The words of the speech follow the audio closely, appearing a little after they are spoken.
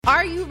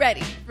Are you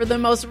ready for the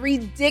most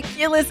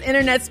ridiculous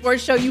internet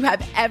sports show you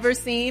have ever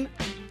seen?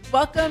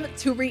 Welcome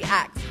to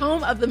Reacts,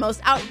 home of the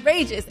most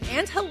outrageous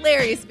and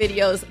hilarious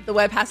videos the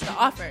web has to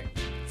offer.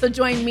 So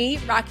join me,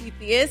 Rocky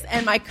Theus,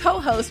 and my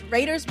co-host,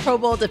 Raiders Pro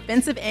Bowl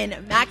defensive end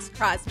Max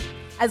Crosby,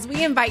 as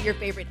we invite your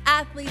favorite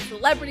athletes,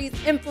 celebrities,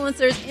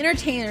 influencers,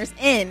 entertainers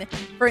in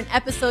for an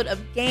episode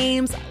of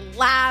games,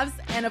 laughs,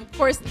 and of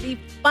course, the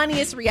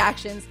funniest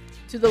reactions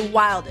to the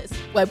wildest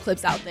web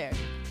clips out there.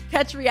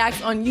 Catch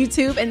Reacts on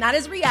YouTube, and that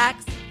is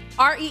Reacts,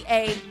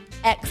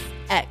 REAXX.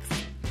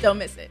 Don't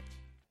miss it.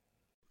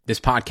 This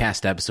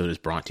podcast episode is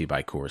brought to you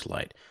by Coors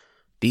Light.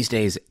 These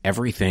days,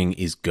 everything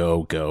is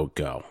go, go,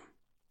 go.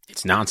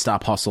 It's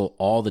nonstop hustle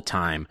all the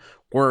time.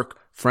 Work,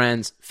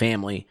 friends,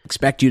 family,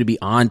 expect you to be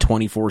on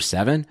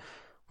 24/7.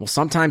 Well,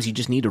 sometimes you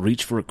just need to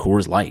reach for a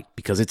Coors Light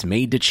because it's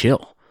made to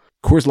chill.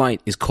 Coors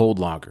Light is cold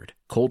lagered,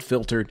 cold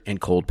filtered,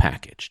 and cold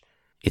packaged.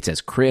 It's as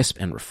crisp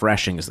and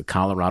refreshing as the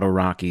Colorado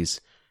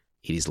Rockies.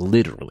 It is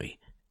literally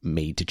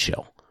made to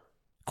chill.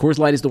 Coors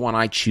Light is the one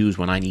I choose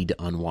when I need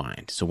to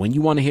unwind. So when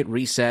you want to hit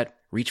reset,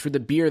 reach for the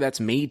beer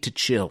that's made to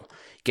chill.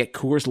 Get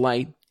Coors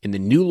Light in the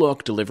new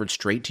look delivered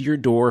straight to your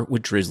door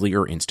with Drizzly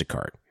or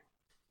Instacart.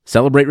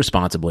 Celebrate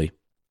responsibly.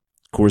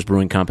 Coors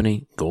Brewing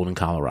Company, Golden,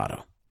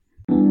 Colorado.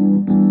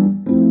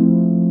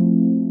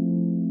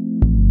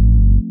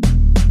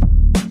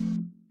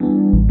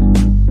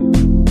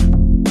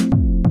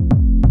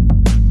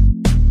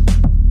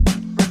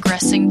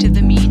 Regressing to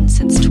the mean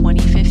since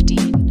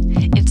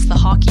 2015, it's the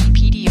Hockey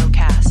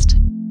PDO-cast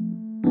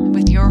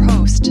with your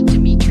host,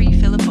 Dmitry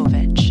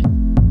Filipovich.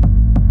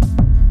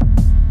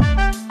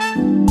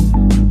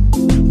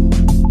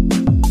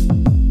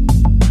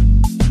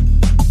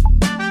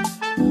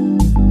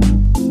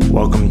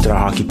 Welcome to the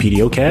Hockey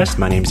PDO-cast.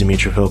 My name is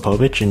Dmitry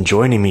Filipovich, and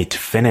joining me to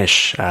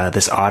finish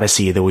this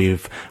odyssey that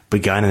we've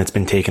begun and it's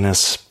been taking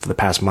us for the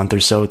past month or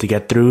so to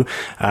get through,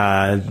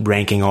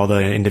 ranking all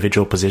the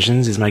individual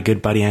positions, is my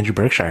good buddy Andrew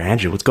Berkshire.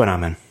 Andrew, what's going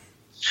on, man?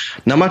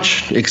 Not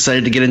much.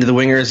 Excited to get into the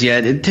wingers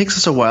yet. It takes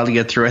us a while to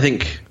get through. I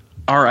think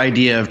our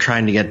idea of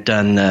trying to get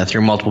done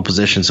through multiple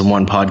positions in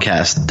one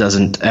podcast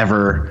doesn't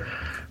ever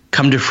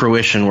come to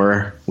fruition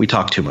where we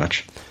talk too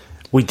much.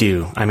 We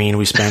do. I mean,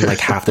 we spend like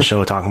half the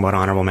show talking about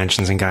honorable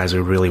mentions and guys we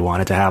really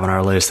wanted to have on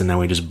our list, and then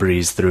we just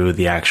breeze through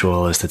the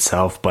actual list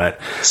itself. But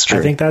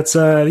I think that's,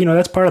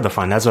 that's part of the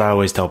fun. That's what I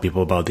always tell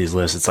people about these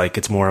lists. It's like,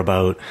 it's more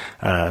about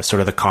sort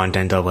of the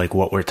content of like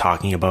what we're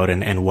talking about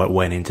and what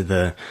went into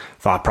the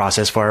thought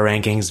process for our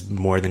rankings,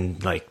 more than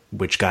like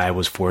which guy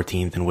was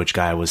 14th and which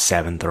guy was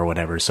 7th or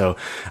whatever. So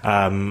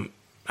I'm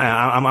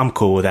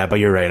cool with that, but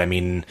you're right. I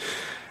mean,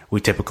 we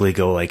typically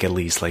go like at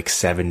least like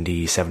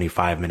 70,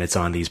 75 minutes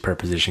on these per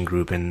position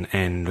group.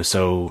 And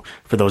so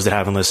for those that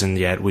haven't listened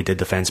yet, we did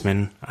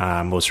defensemen,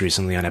 most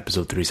recently on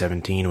episode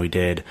 317. We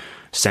did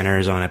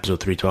centers on episode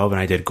 312, and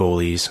I did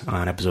goalies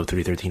on episode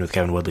 313 with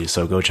Kevin Woodley.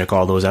 So go check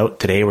all those out.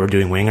 Today we're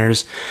doing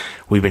wingers.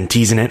 We've been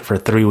teasing it for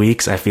 3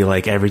 weeks. I feel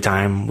like every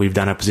time we've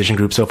done a position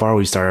group so far,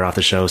 we started off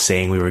the show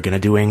saying we were going to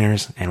do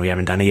wingers, and we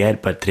haven't done it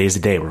yet, but today's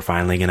the day. We're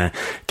finally going to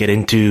get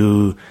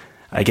into,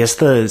 I guess,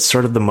 the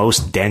sort of the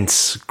most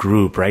dense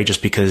group, right?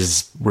 Just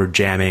because we're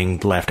jamming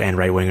left and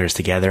right wingers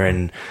together,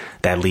 and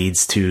that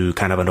leads to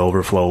kind of an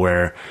overflow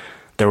where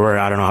there were,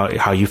 I don't know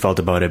how you felt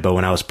about it, but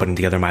when I was putting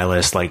together my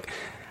list, like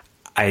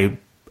I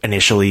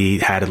initially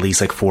had at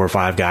least like 4 or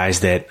 5 guys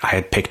that I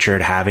had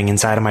pictured having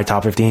inside of my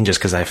top 15 just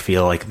because I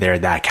feel like they're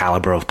that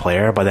caliber of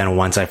player. But then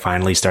once I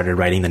finally started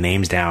writing the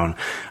names down,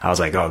 I was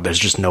like, oh, there's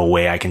just no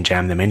way I can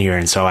jam them in here.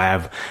 And so I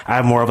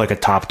have more of like a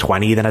top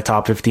 20 than a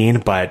top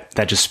 15, but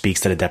that just speaks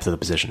to the depth of the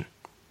position.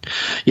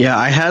 Yeah,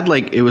 I had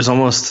like, it was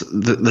almost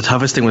the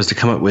toughest thing was to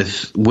come up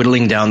with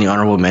whittling down the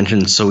honorable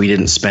mentions so we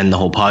didn't spend the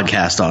whole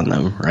podcast on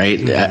them, right?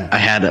 Mm-hmm. I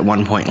had at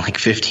one point like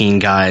 15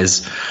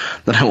 guys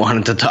that I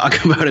wanted to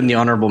talk about in the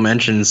honorable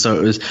mentions,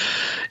 so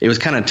it was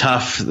kind of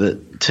tough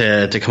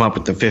to come up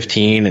with the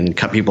 15 and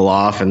cut people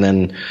off and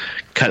then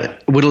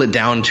whittle it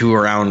down to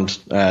around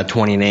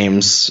 20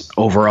 names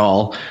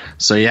overall.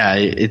 So yeah,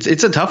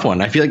 it's a tough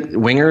one. I feel like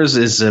wingers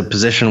is a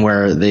position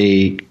where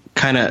they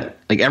kind of,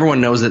 like,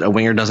 everyone knows that a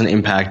winger doesn't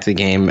impact the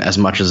game as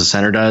much as a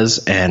center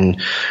does, and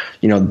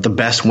the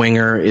best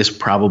winger is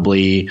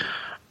probably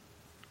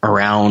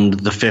around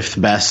the fifth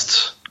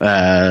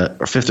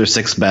or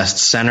sixth best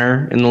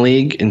center in the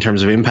league in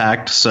terms of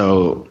impact.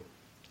 So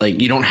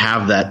like, you don't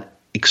have that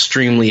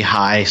extremely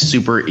high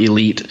super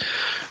elite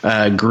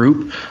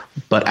group,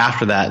 but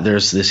after that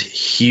there's this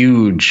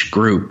huge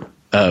group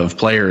of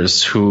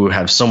players who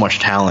have so much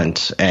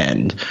talent,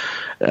 and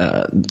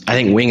I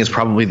think wing is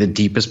probably the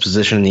deepest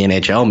position in the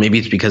NHL. Maybe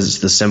it's because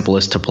it's the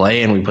simplest to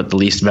play and we put the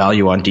least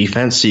value on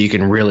defense, so you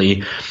can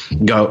really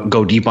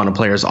go deep on a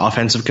player's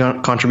offensive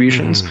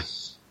contributions.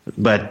 Mm.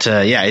 But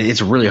yeah,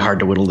 it's really hard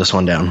to whittle this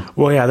one down.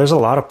 Well, yeah, there's a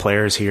lot of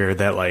players here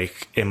that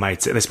like it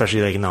might,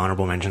 especially like in the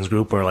honorable mentions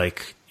group, where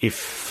like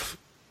if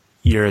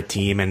you're a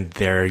team and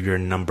they're your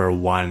number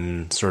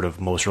one sort of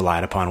most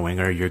relied upon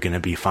winger, you're going to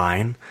be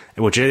fine.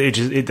 Which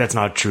that's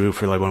not true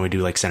for like when we do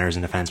like centers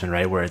and defensemen,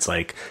 right? Where it's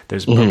like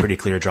there's a pretty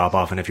clear drop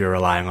off, and if you're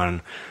relying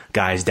on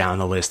guys down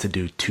the list to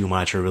do too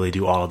much or really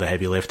do all of the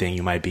heavy lifting,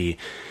 you might be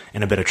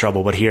in a bit of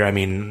trouble. But here, I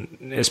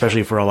mean,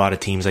 especially for a lot of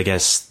teams, I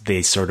guess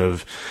they sort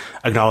of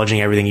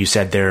acknowledging everything you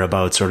said there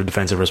about sort of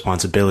defensive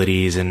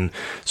responsibilities and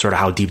sort of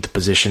how deep the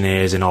position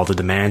is and all the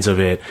demands of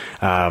it.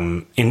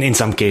 In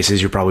some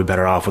cases, you're probably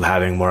better off with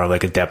having more of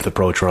like a depth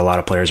approach where a lot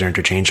of players are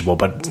interchangeable.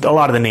 But a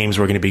lot of the names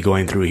we're going to be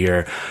going through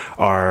here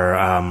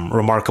are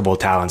remarkable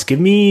talents.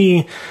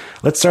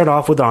 Let's start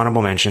off with the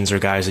honorable mentions or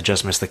guys that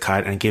just missed the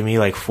cut, and give me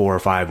like 4 or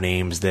 5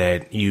 names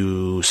that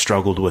you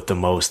struggled with the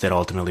most that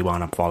ultimately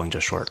wound up falling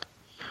just short.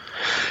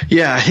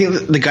 Yeah, I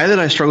think the guy that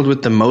I struggled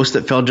with the most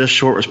that fell just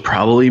short was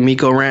probably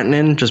Mikko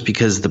Rantanen, just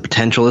because the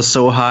potential is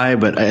so high.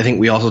 But I think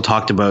we also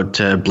talked about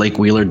Blake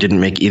Wheeler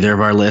didn't make either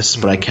of our lists,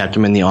 but I kept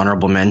him in the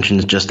honorable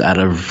mentions just out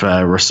of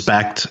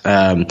respect.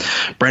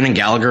 Brendan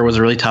Gallagher was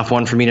a really tough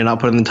one for me to not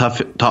put in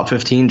the top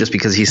 15, just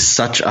because he's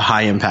such a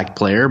high impact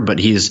player, but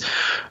he's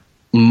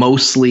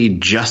mostly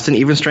just an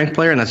even strength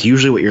player, and that's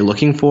usually what you're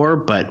looking for.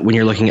 But when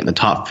you're looking at the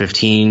top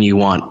 15, you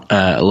want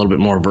a little bit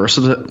more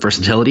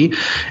versatility.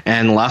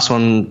 And the last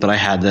one that I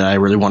had that I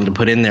really wanted to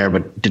put in there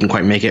but didn't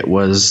quite make it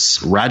was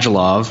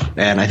Radulov,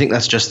 and I think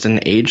that's just an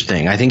age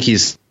thing. I think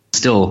he's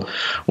still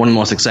one of the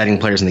most exciting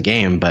players in the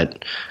game,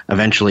 but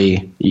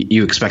eventually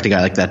you expect a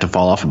guy like that to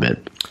fall off a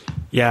bit.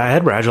 Yeah, I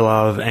had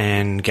Radulov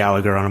and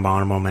Gallagher on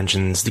honorable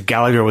mentions.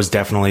 Gallagher was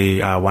definitely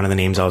one of the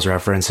names I was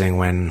referencing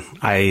when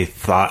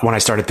I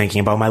started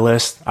thinking about my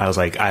list. I was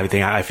like, I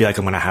feel like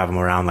I'm going to have him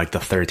around like the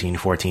 13,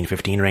 14,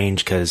 15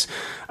 range, because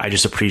I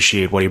just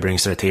appreciate what he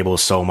brings to the table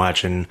so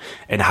much and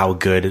how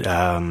good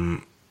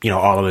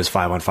all of his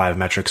 5-on-5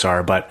 metrics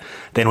are. But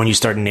then when you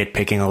start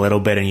nitpicking a little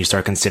bit and you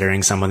start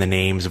considering some of the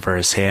names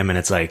versus him, and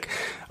it's like,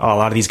 a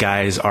lot of these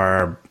guys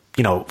are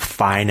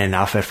fine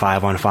enough at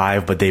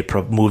 5-on-5, but they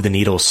move the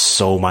needle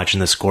so much in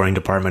the scoring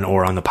department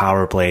or on the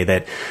power play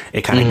that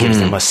it kind of gives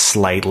them a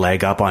slight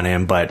leg up on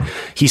him. But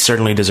he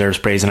certainly deserves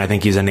praise, and I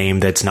think he's a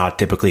name that's not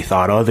typically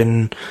thought of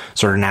in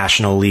sort of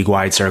national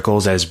league-wide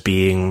circles as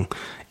being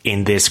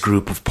in this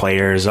group of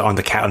players on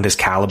this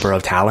caliber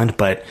of talent.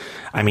 But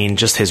I mean,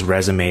 just his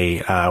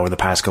resume over the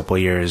past couple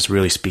of years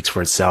really speaks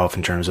for itself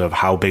in terms of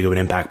how big of an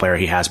impact player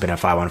he has been at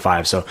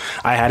 5-on-5. So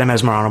I had him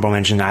as my honorable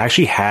mention. I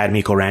actually had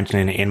Mikko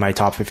Rantanen in my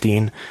top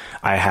 15.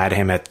 I had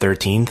him at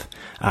 13th.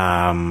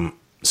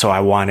 So I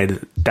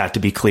wanted that to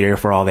be clear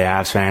for all the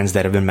Avs fans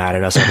that have been mad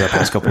at us over the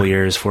past couple of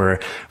years for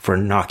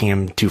knocking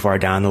him too far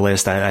down the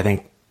list. I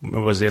think,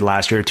 was it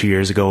last year or 2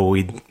 years ago,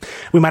 we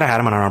might have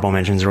had him on honorable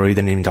mentions, or we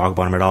didn't even talk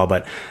about him at all.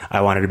 But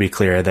I wanted to be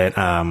clear that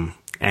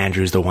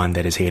Andrew's the one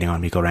that is hating on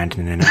Mikko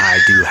Rantanen, and I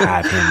do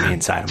have him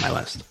inside of my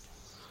list.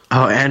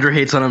 Oh, Andrew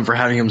hates on him for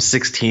having him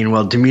 16,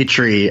 while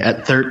Dimitri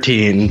at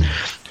 13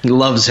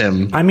 loves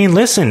him. I mean,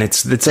 listen,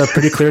 it's a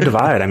pretty clear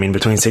divide. I mean,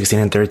 between 16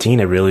 and 13,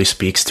 it really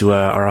speaks to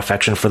our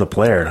affection for the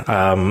player.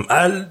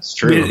 It's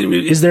true.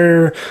 Is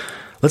there...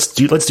 Let's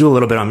do a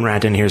little bit on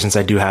Rantanen here, since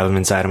I do have him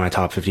inside of my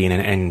top 15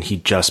 and he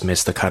just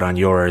missed the cut on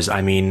yours.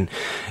 I mean,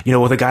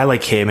 with a guy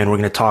like him, and we're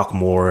going to talk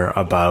more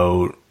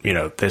about,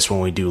 this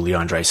when we do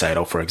Leon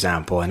Draisaitl, for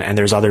example. And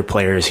there's other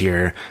players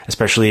here,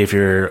 especially if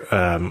you're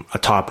a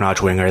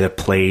top-notch winger that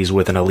plays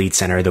with an elite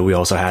center that we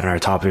also had in our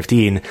top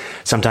 15.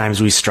 Sometimes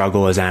we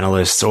struggle as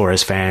analysts or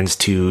as fans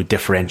to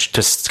differentiate,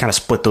 just kind of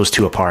split those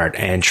two apart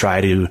and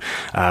try to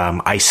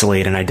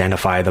isolate and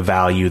identify the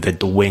value that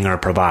the winger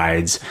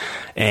provides.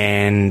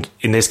 And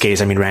in this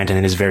case, I mean,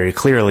 Rantanen is very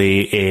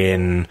clearly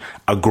in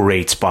a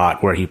great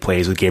spot where he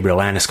plays with Gabriel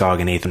Landeskog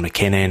and Nathan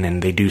MacKinnon,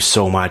 and they do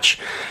so much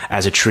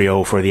as a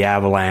trio for the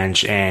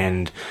Avalanche,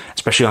 and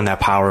especially on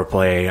that power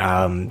play,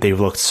 they've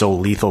looked so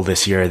lethal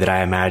this year that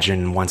I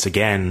imagine once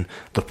again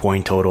the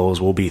point totals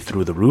will be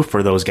through the roof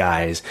for those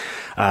guys.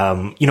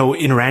 In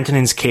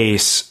Rantanen's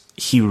case,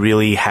 he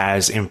really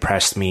has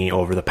impressed me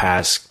over the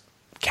past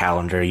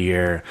calendar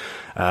year.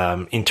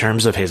 In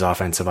terms of his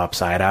offensive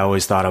upside, I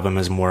always thought of him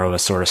as more of a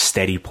sort of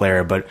steady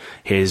player, but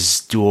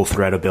his dual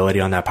threat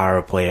ability on that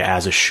power play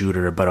as a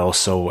shooter, but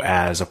also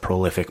as a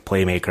prolific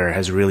playmaker,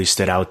 has really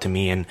stood out to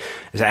me. And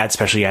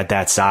especially at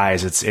that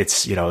size,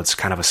 it's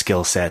kind of a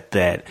skill set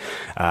that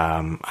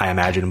I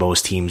imagine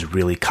most teams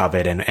really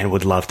covet and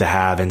would love to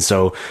have. And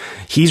so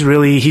he's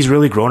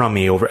really grown on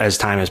me over as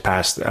time has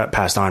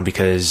passed on,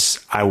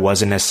 because I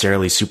wasn't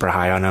necessarily super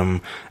high on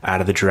him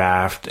out of the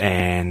draft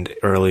and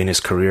early in his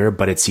career,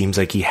 but it seems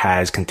like he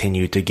has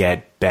continued to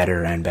get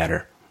better and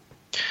better.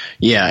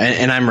 Yeah,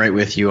 and I'm right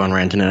with you on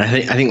Rantanen.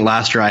 I think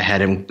last year I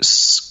had him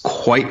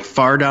quite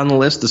far down the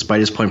list despite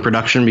his point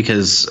production,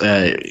 because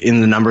in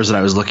the numbers that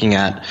I was looking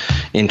at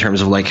in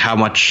terms of like how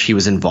much he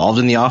was involved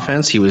in the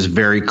offense, he was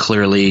very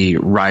clearly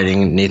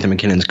riding Nathan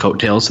MacKinnon's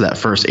coattails to that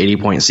first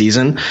 80-point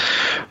season.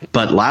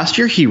 But last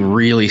year he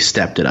really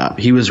stepped it up.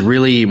 He was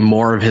really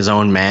more of his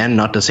own man.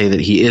 Not to say that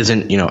he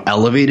isn't,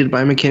 elevated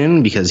by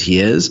MacKinnon, because he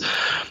is.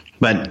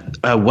 But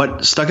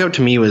what stuck out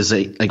to me was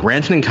like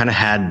Rantanen kind of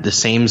had the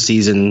same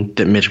season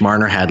that Mitch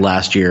Marner had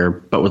last year,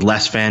 but with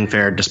less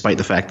fanfare, despite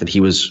the fact that he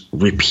was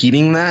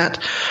repeating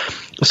that.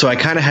 So I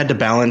kind of had to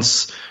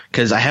balance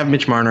because I have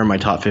Mitch Marner in my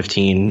top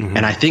 15,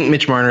 and I think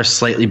Mitch Marner is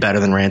slightly better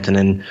than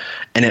Rantanen,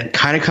 and it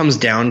kind of comes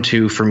down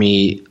to, for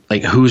me,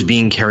 like who's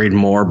being carried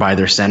more by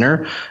their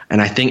center,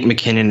 and I think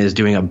McKinnon is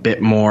doing a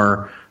bit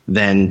more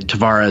than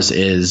Tavares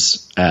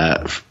is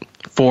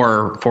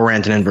for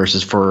Rantanen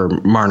versus for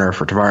Marner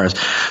for Tavares.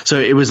 So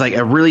it was like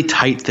a really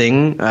tight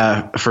thing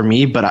for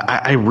me, but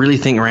I really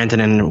think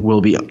Rantanen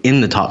will be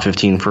in the top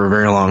 15 for a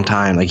very long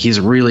time. Like his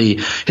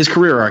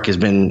career arc has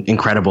been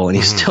incredible, and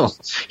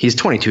he's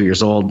 22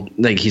 years old.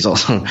 Like he's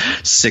also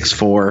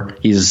 6'4".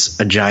 He's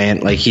a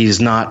giant. Like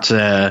he's not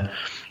a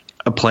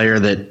player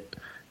that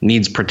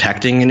needs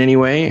protecting in any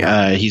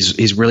way.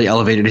 He's really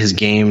elevated his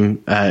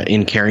game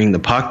in carrying the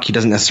puck. He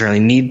doesn't necessarily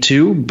need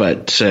to,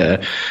 but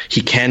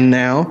he can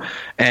now.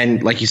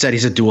 And like you said,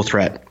 he's a dual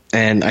threat.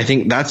 And I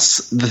think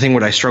that's the thing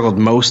what I struggled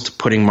most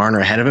putting Marner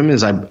ahead of him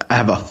is I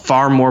have a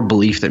far more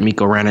belief that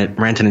Mikko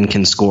Rantanen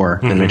can score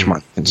than Mitch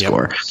Marner can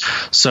score.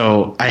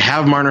 So I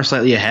have Marner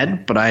slightly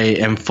ahead, but I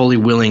am fully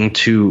willing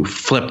to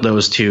flip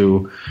those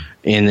two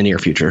in the near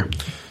future.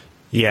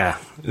 Yeah,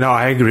 no,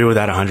 I agree with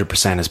that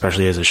 100%,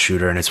 especially as a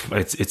shooter. And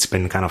it's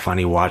been kind of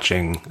funny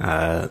watching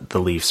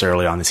the Leafs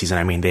early on the season.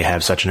 I mean, they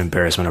have such an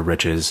embarrassment of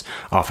riches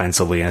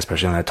offensively, and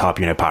especially on that top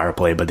unit power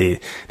play. But they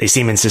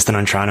seem insistent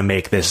on trying to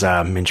make this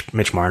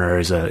Mitch Marner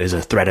is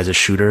a threat as a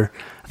shooter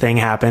thing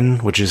happen,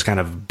 which is kind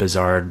of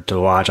bizarre to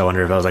watch. I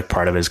wonder if that was like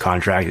part of his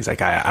contract. He's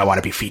like, I want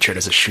to be featured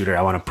as a shooter.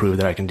 I want to prove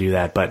that I can do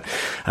that. But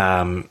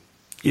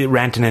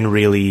Rantanen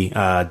really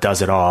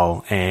does it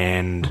all,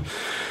 and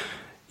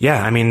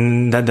yeah, I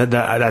mean,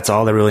 that's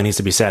all that really needs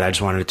to be said. I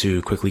just wanted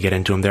to quickly get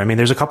into him there. I mean,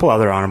 there's a couple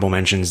other honorable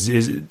mentions.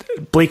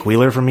 Blake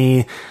Wheeler for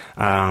me,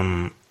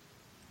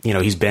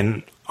 he's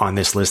been on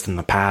this list in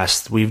the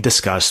past. We've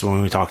discussed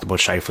when we talked about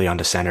Scheifele on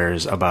the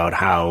centers about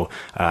how,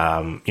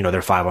 their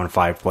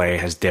 5-on-5 play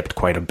has dipped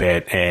quite a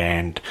bit,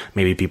 and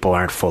maybe people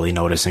aren't fully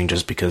noticing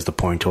just because the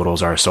point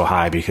totals are so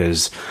high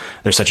because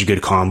they're such a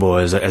good combo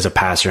as a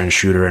passer and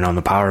shooter and on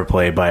the power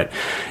play. But,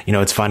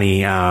 it's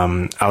funny.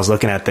 I was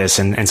looking at this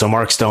and so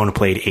Mark Stone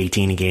played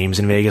 18 games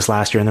in Vegas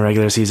last year in the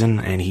regular season,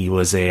 and he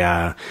was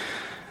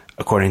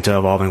according to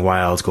Evolving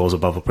Wild's goals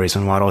above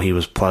replacement model, he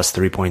was plus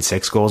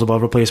 3.6 goals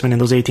above replacement in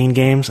those 18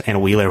 games,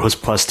 and Wheeler was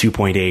plus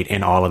 2.8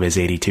 in all of his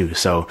 82.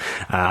 So,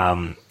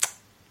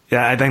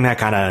 I think that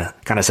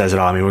kind of says it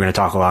all. I mean, we're going to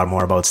talk a lot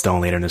more about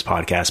Stone later in this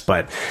podcast,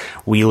 but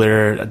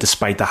Wheeler,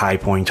 despite the high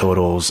point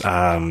totals,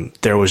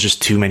 there was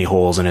just too many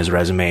holes in his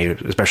resume,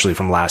 especially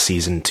from last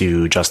season,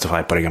 to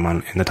justify putting him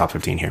in the top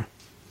 15 here.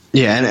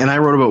 Yeah, and I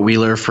wrote about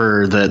Wheeler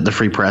for the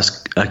Free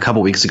Press a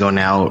couple weeks ago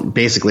now,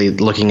 basically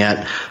looking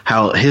at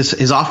how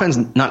his offense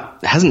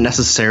hasn't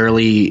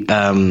necessarily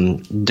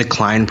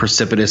declined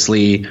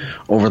precipitously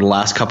over the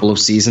last couple of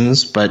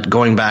seasons, but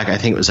going back, I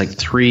think it was like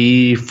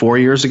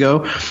 3-4 years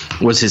ago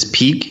was his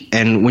peak.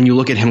 And when you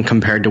look at him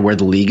compared to where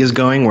the league is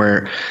going,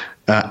 where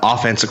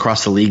offense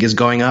across the league is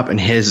going up, and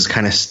his has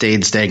kind of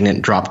stayed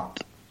stagnant,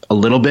 dropped a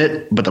little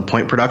bit, but the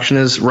point production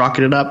is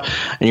rocketed up,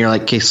 and you're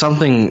like, okay,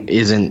 something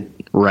isn't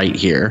right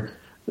here.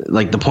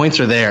 Like the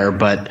points are there,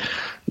 but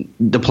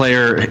the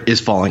player is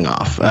falling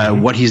off.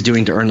 What he's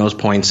doing to earn those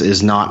points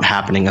is not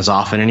happening as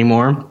often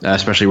anymore,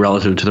 especially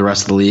relative to the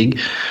rest of the league.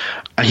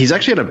 He's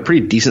actually had a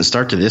pretty decent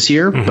start to this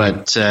year,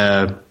 but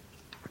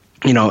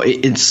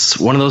it's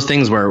one of those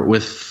things where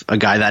with a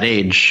guy that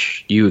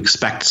age, you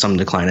expect some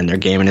decline in their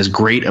game. And as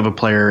great of a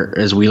player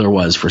as Wheeler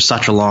was for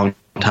such a long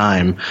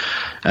time,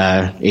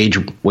 age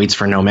waits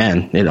for no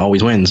man. It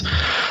always wins.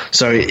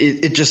 So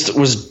it just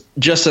was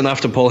just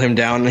enough to pull him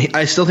down.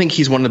 I still think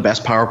he's one of the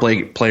best power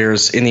play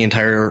players in the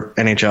entire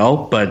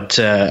NHL, but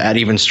at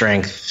even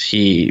strength,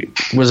 he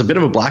was a bit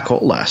of a black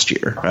hole last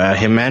year,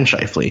 him and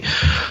Scheifele.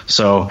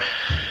 So,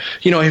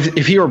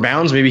 if he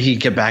rebounds, maybe he'd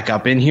get back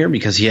up in here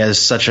because he has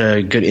such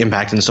a good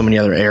impact in so many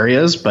other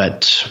areas.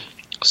 But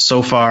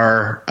so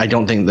far, I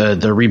don't think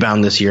the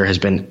rebound this year has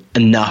been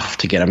enough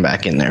to get him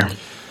back in there.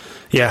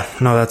 Yeah,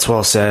 no, that's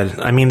well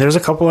said. I mean, there's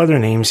a couple other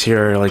names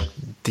here. Like,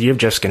 do you have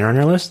Jeff Skinner on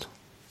your list?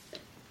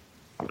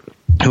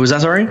 Who was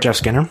that, sorry? Jeff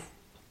Skinner.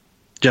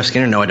 Jeff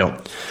Skinner? No, I don't.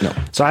 No.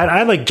 So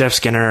I like Jeff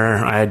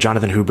Skinner. I had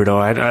Jonathan Huberdeau.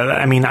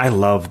 I mean, I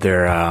love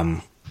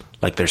their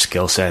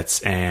skill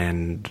sets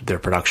and their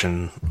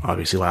production.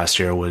 Obviously, last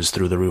year was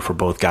through the roof for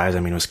both guys. I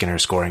mean, with Skinner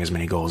scoring as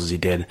many goals as he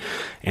did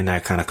in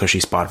that kind of cushy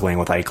spot playing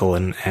with Eichel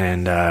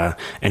and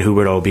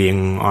Huberdeau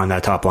being on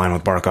that top line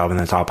with Barkov in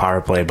the top power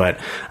play. But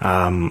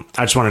I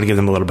just wanted to give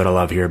them a little bit of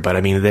love here. But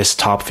I mean, this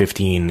top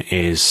 15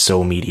 is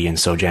so meaty and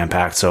so jam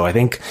packed. So I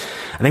think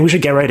we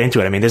should get right into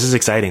it. I mean, this is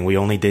exciting. We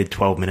only did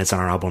 12 minutes on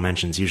our honorable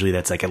mentions. Usually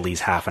that's like at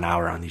least half an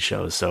hour on these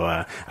shows. So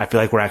I feel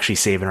like we're actually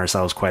saving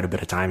ourselves quite a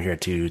bit of time here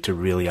to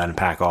really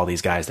unpack all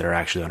these guys that are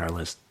actually on our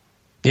list.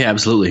 Yeah,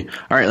 absolutely.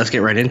 All right, let's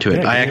get right into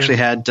it. I actually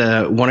had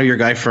one of your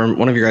guys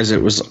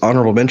that was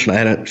honorable mention I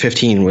had at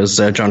 15 was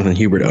Jonathan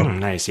Huberdeau.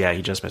 Nice. Yeah,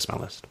 he just missed my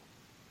list.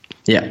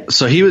 Yeah,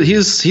 so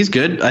he's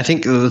good. I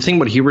think the thing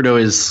about Huberdeau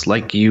is,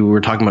 like you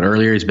were talking about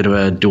earlier, he's a bit of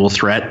a dual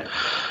threat.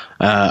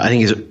 I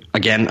think he's,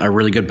 again, a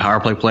really good power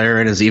play player,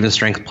 and his even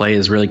strength play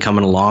is really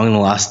coming along in the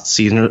last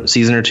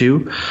season or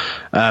two.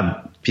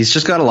 he's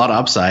just got a lot of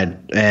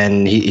upside,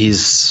 and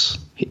he's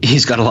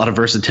got a lot of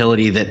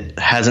versatility that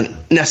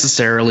hasn't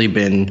necessarily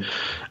been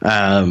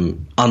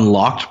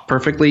unlocked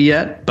perfectly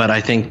yet. But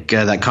I think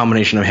that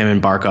combination of him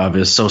and Barkov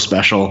is so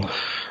special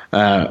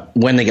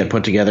when they get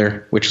put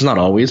together, which is not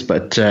always.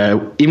 But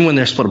even when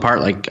they're split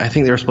apart, like I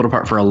think they were split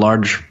apart for a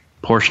large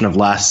portion of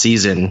last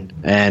season,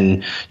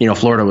 and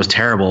Florida was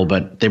terrible,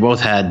 but they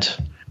both had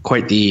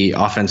quite the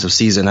offensive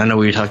season. I know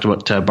we talked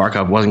about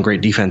Barkov wasn't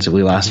great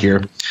defensively last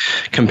year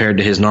compared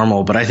to his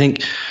normal, but I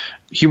think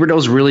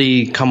Huberdeau's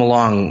really come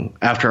along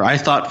after I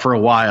thought for a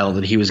while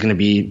that he was going to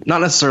be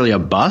not necessarily a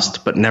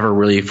bust, but never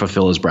really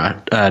fulfill his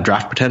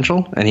draft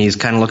potential, and he's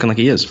kind of looking like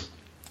he is.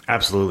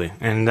 Absolutely,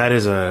 and that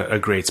is a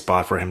great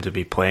spot for him to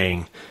be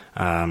playing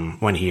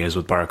when he is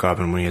with Barkov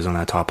and when he is on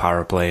that top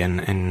power play.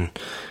 And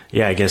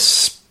yeah, I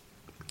guess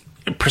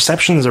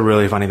perception is a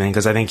really funny thing,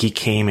 because I think he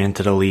came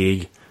into the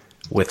league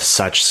with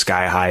such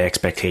sky-high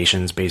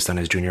expectations based on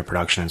his junior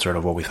production and sort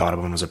of what we thought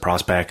of him as a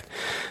prospect,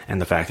 and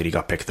the fact that he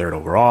got picked 3rd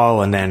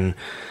overall. And then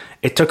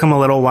it took him a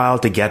little while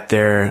to get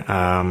there.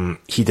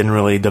 He didn't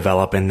really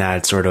develop in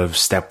that sort of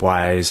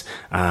stepwise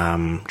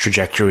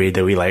trajectory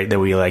that we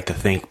like to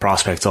think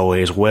prospects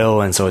always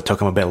will, and so it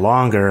took him a bit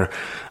longer.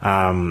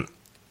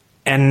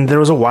 And there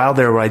was a while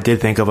there where I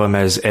did think of him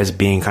as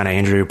being kind of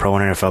injury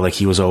prone, and it felt like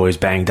he was always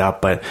banged up,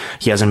 but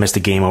he hasn't missed a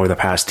game over the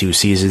past 2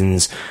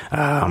 seasons. He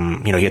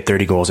had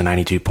 30 goals and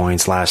 92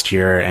 points last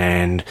year,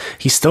 and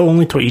he's still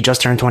he just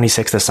turned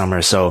 26 this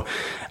summer. So,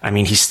 I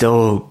mean, he's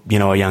still,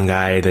 a young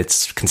guy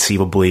that's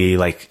conceivably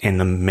like in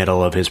the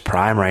middle of his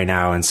prime right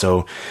now. And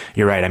so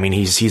you're right. I mean,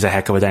 he's a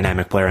heck of a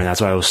dynamic player, and that's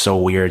why it was so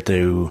weird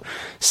to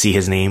see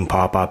his name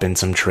pop up in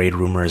some trade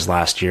rumors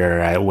last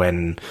year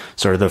when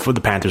sort of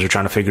the Panthers were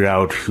trying to figure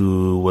out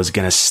who was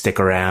going to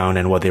stick around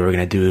and what they were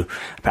going to do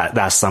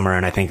that summer.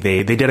 And I think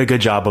they did a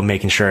good job of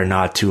making sure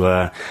not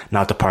to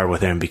part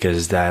with him,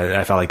 because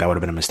I felt like that would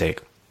have been a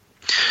mistake.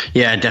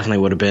 Yeah, it definitely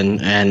would have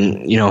been.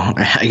 And,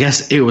 I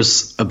guess it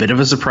was a bit of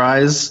a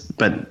surprise,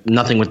 but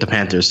nothing with the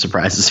Panthers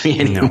surprises me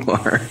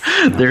anymore.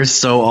 No. They're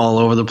so all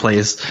over the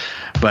place.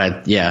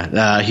 But yeah,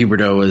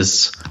 Huberdeau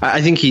is,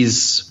 I think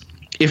he's,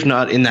 if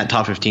not in that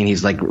top 15,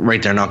 he's like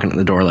right there knocking at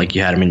the door, like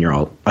you had him in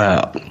your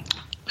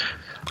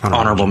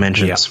honorable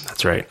mentions. Yeah,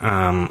 that's right.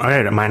 All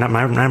right, my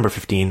number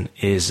 15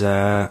 is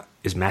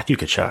Matthew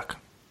Tkachuk.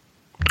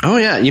 Oh,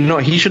 yeah.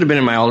 He should have been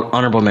in my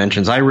honorable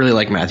mentions. I really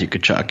like Matthew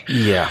Tkachuk.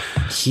 Yeah.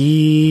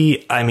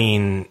 He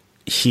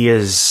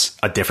is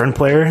a different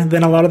player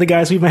than a lot of the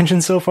guys we've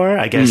mentioned so far.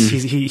 I guess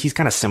he's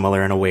kind of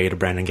similar in a way to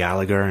Brendan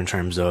Gallagher in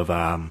terms of,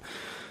 the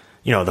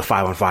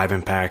 5-on-5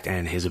 impact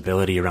and his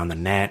ability around the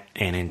net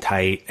and in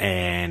tight,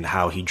 and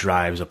how he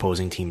drives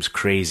opposing teams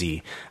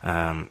crazy.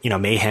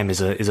 Mayhem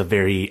is a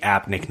very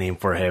apt nickname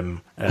for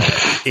him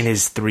in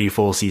his 3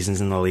 full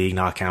seasons in the league,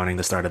 not counting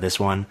the start of this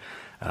one.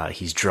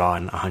 He's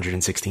drawn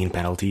 116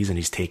 penalties and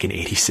he's taken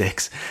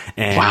 86.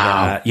 And,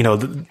 wow.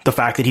 The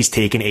fact that he's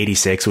taken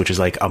 86, which is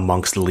like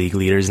amongst the league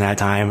leaders in that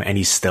time, and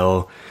he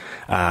still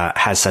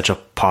has such a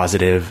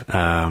positive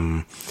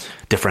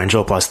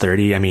differential, plus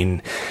 30. I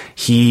mean,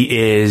 he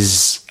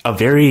is a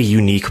very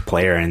unique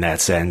player in that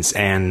sense.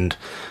 And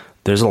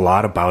there's a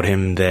lot about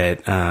him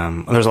that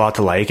there's a lot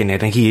to like, and I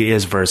think he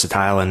is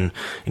versatile. And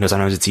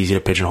sometimes it's easy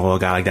to pigeonhole a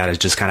guy like that as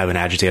just kind of an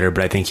agitator,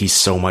 but I think he's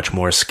so much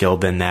more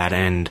skilled than that,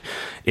 and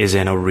is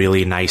in a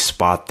really nice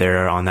spot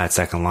there on that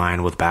second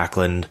line with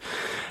Backlund.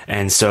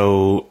 And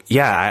so,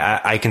 yeah,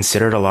 I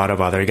considered a lot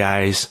of other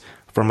guys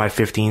for my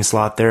 15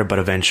 slot there, but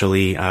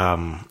eventually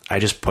I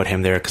just put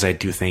him there because I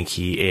do think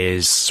he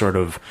is sort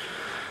of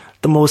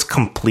the most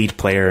complete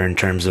player in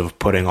terms of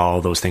putting all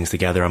of those things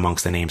together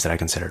amongst the names that I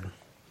considered.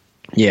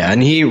 Yeah,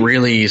 and he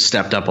really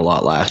stepped up a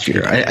lot last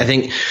year. I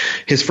think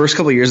his first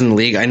couple of years in the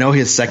league, I know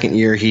his second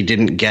year he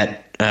didn't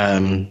get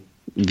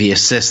the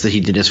assists that he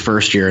did his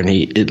first year, and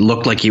it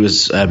looked like he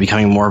was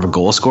becoming more of a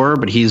goal scorer,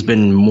 but he's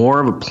been more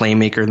of a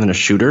playmaker than a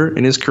shooter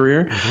in his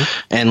career,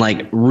 and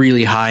like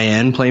really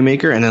high-end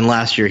playmaker. And then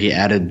last year he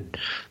added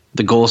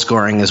the goal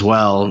scoring as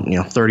well.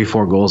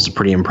 34 goals is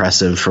pretty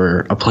impressive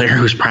for a player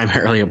who's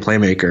primarily a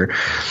playmaker,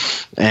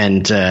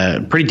 and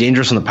pretty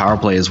dangerous on the power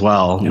play as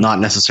well. Yep. Not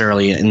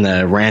necessarily in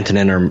the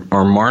Rantanen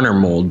or Marner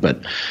mold,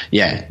 but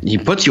yeah, he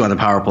puts you on the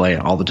power play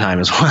all the time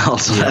as well.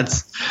 So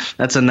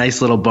that's a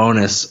nice little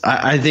bonus.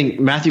 I think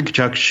Matthew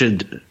Tkachuk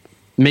should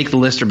make the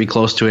list or be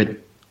close to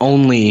it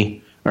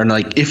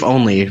if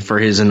only for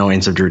his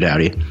annoyance of Drew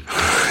Doughty.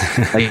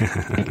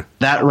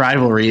 That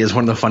rivalry is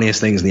one of the funniest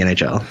things in the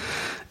NHL.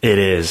 It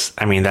is.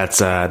 I mean,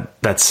 that's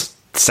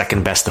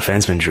second best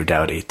defenseman Drew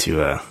Doughty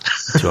to all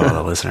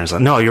the listeners.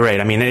 No, you're right.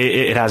 I mean,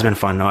 it has been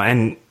fun.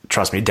 And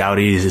trust me,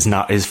 Doughty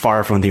is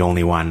far from the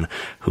only one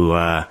who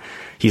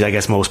he's, I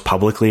guess, most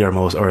publicly or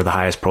the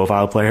highest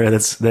profile player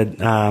that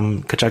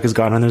Tkachuk has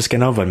gotten under the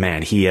skin of. But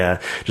man, he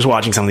just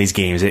watching some of these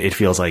games, it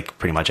feels like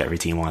pretty much every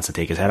team wants to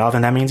take his head off,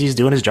 and that means he's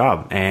doing his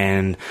job.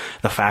 And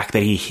the fact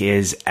that he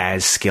is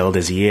as skilled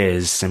as he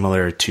is,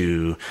 similar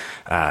to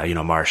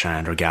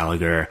Marchand or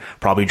Gallagher,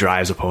 probably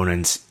drives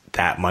opponents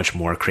that much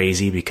more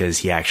crazy because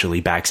he actually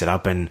backs it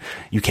up, and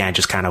you can't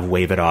just kind of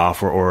wave it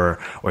off or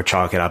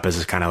chalk it up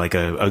as kind of like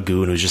a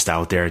goon who's just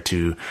out there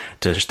to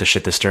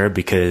shit disturb,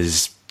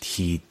 because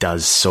he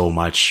does so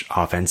much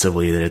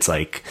offensively that it's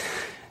like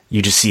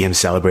you just see him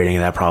celebrating,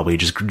 and that probably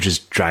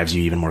just drives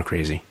you even more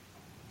crazy.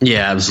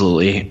 Yeah,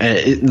 absolutely.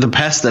 The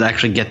pests that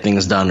actually get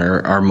things done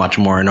are much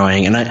more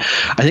annoying. And I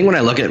think when I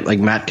look at like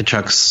Matt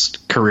Tkachuk's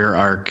career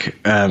arc,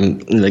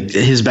 like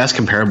his best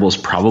comparable is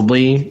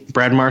probably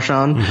Brad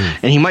Marchand,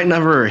 and he might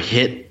never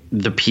hit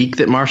the peak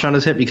that Marchand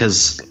has hit,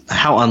 because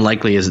how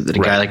unlikely is it that a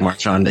guy like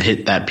Marchand to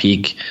hit that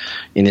peak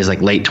in his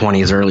like late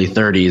 20s, early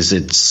 30s?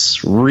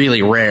 It's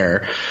really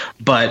rare,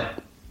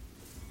 but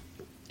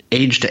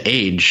age to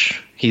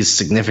age, he's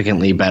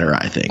significantly better,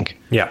 I think.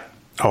 Yeah.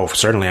 Oh,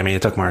 certainly. I mean,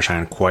 it took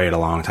Marchand quite a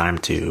long time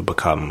to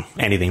become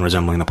anything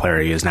resembling the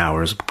player he is now,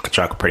 whereas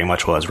Tkachuk pretty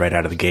much was right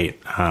out of the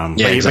gate. But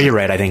you're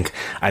right. I think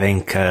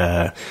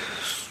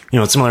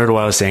it's similar to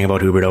what I was saying about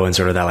Huberdeau and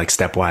sort of that like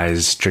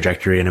stepwise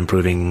trajectory and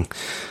improving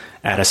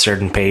at a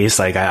certain pace.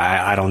 Like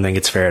I don't think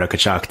it's fair to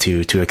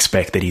Tkachuk to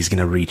expect that he's going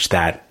to reach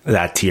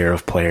that tier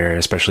of player,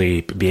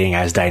 especially being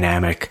as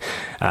dynamic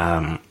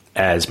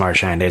as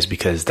Marchand is,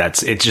 because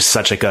it's just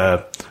such like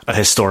a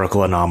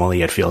historical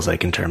anomaly, it feels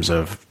like, in terms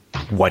of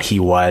what he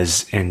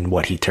was and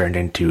what he turned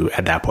into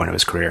at that point of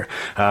his career.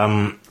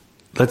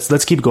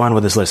 Let's keep going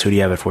with this list. Who do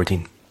you have at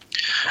 14?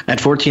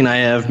 At 14, I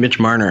have Mitch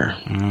Marner.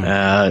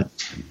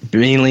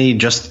 Mainly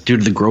just due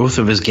to the growth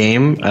of his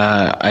game.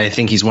 I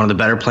think he's one of the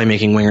better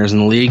playmaking wingers in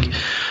the league,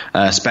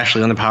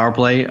 especially on the power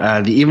play.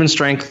 The even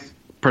strength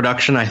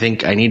production, I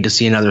think I need to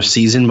see another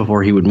season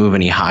before he would move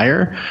any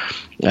higher.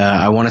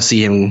 I want to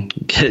see him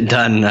get it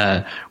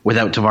done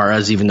without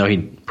Tavares, even though he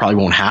probably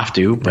won't have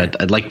to,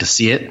 but I'd like to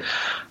see it.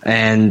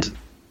 And,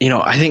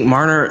 I think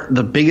Marner,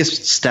 the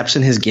biggest steps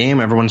in his game,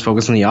 everyone's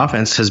focused on the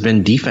offense, has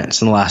been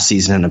defense in the last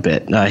season and a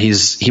bit.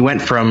 He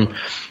went from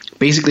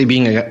basically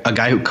being a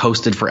guy who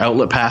coasted for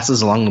outlet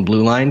passes along the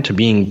blue line to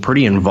being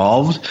pretty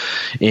involved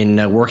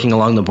in working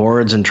along the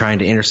boards and trying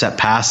to intercept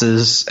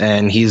passes.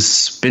 And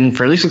he's been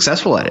fairly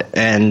successful at it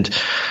and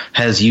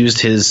has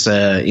used his,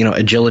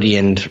 agility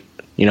and,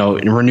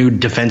 renewed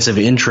defensive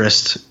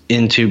interest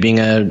into being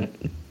a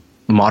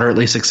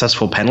moderately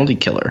successful penalty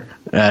killer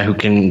who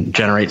can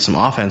generate some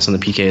offense on the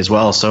PK as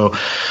well. So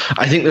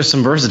I think there's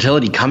some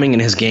versatility coming in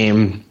his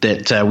game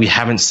that we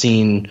haven't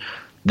seen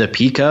the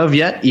peak of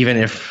yet, even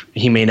if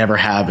he may never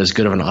have as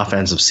good of an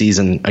offensive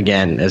season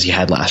again as he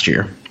had last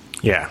year.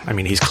 Yeah, I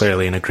mean, he's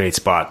clearly in a great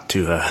spot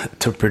to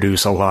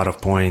produce a lot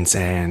of points,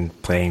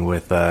 and playing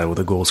with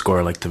a goal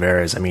scorer like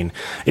Tavares. I mean,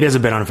 it is a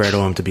bit unfair to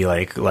him to be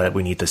like,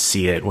 we need to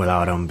see it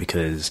without him,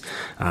 because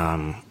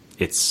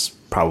it's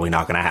probably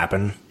not going to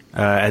happen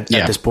at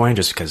this point,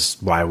 just because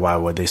why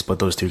would they split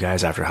those two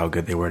guys after how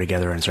good they were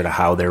together and sort of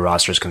how their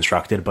roster is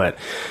constructed. But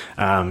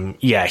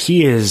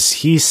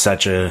he's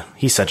such a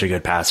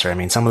good passer. I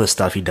mean, some of the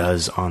stuff he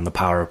does on the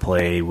power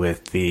play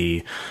with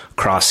the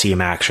cross seam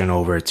action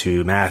over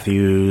to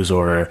Matthews,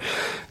 or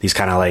these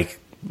kind of like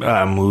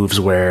moves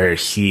where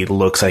he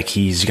looks like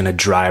he's going to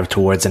drive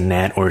towards a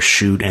net or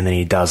shoot, and then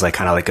he does like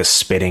kind of like a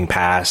spitting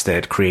pass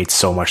that creates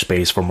so much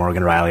space for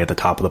Morgan Rielly at the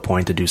top of the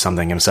point to do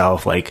something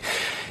himself. Like,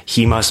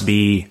 he must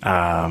be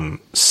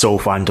so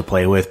fun to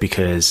play with,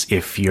 because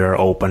if you're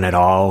open at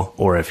all,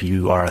 or if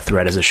you are a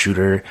threat as a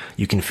shooter,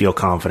 you can feel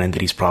confident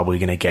that he's probably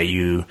going to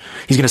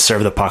he's going to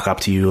serve the puck up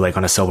to you like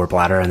on a silver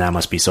platter, and that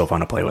must be so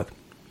fun to play with.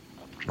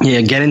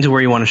 Yeah, get into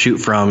where you want to shoot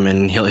from,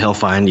 and he'll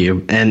find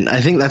you. And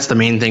I think that's the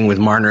main thing with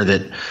Marner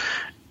that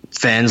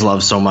fans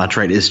love so much,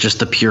 right? Is just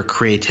the pure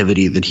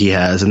creativity that he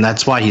has, and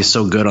that's why he's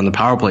so good on the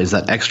power plays.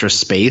 That extra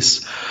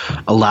space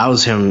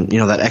allows him,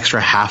 that extra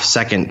half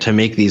second to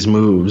make these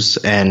moves.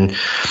 And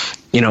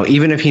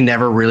even if he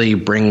never really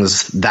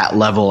brings that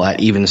level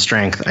at even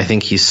strength, I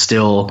think he's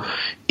still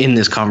in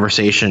this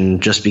conversation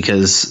just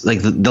because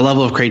like the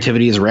level of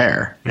creativity is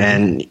rare.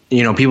 And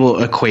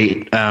people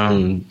equate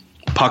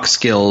puck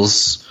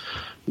skills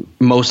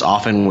most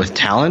often with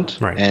talent,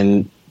 right?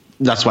 And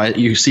that's why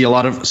you see a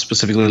lot of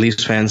specifically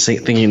Leafs fans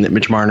thinking that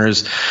Mitch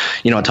Marner's,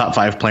 a top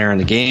 5 player in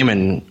the game.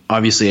 And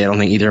obviously I don't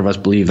think either of us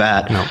believe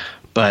that. No.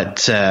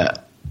 But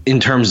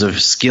in terms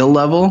of skill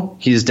level,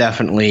 he's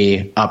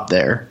definitely up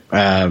there.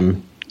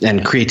 And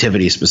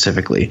creativity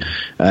specifically.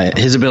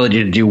 His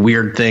ability to do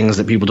weird things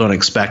that people don't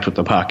expect with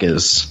the puck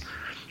is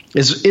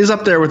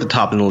up there with the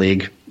top in the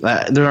league.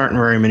 There aren't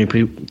very many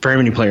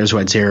players who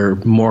I'd say are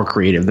more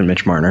creative than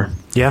Mitch Marner.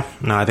 Yeah,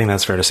 no, I think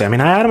that's fair to say. I mean,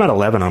 I had him at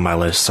 11 on my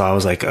list, so I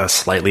was like a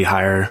slightly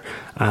higher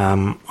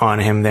on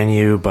him than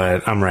you,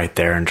 but I'm right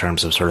there in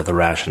terms of sort of the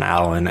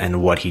rationale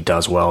and what he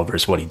does well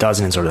versus what he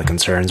doesn't, and sort of the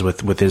concerns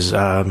with his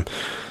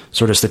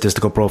sort of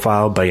statistical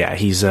profile. But yeah,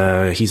 he's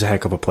a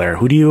heck of a player.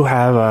 Who do you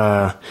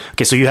have?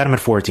 Okay, so you had him at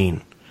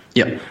 14.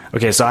 Yep.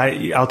 Okay, so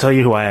I'll tell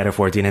you who I had at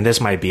 14, and this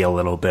might be a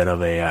little bit of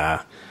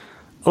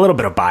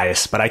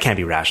bias, but I can't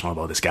be rational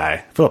about this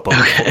guy. Philip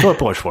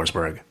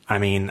Forsberg. I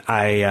mean,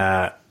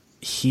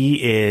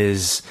 he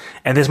is,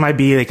 and this might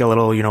be like a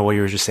little, you know, what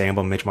you were just saying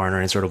about Mitch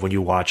Marner and sort of when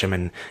you watch him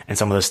and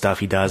some of the stuff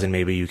he does, and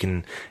maybe you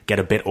can get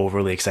a bit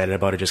overly excited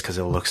about it just because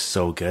it looks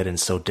so good and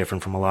so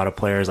different from a lot of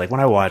players. Like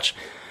when I watch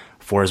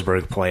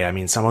Forsberg play, I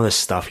mean, some of the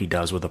stuff he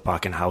does with the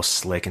puck and how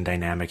slick and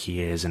dynamic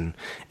he is,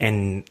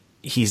 and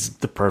he's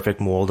the perfect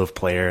mold of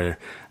player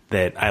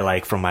that I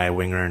like from my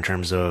winger in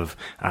terms of,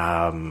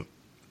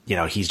 you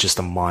know, he's just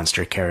a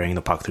monster carrying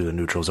the puck through the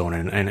neutral zone.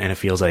 And it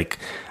feels like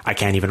I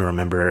can't even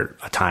remember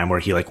a time where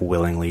he like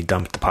willingly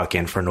dumped the puck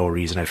in for no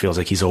reason. It feels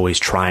like he's always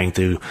trying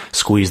to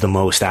squeeze the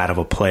most out of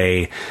a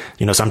play,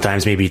 you know,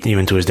 sometimes maybe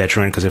even to his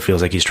detriment because it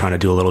feels like he's trying to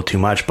do a little too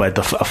much. But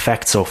the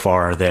effect so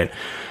far that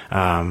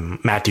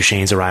Matt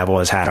Duchene's arrival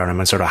has had on him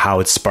and sort of how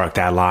it sparked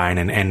that line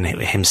and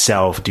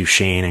himself,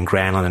 Duchene and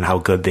Granlund and how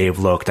good they've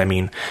looked. I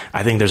mean,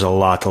 I think there's a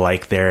lot to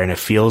like there, and it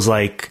feels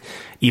like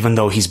even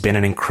though he's been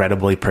an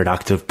incredibly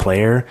productive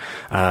player,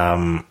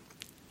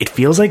 it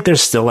feels like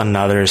there's still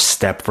another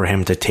step for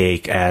him to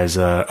take as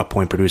a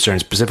point producer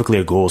and specifically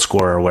a goal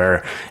scorer,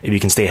 where if he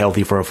can stay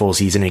healthy for a full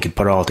season, he can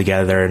put it all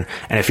together.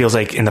 And it feels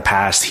like in the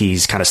past,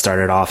 he's kind of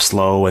started off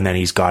slow and then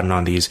he's gotten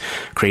on these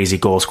crazy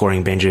goal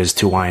scoring binges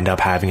to wind up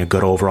having a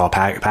good overall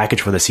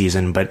package for the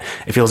season. But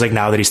it feels like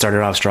now that he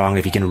started off strong,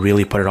 if he can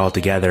really put it all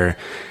together,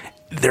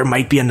 there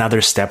might be another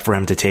step for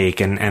him to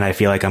take. And I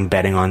feel like I'm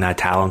betting on that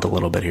talent a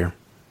little bit here.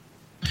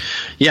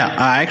 Yeah,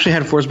 I actually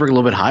had Forsberg a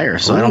little bit higher,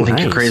 so I don't think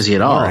you're crazy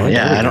at all. Right,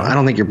 yeah, I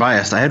don't think you're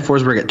biased. I had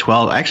Forsberg at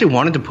 12. I actually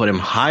wanted to put him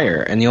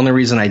higher, and the only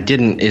reason I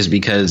didn't is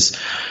because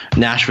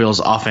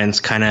Nashville's offense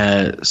kind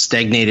of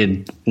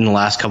stagnated in the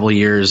last couple of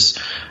years,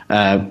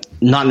 not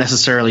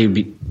necessarily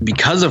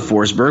because of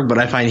Forsberg, but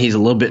I find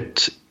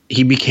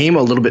he became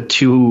a little bit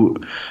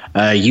too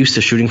used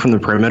to shooting from the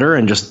perimeter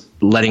and just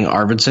letting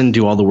Arvidsson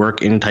do all the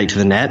work in tight to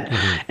the net.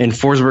 Mm-hmm. And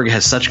Forsberg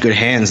has such good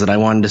hands that I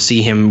wanted to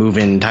see him move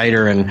in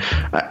tighter. And,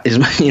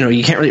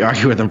 you can't really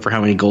argue with him for how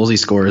many goals he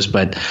scores.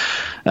 But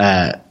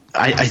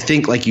I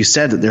think, like you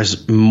said, that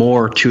there's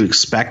more to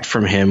expect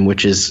from him,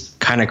 which is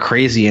kind of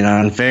crazy and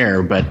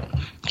unfair. But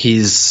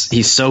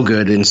he's so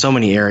good in so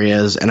many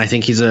areas. And I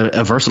think he's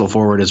a versatile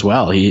forward as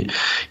well. He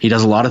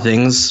does a lot of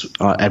things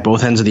at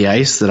both ends of the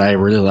ice that I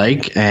really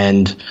like.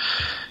 And,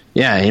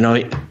 yeah,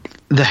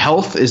 the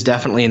health is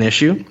definitely an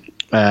issue.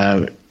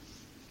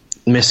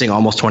 Missing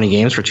almost 20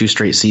 games for 2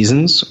 straight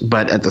seasons,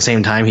 but at the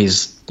same time,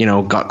 he's,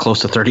 got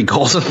close to 30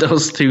 goals in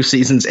those 2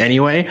 seasons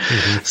anyway.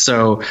 Mm-hmm.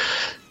 So,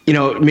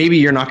 maybe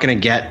you're not going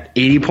to get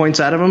 80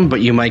 points out of him,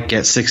 but you might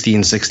get 60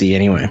 and 60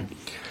 anyway.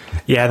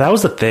 Yeah, that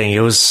was the thing.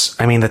 It was,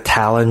 the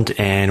talent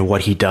and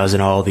what he does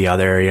in all the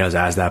other areas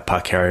as that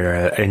puck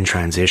carrier in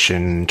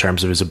transition in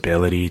terms of his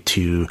ability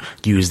to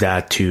use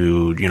that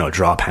to,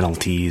 draw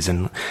penalties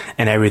and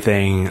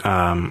everything.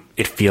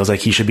 It feels like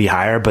he should be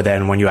higher, but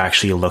then when you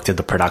actually looked at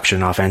the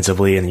production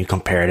offensively and you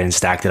compared it and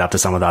stacked it up to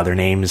some of the other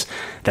names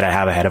that I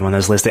have ahead of him on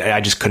this list,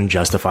 I just couldn't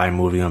justify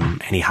moving him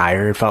any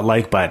higher, it felt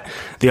like. But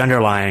the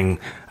underlying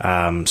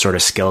sort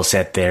of skill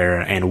set there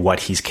and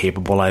what he's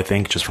capable, I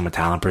think, just from a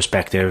talent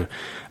perspective,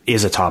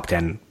 is a top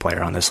 10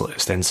 player on this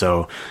list. And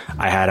so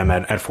I had him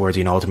at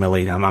 14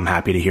 ultimately. I'm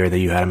happy to hear that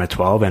you had him at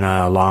 12,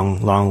 and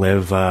long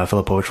live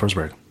Filipovic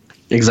Forsberg.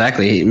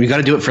 Exactly. We got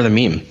to do it for the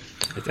meme.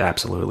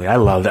 Absolutely. I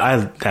love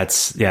that.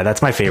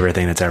 That's my favorite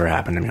thing that's ever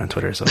happened to me on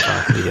Twitter so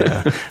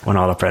far. When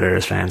all the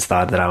Predators fans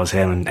thought that I was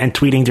him and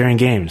tweeting during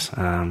games.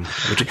 And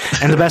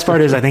the best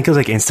part is I think it was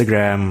like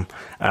Instagram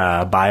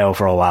bio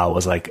for a while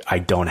was like, I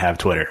don't have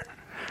Twitter.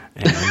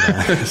 And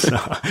so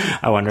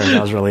I wonder if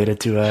that was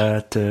related to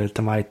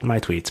my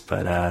tweets.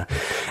 But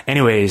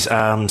anyways,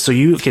 so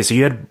you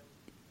had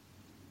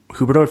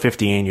Huberdeau at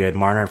 15, you had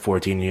Marner at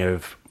 14, you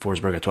have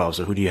Forsberg at 12.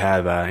 So who do you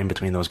have in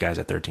between those guys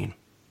at 13?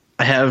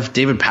 I have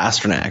David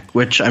Pastrnak,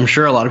 which I'm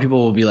sure a lot of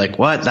people will be like,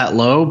 what, that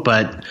low?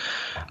 But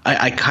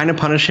I kind of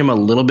punish him a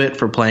little bit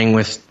for playing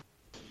with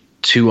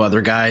 2 other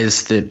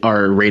guys that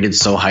are rated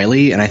so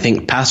highly. And I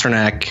think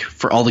Pastrnak,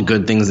 for all the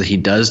good things that he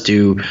does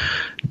do,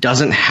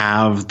 doesn't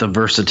have the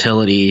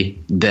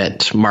versatility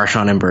that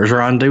Marchand and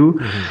Bergeron do.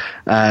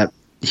 Mm-hmm.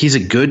 He's a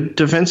good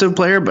defensive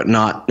player, but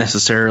not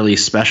necessarily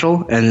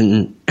special.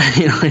 And,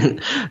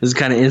 it's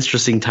kind of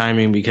interesting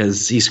timing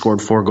because he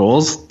scored 4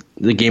 goals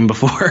the game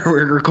before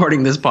we're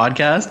recording this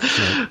podcast.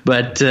 Yeah.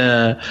 But,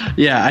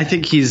 I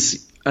think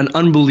he's an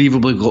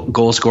unbelievable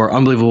goal scorer,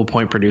 unbelievable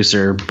point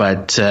producer,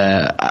 but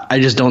I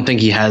just don't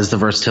think he has the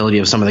versatility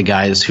of some of the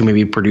guys who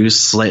maybe produce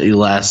slightly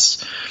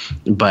less,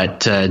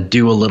 but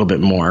do a little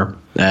bit more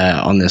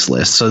on this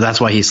list. So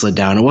that's why he slid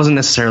down. It wasn't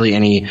necessarily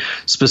any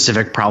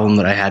specific problem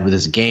that I had with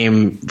his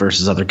game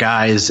versus other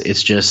guys.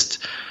 It's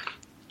just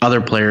other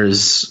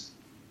players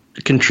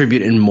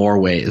contribute in more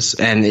ways.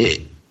 And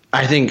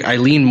I think I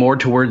lean more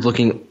towards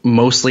looking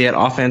mostly at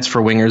offense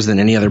for wingers than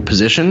any other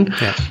position.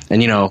 Yeah.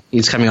 And,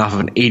 he's coming off of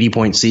an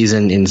 80-point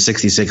season in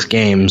 66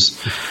 games.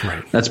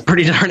 Right. That's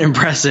pretty darn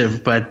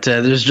impressive, but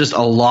there's just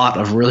a lot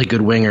of really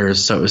good wingers,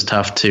 so it was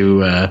tough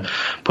to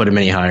put him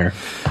any higher.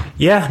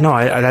 Yeah, no,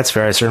 that's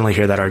fair. I certainly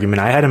hear that argument.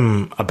 I had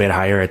him a bit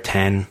higher at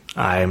 10.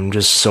 I'm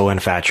just so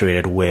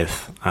infatuated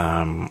with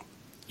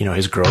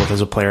his growth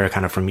as a player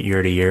kind of from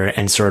year to year,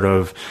 and sort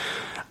of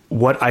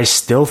what I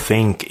still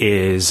think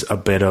is a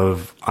bit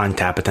of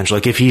untapped potential.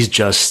 Like if he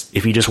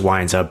just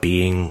winds up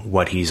being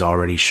what he's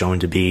already shown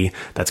to be,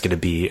 that's going to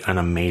be an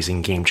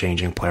amazing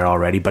game-changing player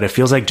already. But it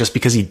feels like just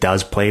because he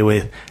does play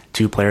with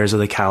two players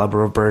of the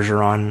caliber of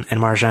Bergeron and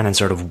Marchand, and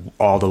sort of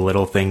all the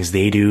little things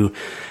they do,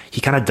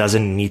 he kind of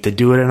doesn't need to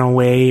do it in a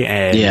way.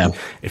 And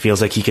it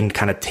feels like he can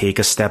kind of take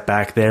a step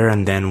back there.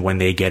 And then when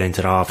they get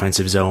into the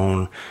offensive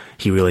zone,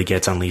 he really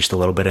gets unleashed a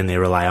little bit, and they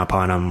rely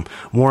upon him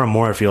more and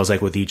more, it feels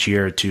like, with each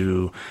year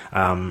to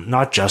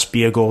not just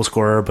be a goal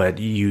scorer, but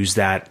use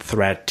that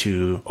threat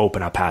to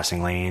open up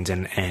passing lanes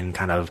and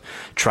kind of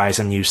try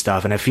some new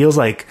stuff. And it feels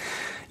like,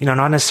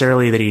 not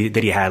necessarily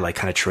that he had like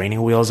kind of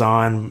training wheels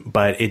on,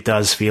 but it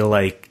does feel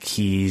like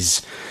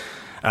he's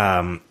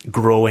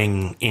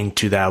growing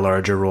into that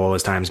larger role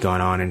as time's gone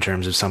on, in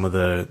terms of some of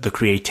the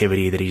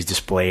creativity that he's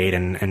displayed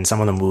and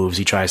some of the moves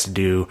he tries to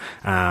do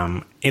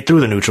through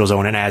the neutral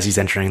zone, and as he's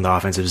entering the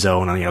offensive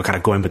zone, and kind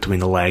of going between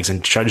the legs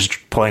and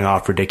just pulling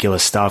off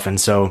ridiculous stuff.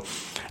 And so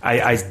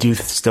I do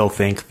still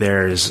think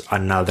there's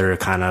another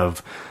kind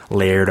of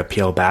layer to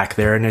peel back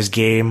there in his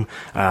game.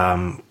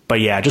 But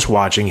yeah, just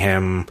watching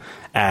him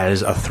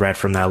as a threat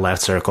from that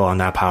left circle on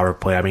that power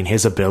play. I mean,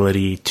 his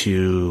ability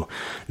to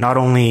not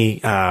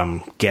only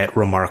get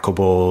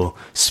remarkable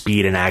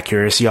speed and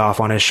accuracy off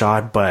on his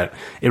shot, but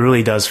it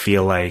really does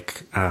feel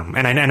like,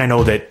 and I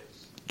know that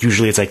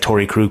usually it's like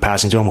Torrey Krug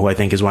passing to him, who I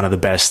think is one of the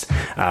best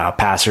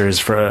passers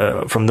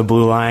from the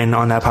blue line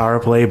on that power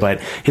play, but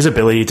his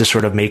ability to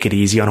sort of make it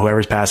easy on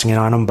whoever's passing it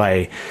on him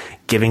by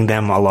giving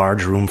them a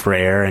large room for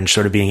error and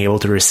sort of being able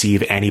to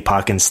receive any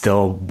puck and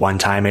still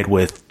one-time it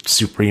with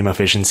supreme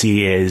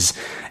efficiency is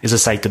a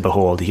sight to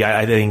behold.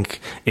 I think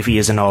if he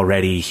isn't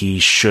already, he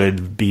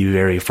should be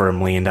very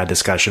firmly in that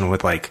discussion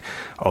with like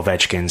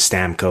Ovechkin,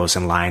 Stamkos,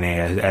 and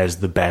Laine as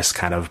the best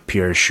kind of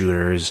pure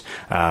shooters,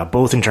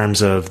 both in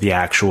terms of the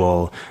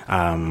actual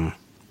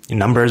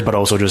numbers, but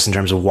also just in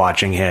terms of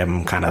watching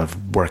him kind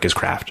of work his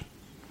craft.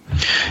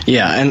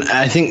 Yeah, and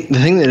I think the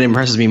thing that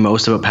impresses me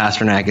most about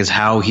Pastrnak is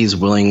how he's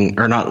willing,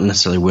 or not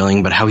necessarily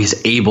willing, but how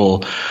he's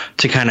able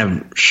to kind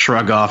of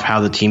shrug off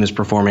how the team is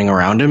performing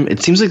around him.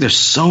 It seems like there's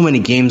so many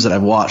games that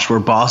I've watched where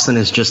Boston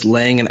is just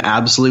laying an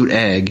absolute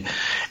egg,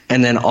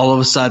 and then all of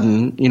a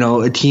sudden,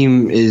 a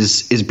team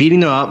is beating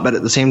them up, but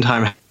at the same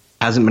time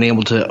hasn't been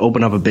able to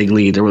open up a big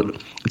lead.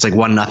 It's like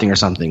 1-0 or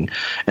something.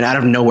 And out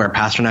of nowhere,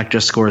 Pastrnak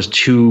just scores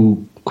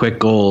 2 quick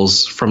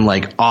goals from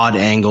like odd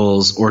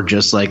angles, or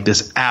just like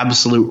this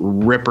absolute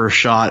ripper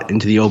shot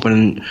into the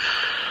open,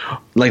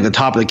 like the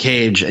top of the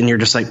cage. And you're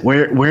just like,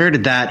 where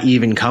did that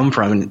even come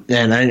from?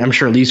 And I'm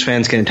sure Leafs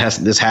fans can attest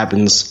that this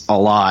happens a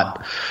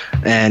lot,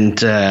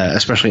 and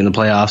especially in the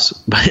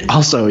playoffs. But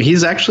also,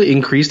 he's actually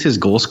increased his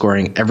goal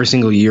scoring every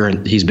single year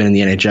he's been in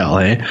the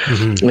NHL.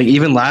 Mm-hmm. Like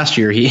even last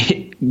year,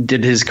 he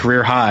did his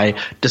career high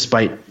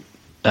despite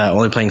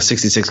only playing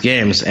 66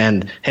 games.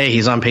 And hey,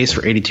 he's on pace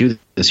for 82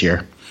 this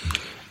year.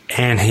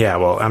 And yeah,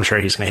 well, I'm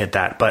sure he's going to hit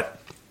that. But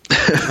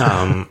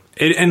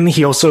and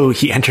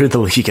he entered the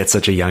league at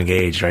such a young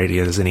age, right? He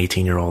is an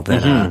 18-year-old.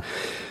 That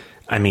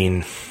I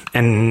mean,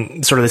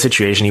 and sort of the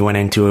situation he went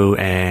into,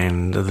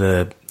 and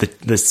the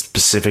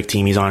specific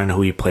team he's on and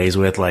who he plays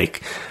with.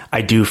 Like,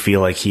 I do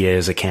feel like he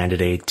is a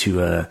candidate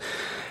to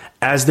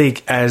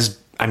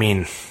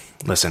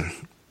listen.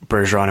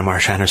 Bergeron and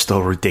Marchand are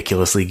still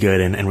ridiculously good,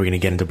 and we're going to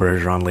get into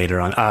Bergeron later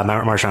on,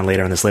 Marchand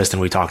later on this list,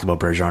 and we talked about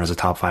Bergeron as a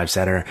top 5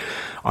 center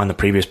on the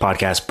previous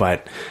podcast.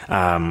 But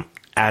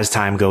as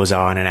time goes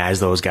on, and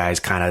as those guys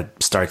kind of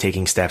start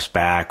taking steps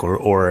back,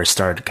 or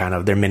start kind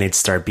of their minutes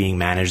start being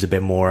managed a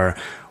bit more,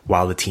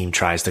 while the team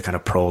tries to kind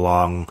of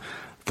prolong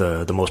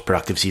the most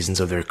productive seasons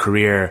of their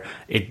career,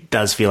 it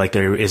does feel like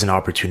there is an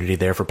opportunity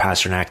there for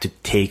Pastrnak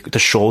to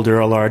shoulder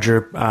a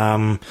larger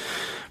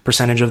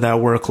percentage of that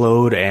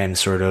workload and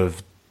sort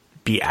of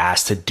be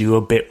asked to do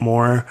a bit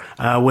more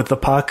with the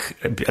puck,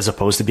 as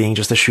opposed to being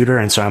just a shooter.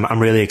 And so I'm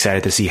really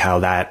excited to see how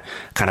that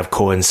kind of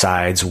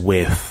coincides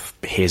with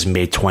his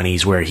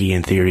mid-20s, where he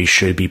in theory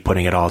should be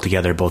putting it all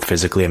together, both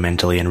physically and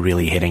mentally, and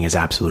really hitting his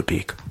absolute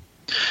peak.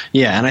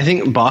 Yeah, and I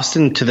think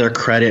Boston, to their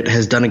credit,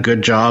 has done a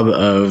good job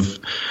of,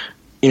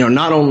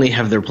 not only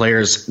have their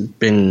players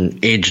been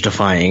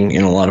age-defying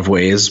in a lot of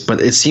ways,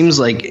 but it seems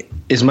like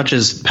as much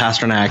as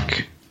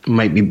Pastrnak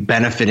might be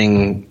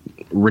benefiting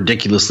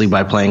ridiculously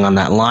by playing on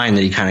that line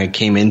that he kind of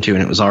came into,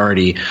 and it was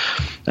already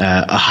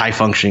a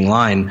high-functioning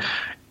line,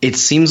 it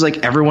seems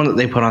like everyone that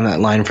they put on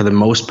that line, for the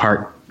most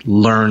part,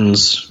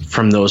 learns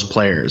from those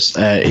players.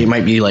 It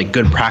might be like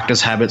good practice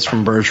habits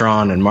from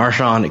Bergeron and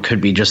Marchand. It could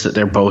be just that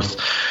they're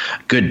both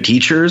good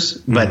teachers,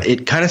 but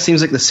it kind of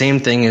seems like the same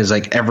thing as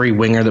like every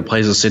winger that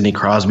plays with Sidney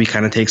Crosby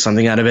kind of takes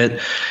something out of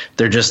it.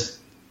 They're just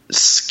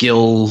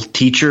skill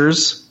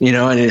teachers,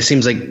 and it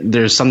seems like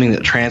there's something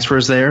that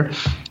transfers there.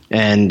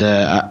 And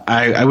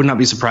I would not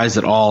be surprised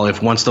at all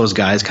if once those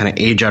guys kind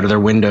of age out of their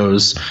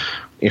windows,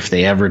 if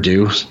they ever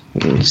do,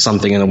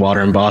 something in the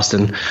water in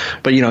Boston.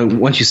 But,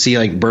 once you see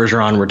like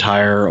Bergeron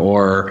retire,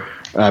 or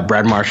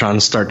Brad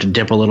Marchand start to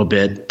dip a little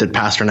bit, that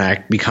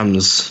Pasternak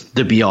becomes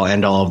the be-all,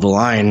 end-all of the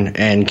line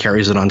and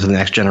carries it on to the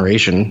next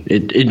generation.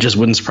 It just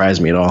wouldn't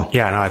surprise me at all.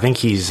 Yeah, no, I think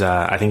he's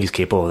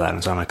capable of that,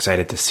 and so I'm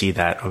excited to see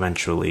that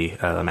eventually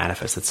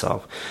manifest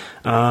itself.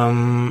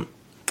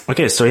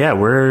 Okay, so yeah,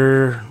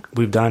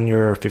 we've done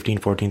your 15,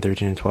 14,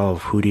 13, and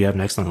 12. Who do you have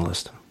next on the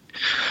list?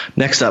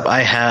 Next up,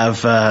 I have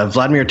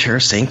Vladimir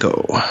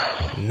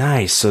Tarasenko.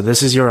 Nice. So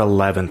this is your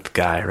 11th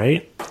guy,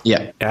 right?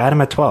 Yeah. I had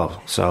him at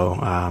 12, so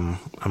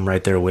I'm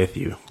right there with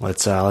you.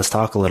 Let's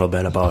talk a little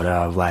bit about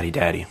Vladdy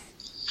Daddy.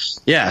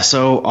 Yeah,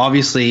 so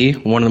obviously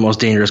one of the most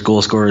dangerous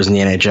goal scorers in the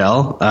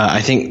NHL.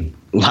 I think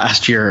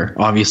last year,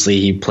 obviously,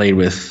 he played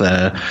with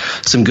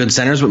some good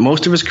centers, but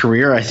most of his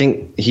career, I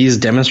think he's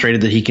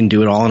demonstrated that he can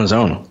do it all on his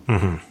own.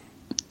 Mm-hmm.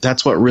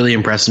 That's what really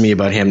impressed me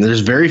about him. There's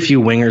very few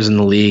wingers in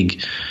the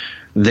league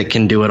that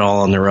can do it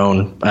all on their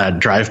own.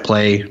 Drive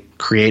play,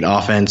 create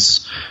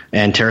offense,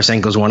 and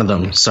Tarasenko's one of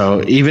them.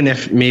 So even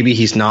if maybe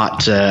he's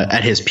not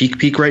at his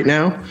peak right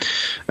now,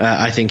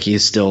 I think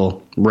he's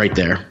still right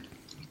there.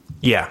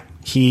 Yeah,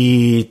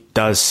 he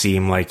does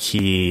seem like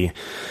he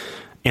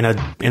in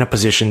a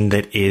position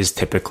that is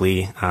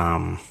typically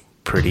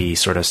pretty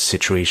sort of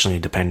situationally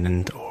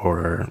dependent,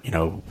 or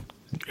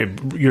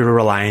you're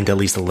reliant at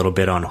least a little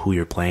bit on who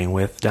you're playing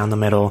with down the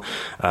middle.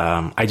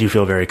 I do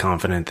feel very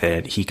confident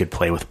that he could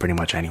play with pretty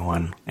much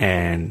anyone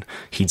and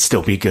he'd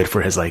still be good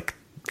for his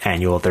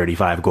annual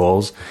 35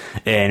 goals.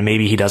 And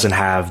maybe he doesn't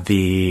have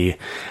the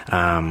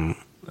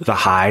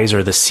highs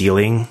or the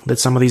ceiling that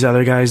some of these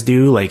other guys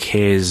do. Like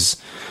his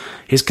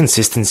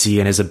consistency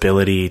and his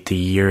ability to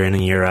year in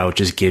and year out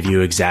just give you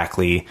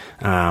exactly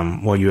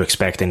what you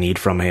expect and need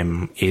from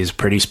him is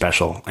pretty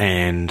special.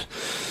 And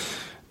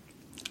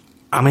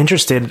I'm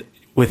interested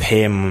with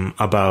him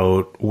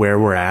about where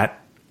we're at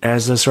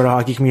as a sort of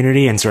hockey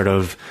community and sort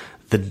of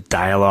the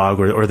dialogue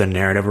or the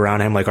narrative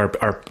around him. Like,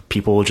 are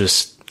people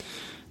just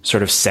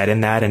sort of set in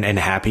that and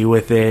happy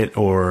with it?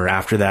 Or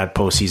after that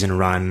postseason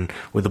run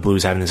with the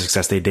Blues having the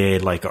success they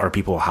did, are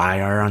people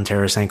higher on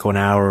Tarasenko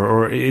now?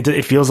 Or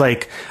it feels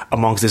like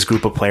amongst this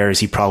group of players,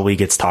 he probably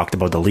gets talked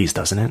about the least,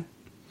 doesn't it?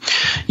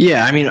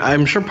 Yeah, I mean,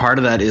 I'm sure part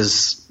of that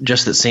is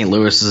just that St.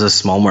 Louis is a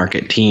small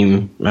market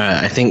team.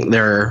 I think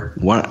they're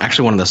one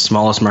of the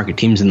smallest market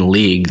teams in the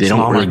league. They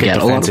don't really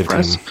get a lot of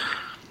press.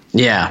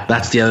 Yeah,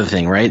 that's the other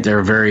thing, right? They're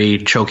a very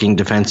choking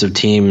defensive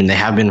team, and they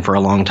have been for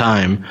a long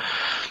time.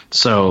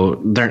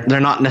 So they're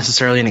not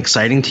necessarily an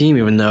exciting team,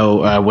 even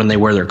though when they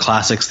wear their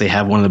classics, they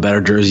have one of the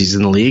better jerseys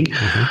in the league.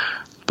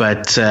 Mm-hmm.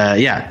 But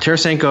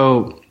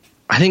Tarasenko,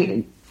 I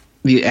think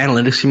the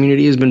analytics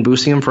community has been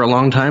boosting him for a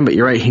long time, but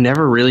you're right. He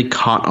never really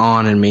caught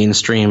on in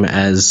mainstream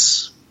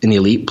as an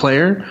elite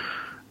player.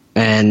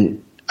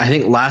 And I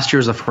think last year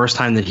was the first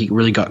time that he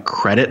really got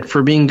credit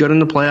for being good in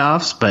the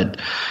playoffs, but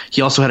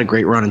he also had a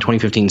great run in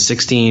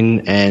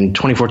 2015-16 and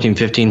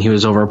 2014-15. He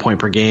was over a point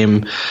per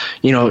game.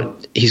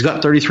 He's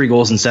got 33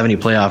 goals in 70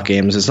 playoff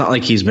games. It's not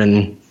like he's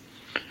been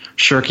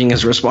shirking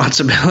his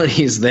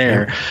responsibilities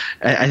there.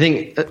 I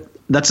think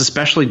that's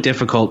especially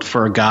difficult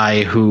for a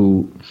guy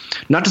who,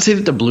 not to say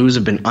that the Blues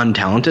have been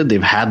untalented,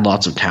 they've had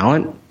lots of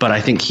talent, but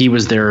I think he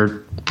was their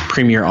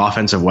premier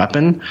offensive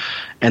weapon,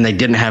 and they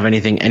didn't have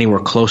anything anywhere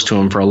close to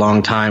him for a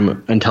long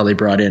time until they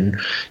brought in,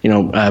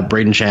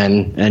 Braden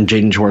Chen and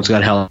Jaden Schwartz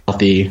got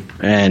healthy,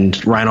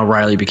 and Ryan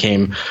O'Reilly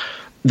became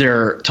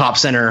their top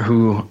center,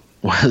 who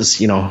was,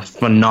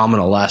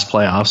 phenomenal last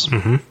playoffs.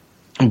 Mm-hmm.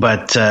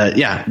 But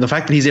the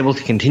fact that he's able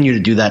to continue to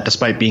do that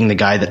despite being the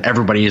guy that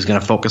everybody is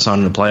going to focus on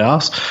in the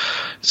playoffs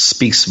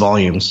speaks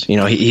volumes.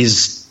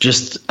 He's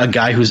just a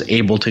guy who's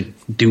able to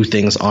do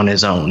things on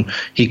his own.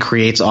 He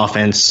creates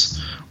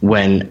offense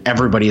when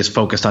everybody is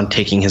focused on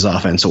taking his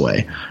offense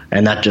away,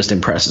 and that just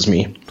impresses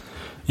me.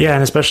 Yeah,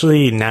 and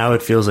especially now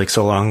it feels like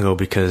so long ago,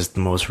 because the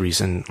most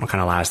recent kind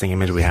of lasting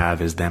image we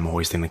have is them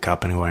hoisting the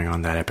cup and going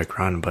on that epic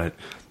run. But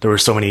there were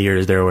so many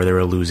years there where they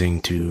were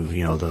losing to,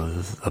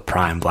 the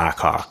prime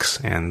Blackhawks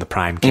and the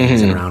prime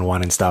Kings in round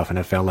one and stuff. And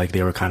it felt like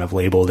they were kind of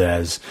labeled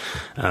as,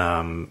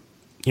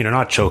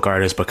 not choke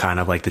artists, but kind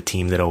of like the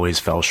team that always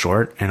fell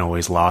short and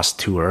always lost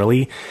too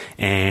early.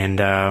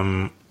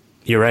 And,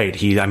 you're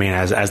right.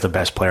 As the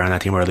best player on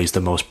that team, or at least the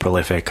most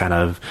prolific kind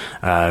of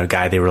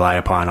guy they rely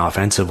upon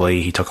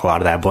offensively, he took a lot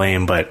of that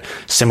blame. But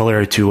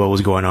similar to what was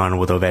going on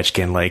with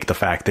Ovechkin, like the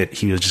fact that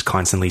he was just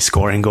constantly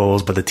scoring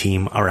goals, but the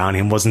team around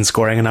him wasn't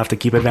scoring enough to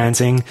keep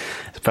advancing,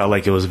 it felt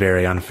like it was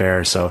very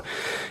unfair. So,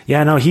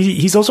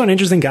 he's also an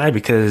interesting guy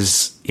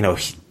because, you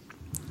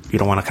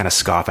don't want to kind of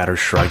scoff at or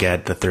shrug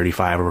at the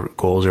 35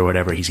 goals or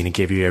whatever he's going to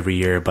give you every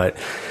year, but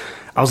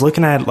I was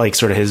looking at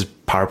sort of his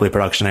power play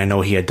production. I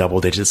know he had double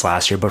digits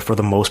last year, but for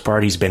the most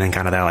part, he's been in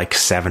kind of that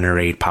 7 or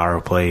 8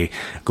 power play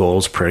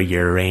goals per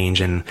year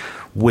range. And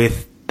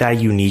with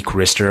that unique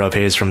wrister of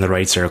his from the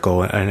right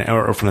circle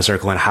or from the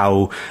circle, and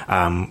how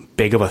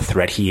big of a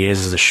threat he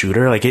is as a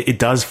shooter, it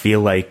does feel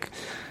like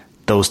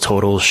those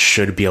totals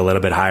should be a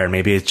little bit higher.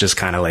 Maybe it's just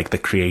kind of the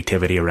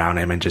creativity around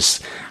him and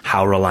just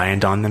how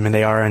reliant on them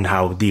they are, and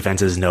how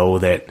defenses know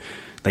that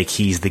like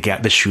he's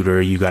the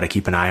shooter you got to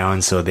keep an eye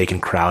on, so they can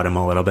crowd him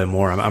a little bit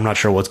more. I'm not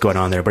sure what's going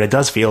on there, but it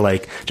does feel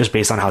like, just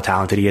based on how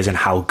talented he is and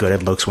how good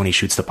it looks when he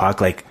shoots the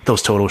puck, like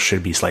those totals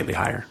should be slightly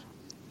higher.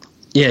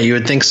 Yeah, you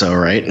would think so,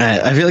 right? And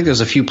I feel like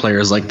there's a few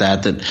players like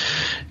that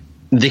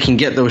they can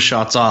get those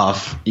shots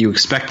off. You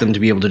expect them to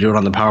be able to do it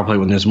on the power play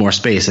when there's more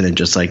space, and it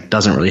just like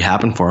doesn't really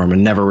happen for him,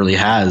 and never really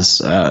has.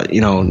 Not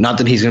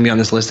that he's going to be on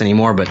this list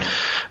anymore, but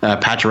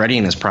Pacioretty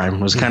in his prime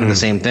was kind of the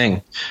same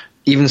thing.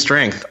 Even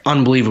strength,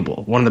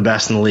 unbelievable, one of the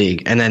best in the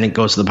league, and then it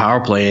goes to the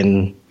power play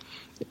and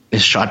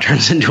his shot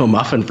turns into a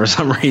muffin for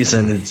some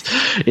reason.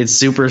 It's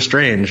super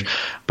strange,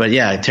 but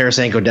yeah,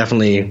 Tarasenko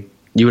definitely,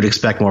 you would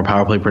expect more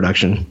power play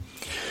production.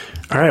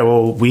 All right,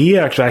 well, we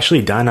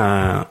actually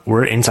done,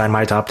 we're inside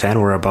my top 10.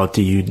 We're about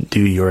to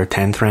do your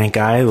 10th rank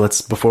guy.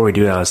 Before we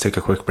do that, let's take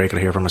a quick break to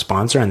hear from a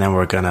sponsor, and then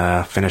we're going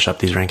to finish up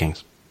these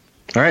rankings.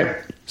 All right.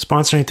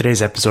 Sponsoring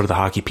today's episode of the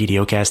Hockey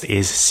PDOcast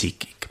is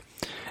SeatGeek.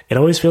 It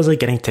always feels like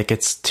getting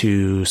tickets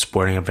to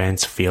sporting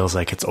events feels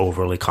like it's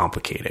overly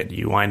complicated.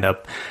 You wind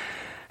up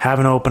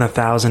having to open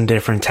 1,000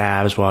 different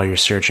tabs while you're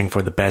searching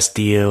for the best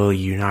deal.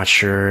 You're not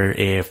sure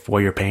if what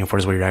you're paying for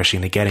is what you're actually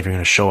going to get, if you're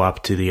going to show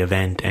up to the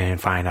event and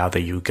find out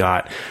that you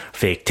got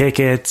fake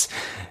tickets.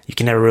 You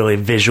can never really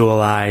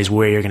visualize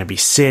where you're going to be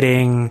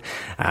sitting.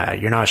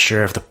 You're not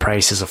sure if the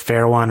price is a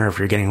fair one or if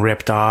you're getting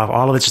ripped off.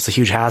 All of it's just a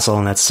huge hassle,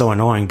 and that's so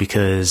annoying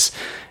because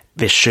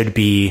this should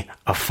be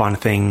a fun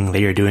thing that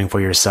you're doing for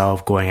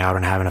yourself, going out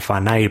and having a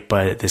fun night,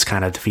 but this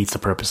kind of defeats the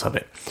purpose of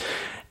it.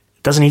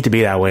 Doesn't need to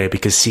be that way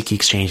because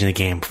SeatGeek's changing the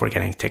game before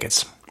getting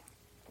tickets.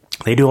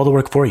 They do all the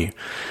work for you.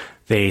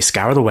 They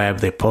scour the web,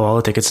 they pull all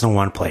the tickets in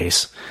one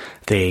place,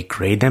 they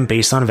grade them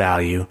based on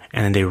value,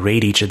 and then they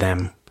rate each of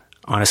them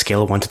on a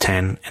scale of 1 to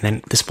 10, and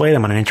then display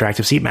them on an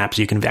interactive seat map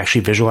so you can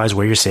actually visualize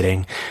where you're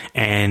sitting,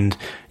 and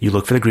you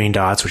look for the green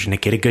dots, which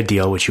indicate a good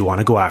deal, which you want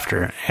to go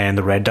after, and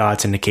the red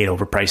dots indicate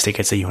overpriced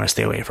tickets that you want to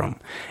stay away from.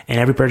 And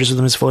every purchase of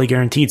them is fully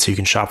guaranteed, so you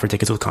can shop for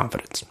tickets with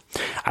confidence.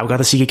 I've got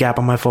the SeatGeek app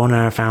on my phone,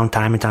 and I found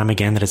time and time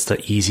again that it's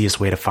the easiest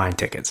way to find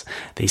tickets.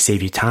 They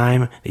save you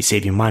time, they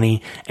save you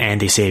money,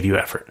 and they save you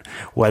effort.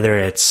 Whether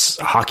it's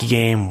a hockey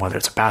game, whether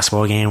it's a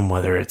basketball game,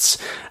 whether it's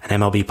an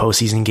MLB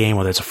postseason game,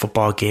 whether it's a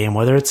football game,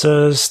 whether it's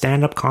a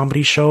stand-up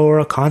comedy show or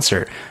a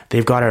concert,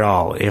 they've got it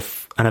all.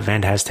 If an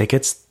event has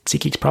tickets,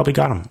 SeatGeek's probably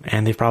got them,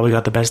 and they've probably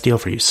got the best deal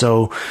for you.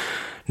 So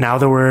now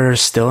that we're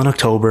still in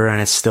October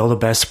and it's still the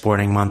best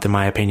sporting month, in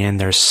my opinion,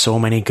 there's so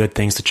many good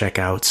things to check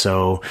out.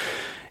 So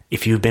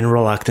if you've been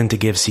reluctant to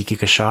give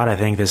SeatGeek a shot, I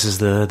think this is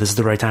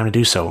the right time to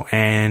do so.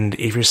 And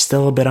if you're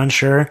still a bit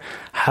unsure,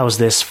 how's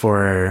this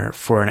for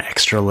an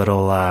extra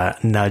little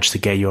nudge to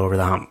get you over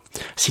the hump?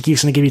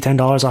 SeatGeek's going to give you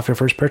 $10 off your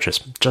first purchase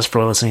just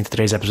for listening to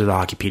today's episode of the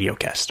Hockey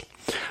PDOcast.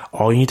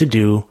 All you need to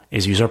do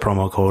is use our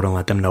promo code and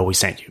let them know we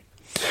sent you.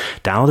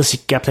 Download the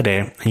SeatGeek app today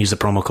and use the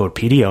promo code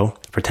PDO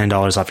for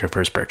 $10 off your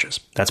first purchase.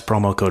 That's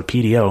promo code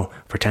PDO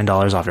for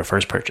 $10 off your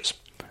first purchase.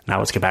 Now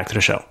let's get back to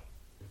the show.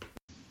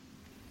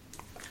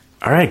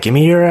 All right, give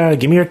me your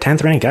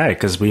 10th ranked guy,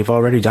 because we've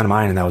already done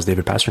mine, and that was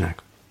David Pastrnak.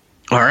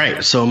 All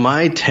right, so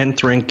my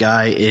 10th ranked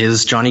guy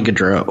is Johnny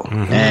Gaudreau,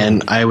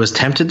 and I was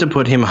tempted to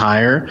put him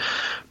higher,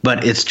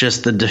 but it's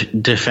just the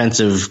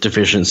defensive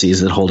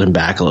deficiencies that hold him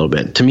back a little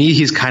bit. To me,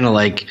 he's kind of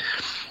like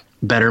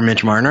better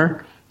Mitch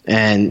Marner,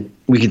 and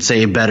we could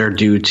say better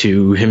due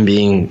to him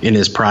being in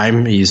his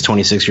prime. He's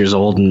 26 years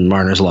old, and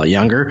Marner's a lot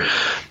younger.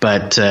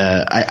 But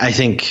I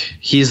think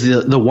he's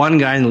the one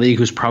guy in the league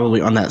who's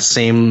probably on that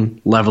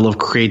same level of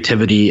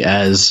creativity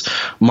as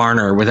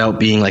Marner without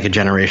being like a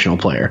generational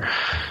player.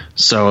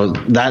 So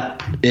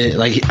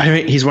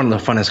he's one of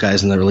the funnest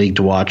guys in the league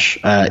to watch.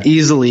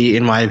 Easily,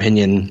 in my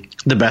opinion,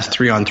 the best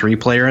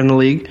 3-on-3 player in the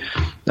league.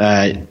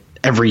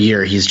 Every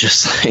year, he's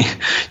just like,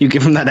 you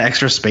give him that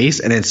extra space,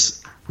 and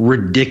it's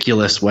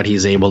ridiculous what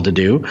he's able to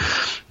do.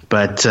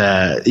 But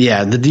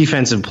the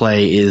defensive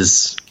play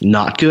is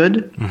not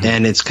good,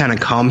 and it's kind of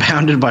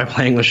compounded by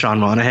playing with Sean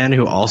Monahan,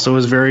 who also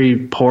is very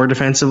poor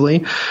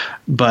defensively.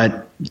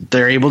 But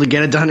they're able to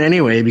get it done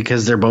anyway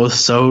because they're both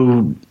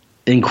so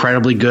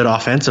incredibly good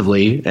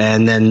offensively.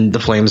 And then the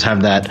Flames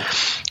have that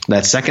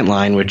second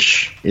line,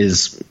 which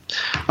is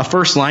a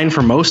first line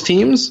for most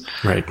teams,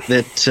 right?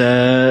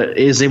 That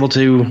is able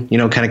to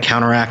kind of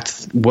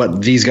counteract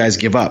what these guys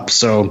give up.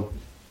 So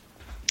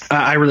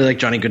I really like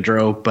Johnny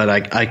Gaudreau, but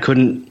I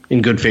couldn't,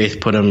 in good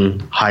faith, put him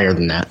higher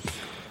than that.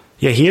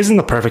 Yeah, he is in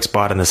the perfect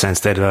spot in the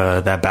sense that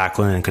that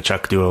Backlund and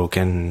Tkachuk duo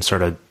can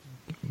sort of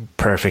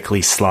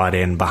perfectly slot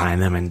in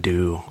behind them and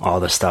do all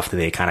the stuff that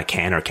they kind of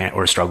can or can't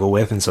or struggle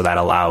with, and so that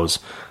allows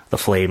the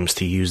Flames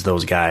to use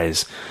those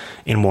guys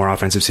in more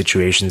offensive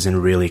situations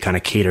and really kind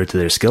of cater to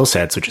their skill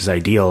sets, which is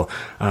ideal.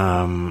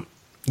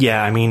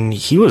 Yeah, I mean,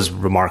 he was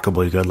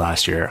remarkably good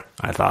last year.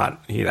 I thought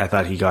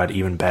he got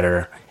even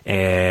better,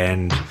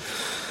 and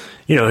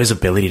his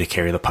ability to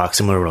carry the puck,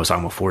 similar to what I was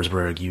talking about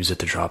Forsberg, use it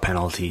to draw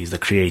penalties, the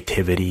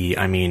creativity.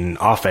 I mean,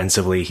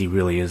 offensively, he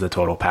really is the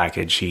total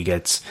package. He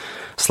gets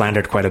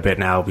slandered quite a bit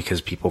now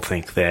because people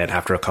think that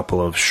after a couple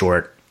of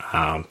short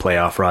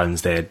playoff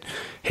runs that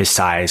his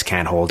size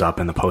can't hold up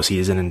in the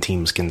postseason, and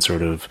teams can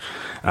sort of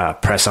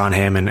press on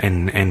him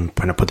and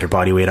kind of put their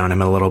body weight on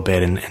him a little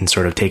bit and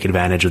sort of take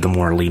advantage of the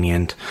more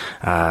lenient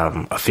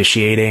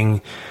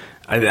officiating.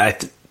 I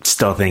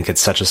still think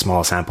it's such a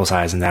small sample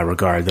size in that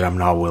regard that I'm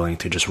not willing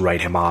to just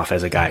write him off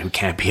as a guy who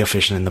can't be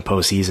efficient in the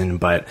postseason.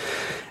 But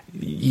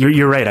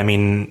you're right. I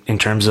mean, in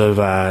terms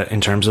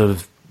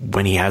of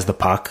when he has the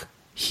puck,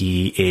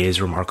 he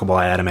is remarkable.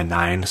 I had him at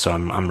 9, so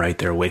I'm right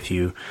there with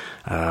you.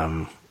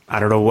 I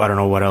don't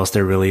know what else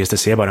there really is to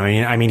say about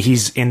him. I mean,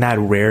 he's in that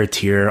rare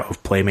tier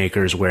of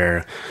playmakers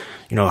where,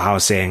 you know, how I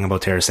was saying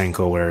about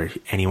Tarasenko, where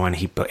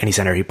any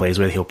center he plays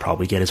with, he'll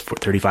probably get his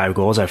 35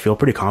 goals. I feel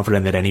pretty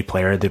confident that any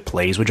player that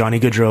plays with Johnny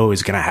Gaudreau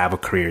is going to have a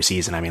career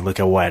season. I mean, look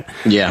at what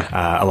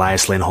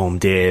Elias Lindholm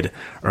did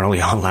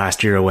early on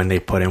last year when they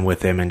put him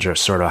with him, and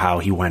just sort of how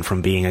he went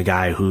from being a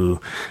guy who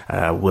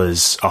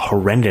was a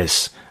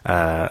horrendous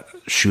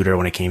shooter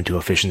when it came to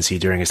efficiency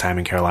during his time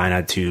in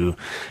Carolina to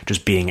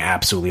just being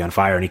absolutely on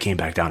fire. And he came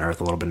back down to earth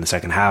a little bit in the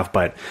second half.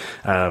 But,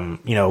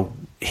 you know,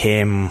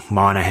 him,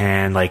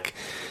 Monahan, like,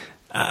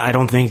 I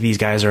don't think these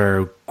guys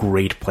are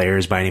great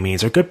players by any means.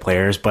 They're good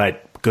players,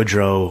 but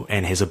Gaudreau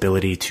and his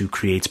ability to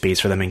create space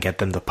for them and get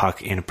them the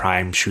puck in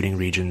prime shooting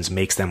regions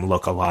makes them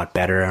look a lot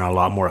better and a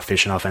lot more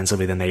efficient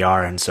offensively than they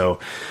are. And so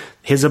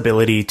his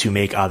ability to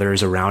make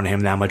others around him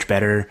that much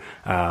better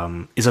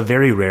is a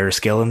very rare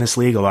skill in this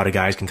league. A lot of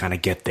guys can kind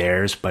of get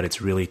theirs, but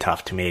it's really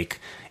tough to make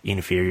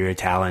inferior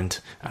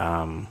talent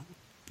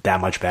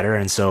that much better.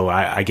 And so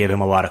I give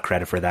him a lot of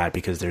credit for that,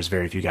 because there's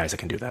very few guys that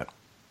can do that.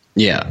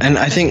 Yeah, and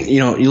I think, you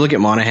know, you look at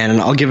Monahan, and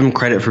I'll give him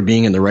credit for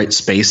being in the right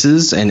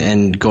spaces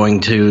and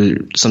going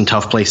to some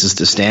tough places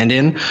to stand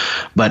in.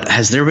 But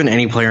has there been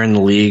any player in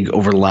the league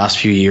over the last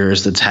few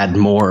years that's had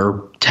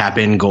more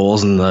tap-in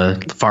goals in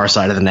the far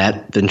side of the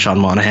net than Sean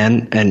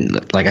Monahan?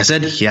 And like I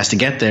said, he has to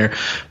get there,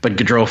 but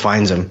Gaudreau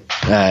finds him.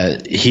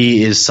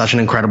 He is such an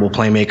incredible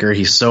playmaker.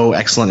 He's so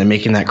excellent at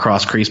making that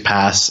cross-crease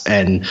pass.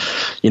 And,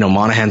 you know,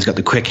 Monahan's got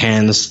the quick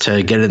hands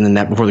to get it in the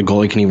net before the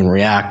goalie can even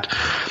react.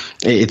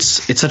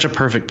 It's such a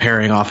perfect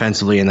pairing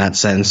offensively in that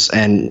sense.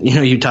 And, you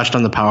know, you touched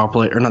on the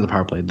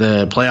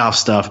playoff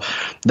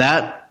stuff.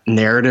 That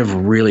narrative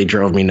really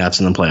drove me nuts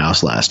in the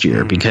playoffs last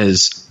year,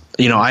 because,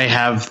 you know, I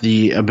have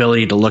the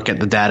ability to look at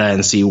the data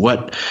and see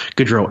what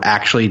Gaudreau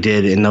actually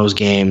did in those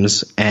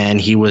games. And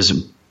he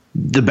was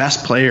the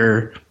best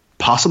player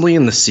possibly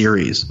in the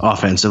series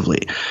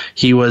offensively.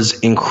 He was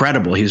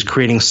incredible. He was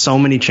creating so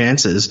many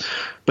chances.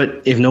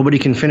 But if nobody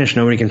can finish,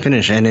 nobody can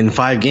finish. And in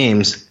 5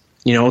 games,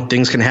 you know,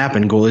 things can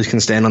happen. Goalies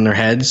can stand on their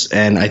heads.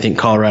 And I think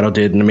Colorado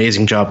did an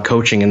amazing job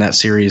coaching in that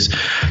series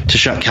to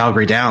shut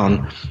Calgary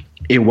down.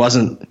 It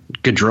wasn't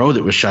Gaudreau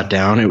that was shut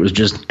down. It was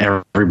just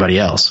everybody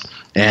else.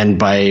 And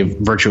by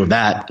virtue of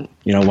that,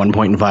 you know, 1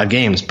 point in 5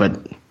 games. But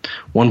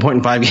 1 point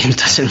in 5 games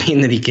doesn't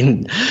mean that he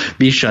can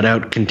be shut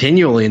out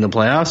continually in the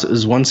playoffs. It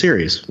was one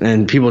series.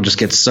 And people just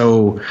get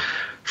so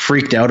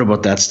freaked out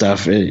about that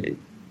stuff.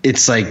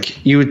 It's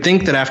like, you would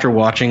think that after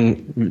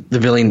watching the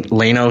Ville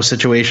Leino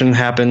situation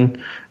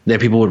happen, that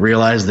people would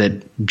realize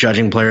that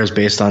judging players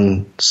based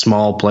on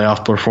small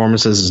playoff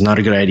performances is not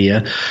a good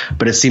idea.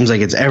 But it seems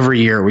like it's every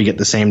year we get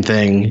the same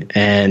thing,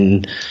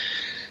 and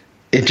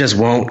it just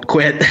won't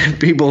quit.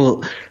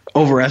 People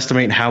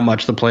overestimate how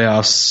much the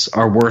playoffs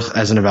are worth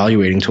as an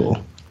evaluating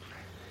tool.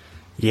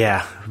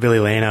 Yeah,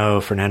 Ville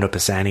Leino, Fernando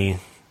Pisani,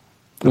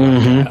 a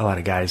lot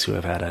of guys who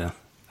have had a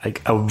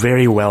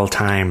very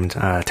well-timed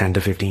 10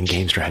 to 15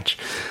 game stretch.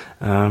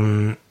 All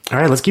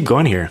right, let's keep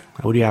going here.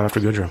 What do you have after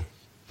Gaudreau?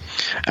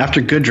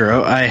 After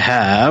Gaudreau, I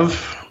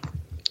have,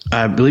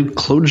 I believe,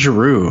 Claude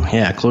Giroux.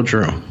 Yeah, Claude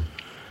Giroux.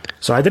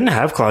 So I didn't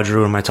have Claude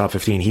Giroux in my top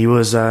 15. He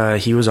was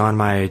on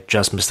my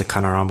just missed the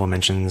kind of honorable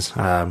mentions.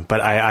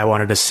 But I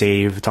wanted to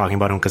save talking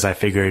about him because I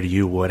figured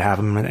you would have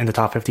him in the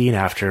top 15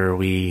 after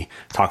we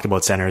talked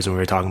about centers and we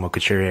were talking about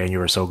Couturier and you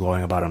were so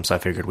glowing about him. So I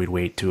figured we'd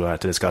wait to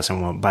discuss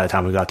him by the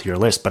time we got to your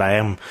list. But I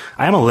am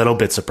a little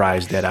bit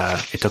surprised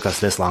that it took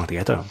us this long to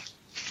get to him.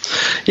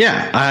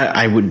 Yeah,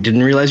 I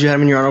didn't realize you had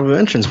him in your honorable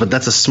mentions, but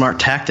that's a smart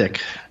tactic.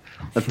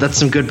 That's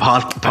some good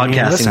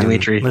podcasting,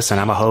 Dimitri. Listen,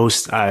 I'm a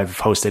host. I've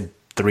hosted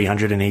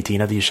 318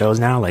 of these shows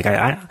now. Like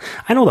I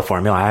know the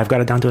formula. I've got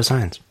it down to a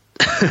science.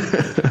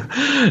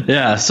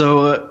 Yeah.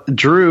 So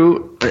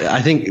Drew,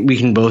 I think we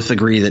can both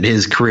agree that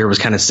his career was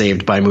kind of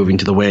saved by moving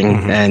to the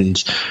wing,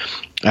 and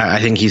I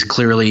think he's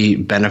clearly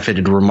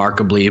benefited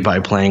remarkably by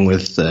playing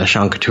with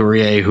Sean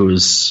Couturier,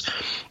 who's,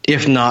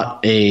 if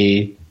not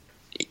a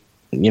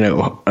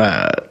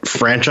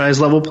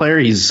franchise level player,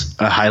 he's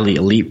a highly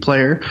elite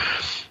player.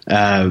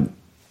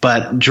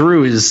 But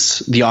Drew is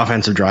the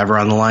offensive driver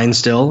on the line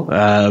still.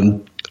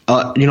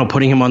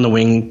 Putting him on the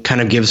wing kind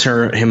of gives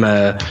him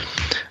a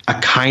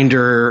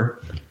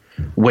kinder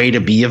way to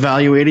be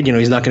evaluated. You know,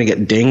 he's not going to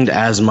get dinged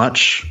as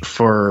much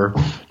for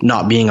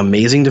not being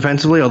amazing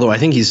defensively, although I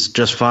think he's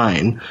just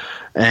fine.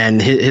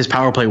 And his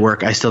power play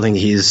work, I still think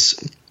he's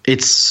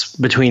it's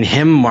between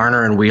him,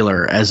 Marner, and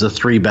Wheeler as the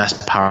 3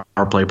 best power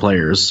play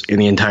players in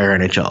the entire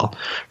NHL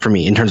for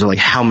me, in terms of like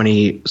how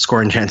many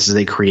scoring chances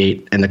they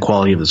create and the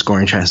quality of the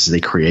scoring chances they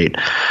create.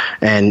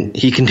 And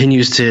he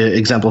continues to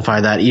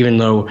exemplify that, even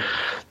though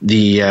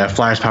the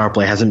Flyers power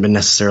play hasn't been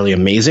necessarily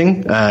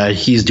amazing.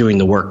 He's doing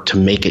the work to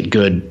make it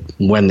good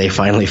when they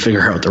finally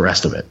figure out the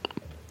rest of it.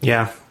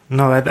 Yeah,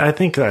 no, I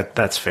think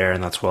that's fair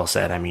and that's well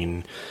said. I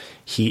mean,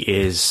 he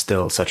is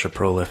still such a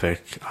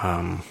prolific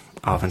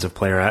offensive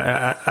player.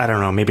 I don't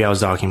know. Maybe I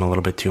was talking him a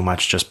little bit too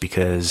much just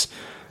because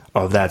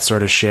of that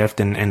sort of shift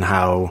and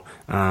how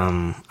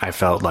I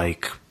felt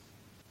like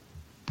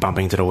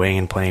bumping to the wing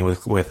and playing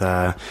with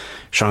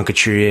Sean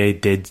Couturier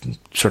did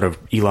sort of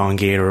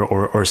elongate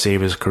or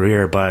save his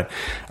career. But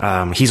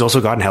he's also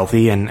gotten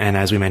healthy. And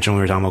as we mentioned, when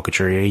we were talking about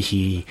Couturier,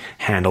 he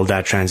handled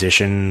that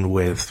transition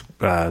with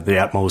the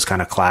utmost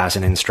kind of class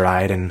and in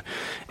stride. And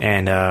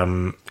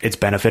it's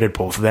benefited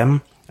both of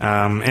them.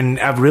 And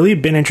I've really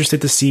been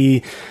interested to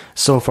see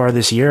so far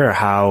this year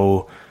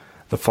how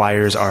the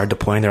Flyers are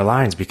deploying their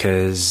lines,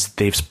 because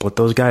they've split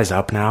those guys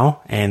up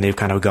now and they've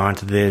kind of gone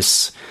to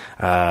this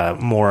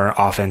more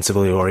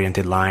offensively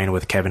oriented line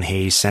with Kevin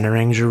Hayes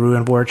centering Giroux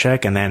and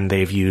Voracek, and then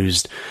they've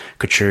used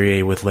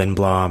Couturier with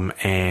Lindblom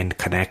and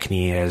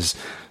Konechny as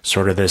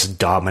sort of this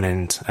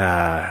dominant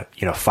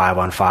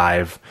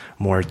 5-on-5,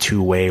 more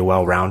two-way,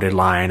 well-rounded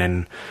line.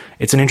 And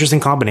it's an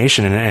interesting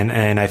combination,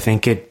 and I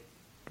think it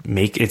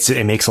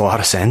makes a lot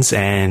of sense,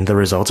 and the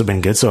results have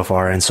been good so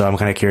far. And so I'm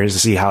kind of curious to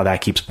see how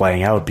that keeps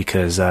playing out,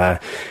 because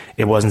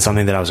it wasn't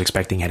something that I was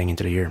expecting heading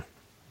into the year.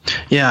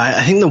 Yeah,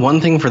 I think the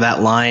one thing for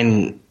that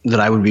line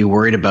that I would be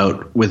worried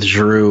about with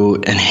Giroux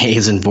and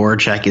Hayes and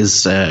Voracek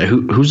is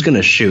who's going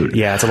to shoot.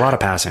 Yeah, it's a lot of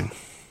passing.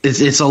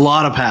 It's a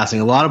lot of passing,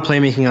 a lot of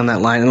playmaking on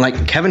that line. And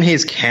like, Kevin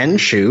Hayes can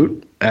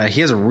shoot.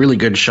 He has a really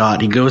good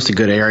shot. He goes to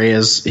good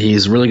areas.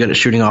 He's really good at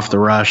shooting off the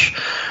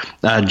rush.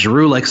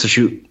 Giroux likes to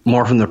shoot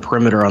more from the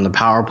perimeter on the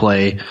power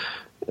play,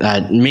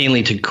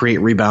 mainly to create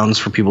rebounds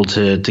for people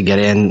to get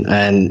in.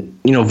 And,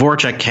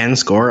 Voracek can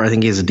score. I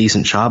think he has a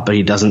decent shot, but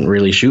he doesn't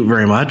really shoot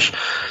very much.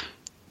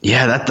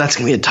 Yeah, that's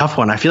going to be a tough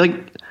one. I feel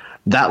like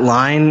that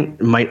line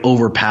might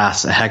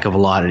overpass a heck of a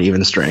lot at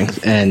even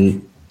strength.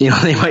 And,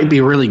 they might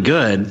be really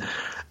good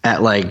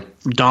at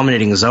like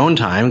dominating zone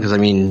time, because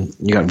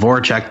you got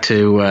Voracek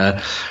to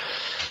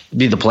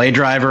be the play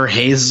driver.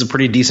 Hayes is a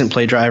pretty decent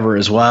play driver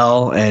as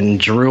well,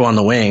 and Giroux on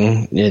the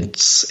wing.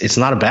 It's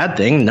not a bad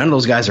thing. None of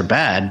those guys are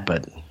bad,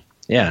 but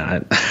yeah,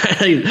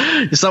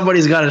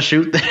 somebody's got to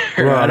shoot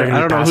there. Well, I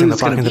don't know who's the puck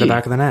going to into the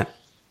back of the net.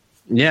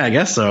 Yeah, I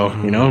guess so.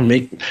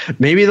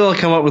 Maybe they'll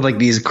come up with like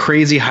these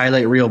crazy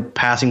highlight reel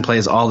passing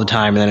plays all the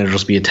time, and then it'll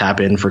just be a tap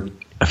in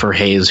for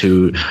Hayes,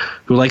 who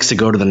likes to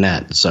go to the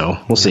net. So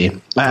we'll see.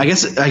 I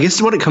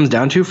guess what it comes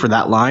down to for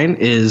that line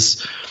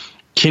is,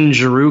 can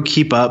Giroux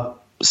keep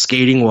up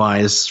skating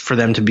wise for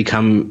them to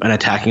become an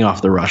attacking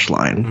off the rush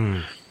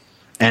line?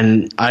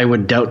 And I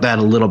would doubt that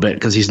a little bit,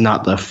 because he's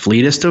not the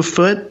fleetest of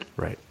foot.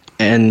 Right.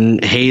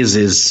 And Hayes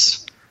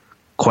is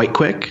quite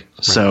quick.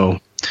 Right. So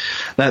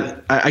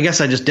that, I guess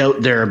I just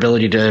doubt their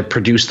ability to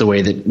produce the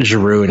way that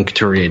Giroux and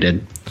Couturier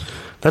did.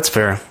 That's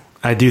fair.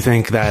 I do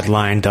think that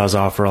line does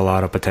offer a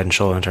lot of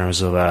potential in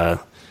terms of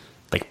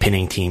like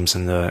pinning teams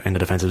in the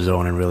defensive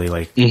zone and really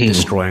like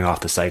destroying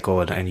off the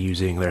cycle and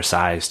using their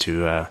size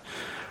to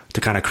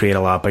kind of create a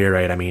lot. But you're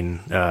right.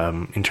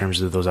 In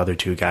terms of those other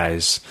two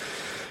guys,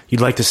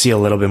 you'd like to see a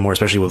little bit more,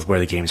 especially with where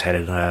the game's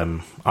headed,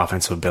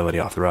 offensive ability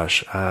off the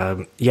rush.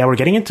 We're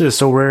getting into,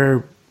 so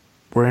we're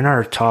in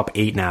our top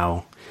 8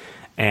 now,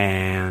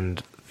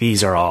 and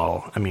these are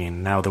all,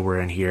 now that we're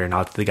in here,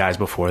 not the guys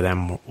before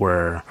them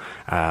were,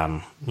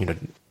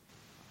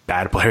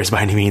 bad players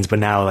by any means, but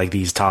now like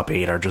these top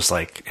 8 are just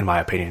like, in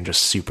my opinion,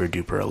 just super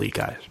duper elite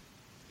guys.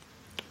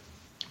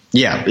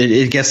 Yeah,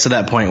 it gets to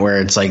that point where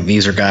it's like,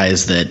 these are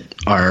guys that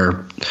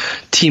are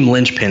team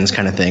linchpins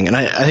kind of thing. And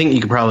I think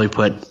you could probably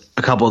put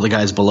a couple of the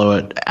guys below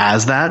it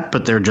as that,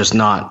 but they're just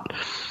not,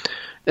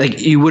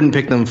 like, you wouldn't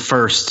pick them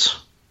first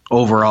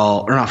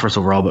overall, or not first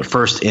overall, but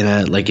first in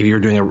a, like if you're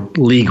doing a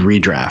league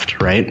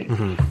redraft, right?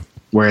 Mm-hmm.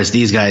 Whereas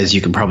these guys, you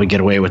can probably get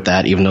away with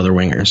that even though they're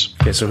wingers.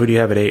 Okay, so who do you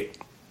have at 8?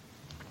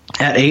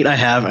 At 8, I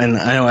have, and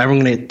I know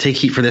everyone's going to take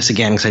heat for this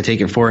again because I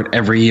take it for it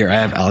every year, I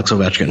have Alex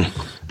Ovechkin.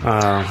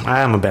 I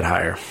am a bit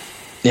higher.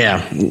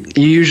 Yeah,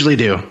 you usually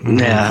do. Mm-hmm.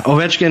 Yeah,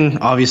 Ovechkin,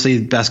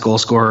 obviously best goal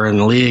scorer in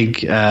the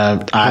league. In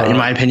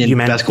my opinion,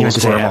 best goal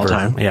scorer of all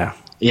time. Yeah.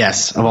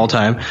 Yes, of all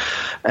time.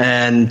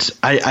 And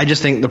I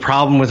just think the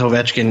problem with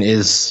Ovechkin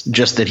is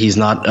just that he's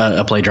not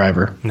a play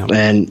driver. No.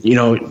 And,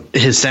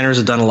 his centers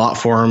have done a lot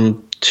for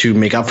him to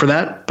make up for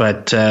that.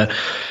 But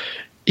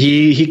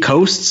he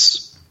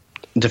coasts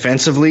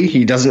defensively.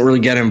 He doesn't really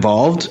get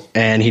involved,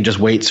 and he just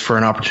waits for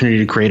an opportunity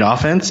to create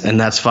offense. And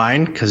that's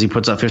fine because he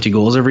puts up 50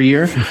 goals every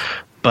year.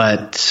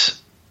 But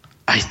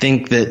I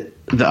think that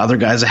the other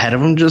guys ahead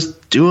of him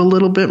just do a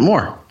little bit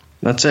more.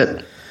 That's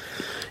it.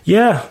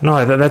 Yeah,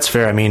 no, that's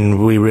fair. I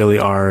mean, we really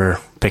are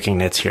picking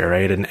nits here,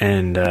 right?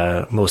 And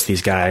most of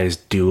these guys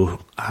do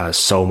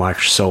so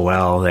much so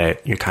well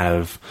that you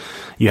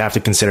have to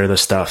consider the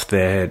stuff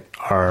that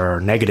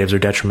are negatives or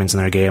detriments in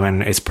their game,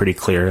 and it's pretty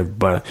clear.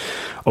 But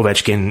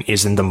Ovechkin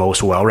isn't the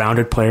most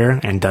well-rounded player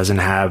and doesn't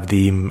have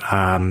the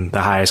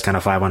highest kind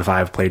of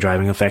 5-on-5 play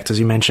driving effect,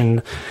 as you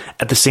mentioned.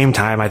 At the same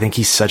time, I think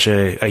he's such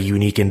a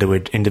unique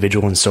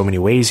individual in so many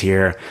ways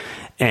here,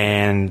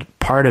 and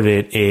part of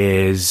it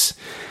is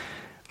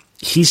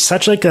he's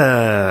such like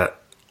a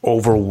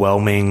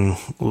overwhelming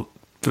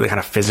kind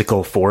of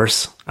physical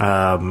force.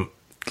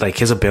 Like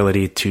his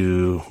ability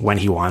to, when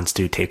he wants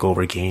to, take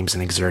over games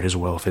and exert his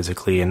will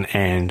physically,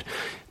 and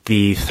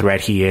the threat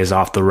he is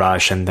off the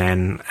rush, and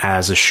then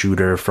as a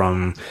shooter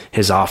from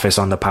his office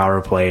on the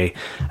power play.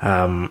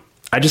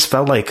 I just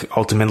felt like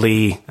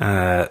ultimately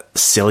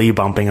silly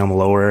bumping him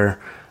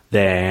lower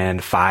than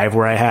 5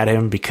 where I had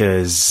him,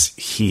 because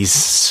he's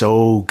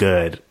so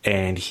good,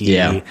 and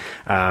he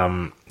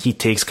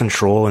takes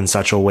control in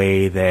such a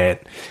way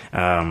that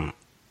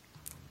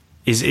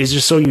is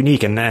just so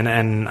unique, and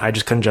I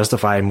just couldn't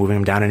justify moving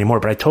him down anymore.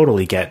 But I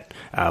totally get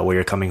where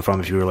you're coming from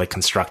if you were like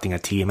constructing a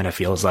team, and it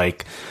feels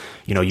like,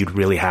 you know, you'd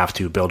really have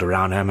to build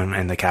around him,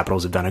 and the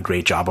Capitals have done a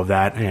great job of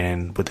that,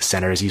 and with the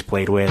centers he's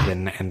played with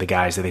and the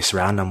guys that they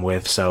surround him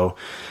with. So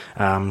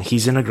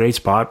he's in a great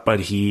spot,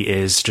 but he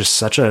is just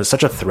such a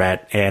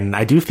threat, and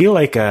I do feel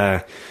like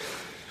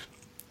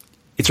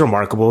it's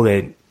remarkable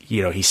that,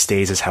 you know, he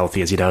stays as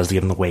healthy as he does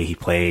given the way he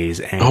plays.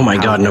 And oh my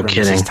God, no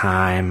kidding. His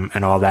time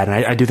and all that.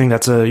 And I do think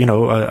that's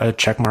a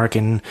check mark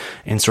in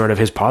sort of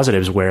his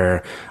positives,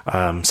 where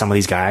some of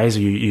these guys,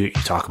 you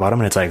talk about them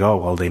and it's like, oh,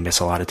 well, they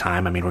miss a lot of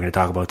time. I mean, we're going to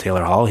talk about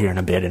Taylor Hall here in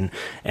a bit,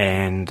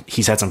 and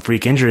he's had some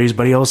freak injuries,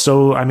 but he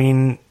also, I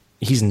mean,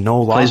 he's no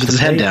loss. Plays with his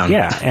head down.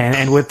 Yeah.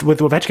 And with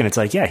Ovechkin, it's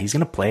like, yeah, he's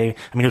going to play.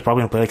 I mean, he's probably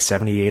going to play like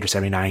 78 or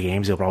 79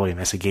 games. He'll probably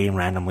miss a game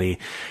randomly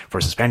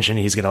for suspension.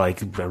 He's going to like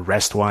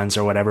rest once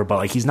or whatever, but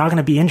like he's not going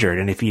to be injured.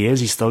 And if he is,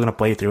 he's still going to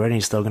play through it, and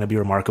he's still going to be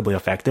remarkably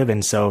effective.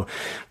 And so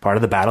part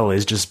of the battle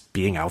is just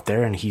being out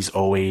there, and he's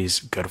always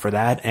good for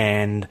that.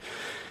 And,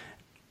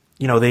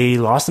 you know, they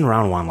lost in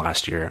round 1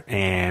 last year,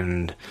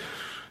 and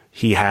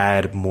he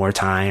had more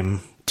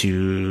time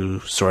to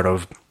sort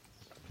of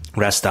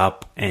rest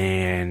up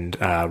and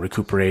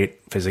recuperate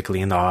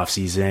physically in the off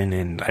season,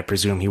 and I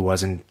presume he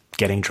wasn't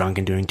getting drunk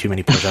and doing too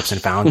many push-ups in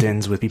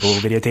fountains with people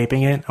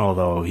videotaping it,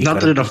 although not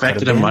that it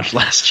affected him much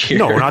last year.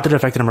 No, not that it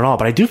affected him at all,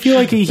 but I do feel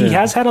like he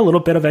has had a little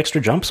bit of extra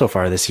jump so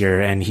far this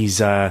year, and he's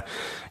come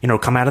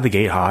out of the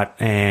gate hot,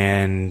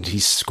 and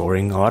he's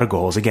scoring a lot of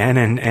goals again,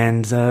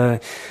 and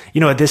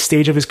at this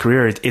stage of his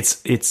career,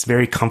 it's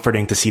very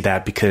comforting to see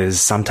that,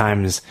 because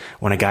sometimes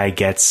when a guy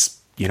gets,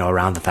 you know,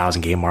 around the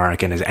 1,000 game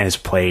mark and is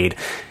played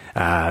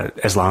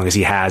as long as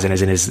he has, and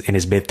is in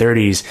his mid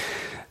 30s,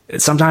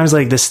 sometimes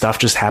like this stuff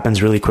just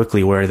happens really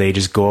quickly, where they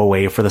just go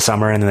away for the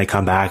summer and then they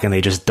come back and they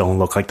just don't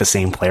look like the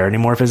same player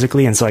anymore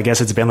physically. And so I guess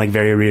it's been like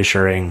very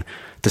reassuring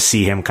to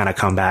see him kind of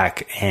come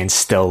back and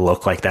still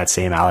look like that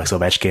same Alex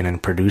Ovechkin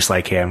and produce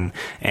like him.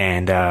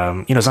 And,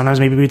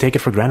 sometimes maybe we take it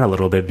for granted a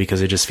little bit,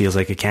 because it just feels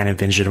like it can't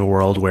envision a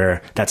world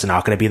where that's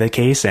not going to be the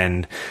case.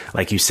 And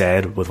like you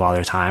said, with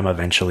Father Time,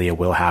 eventually it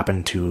will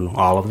happen to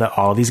all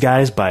of these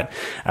guys. But,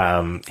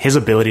 his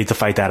ability to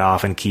fight that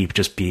off and keep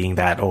just being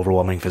that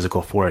overwhelming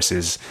physical force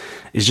is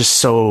just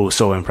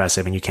so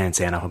impressive, and you can't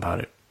say enough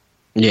about it.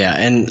 Yeah,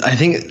 and I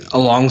think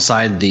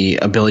alongside the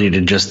ability to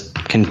just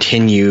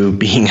continue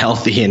being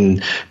healthy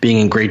and being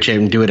in great shape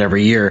and do it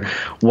every year,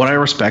 what I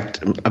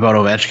respect about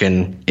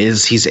Ovechkin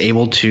is he's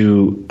able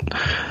to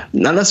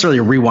not necessarily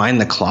rewind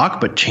the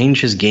clock, but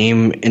change his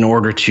game in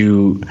order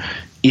to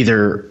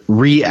either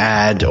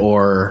re-add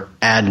or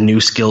add new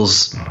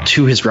skills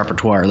to his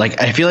repertoire.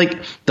 Like, I feel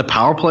like the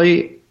power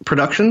play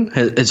production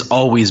has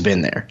always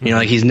been there. You know,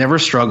 like he's never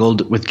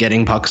struggled with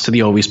getting pucks to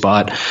the Ovi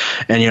spot.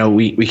 And, you know,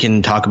 we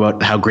can talk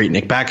about how great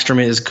Nick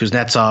Backstrom is,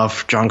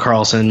 Kuznetsov, John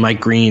Carlson, Mike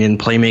Green in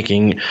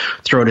playmaking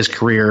throughout his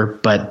career.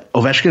 But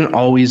Ovechkin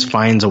always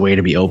finds a way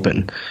to be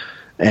open.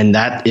 And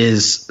that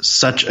is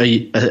such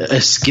a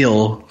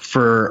skill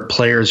for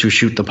players who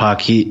shoot the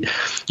puck. You'd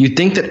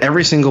think that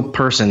every single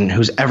person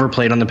who's ever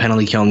played on the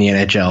penalty kill in the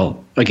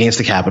NHL against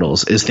the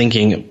Capitals is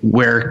thinking,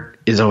 where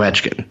is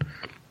Ovechkin?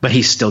 But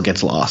he still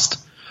gets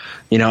lost.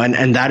 You know,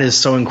 and that is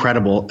so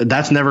incredible.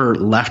 That's never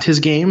left his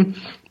game,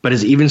 but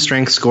his even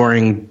strength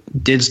scoring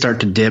did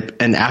start to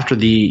dip. And after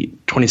the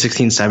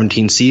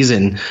 2016-17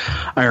 season,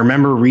 I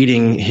remember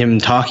reading him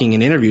talking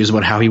in interviews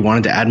about how he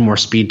wanted to add more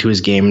speed to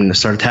his game and to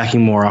start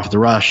attacking more off the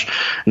rush.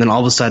 And then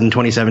all of a sudden,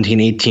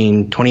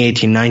 2017-18,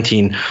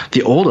 2018-19,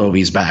 the old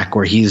Ovi's back,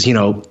 where he's, you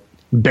know,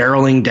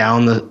 barreling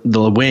down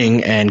the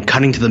wing and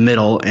cutting to the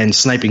middle and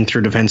sniping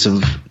through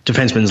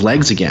defensemen's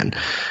legs again.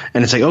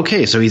 And it's like,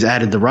 okay, so he's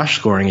added the rush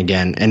scoring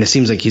again, and it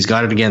seems like he's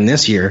got it again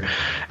this year.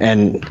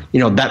 And, you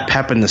know, that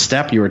pep in the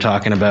step you were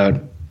talking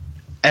about,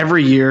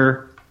 every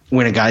year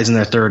when a guy's in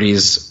their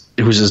 30s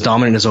who's as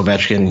dominant as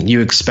Ovechkin,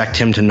 you expect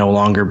him to no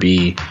longer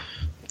be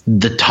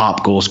the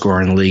top goal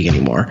scorer in the league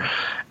anymore.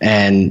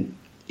 And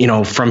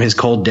from his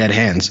cold dead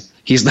hands.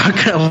 He's not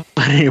going to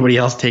let anybody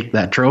else take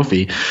that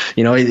trophy.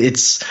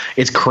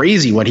 It's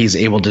crazy what he's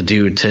able to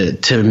do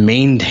to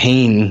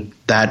maintain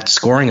that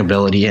scoring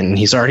ability, and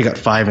he's already got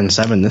 5 and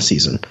 7 this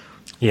season.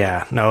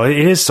 Yeah, no, it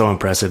is so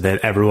impressive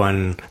that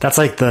that's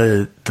like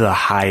the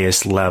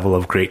highest level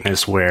of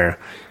greatness where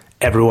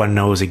everyone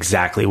knows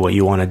exactly what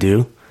you want to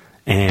do.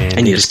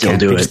 And you just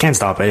can't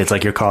stop it. It's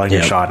like you're calling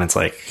your shot, and it's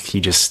like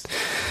he just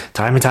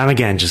time and time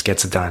again just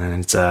gets it done,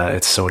 and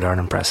it's so darn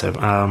impressive.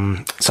 So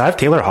I have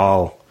Taylor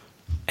Hall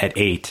at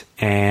 8,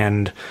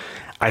 and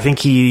I think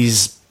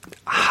he's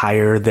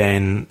higher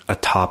than a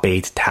top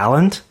 8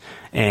 talent.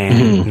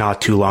 And not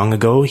too long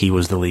ago, he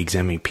was the league's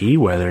MVP.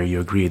 Whether you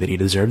agree that he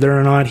deserved it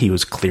or not, he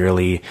was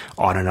clearly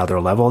on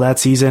another level that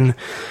season.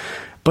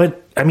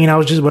 But I mean,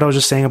 what I was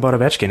just saying about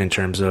Ovechkin in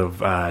terms of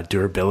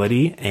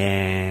durability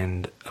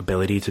and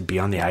ability to be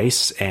on the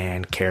ice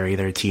and carry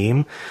their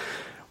team.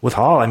 With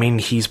Hall, I mean,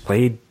 he's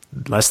played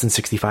less than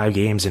 65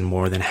 games in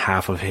more than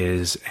half of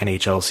his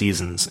NHL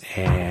seasons,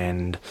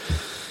 and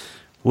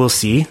we'll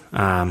see.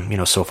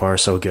 So far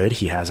so good.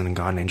 He hasn't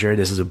gotten injured.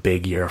 This is a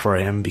big year for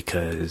him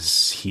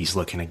because he's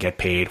looking to get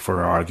paid for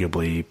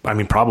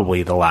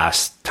probably the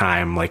last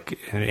time, like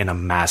in a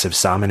massive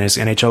sum in his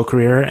NHL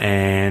career.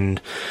 And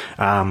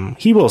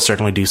he will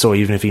certainly do so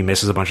even if he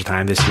misses a bunch of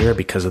time this year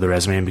because of the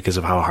resume and because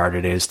of how hard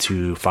it is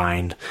to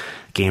find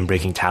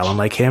game-breaking talent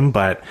like him.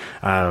 But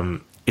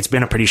it's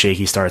been a pretty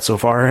shaky start so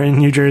far in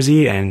New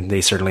Jersey, and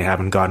they certainly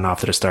haven't gotten off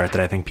to the start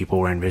that I think people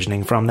were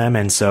envisioning from them.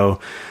 And so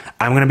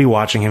I'm going to be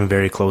watching him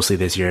very closely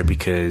this year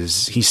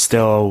because he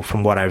still,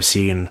 from what I've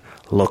seen,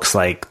 looks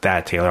like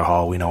that Taylor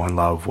Hall we know and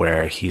love,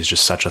 where he's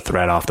just such a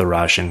threat off the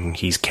rush, and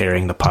he's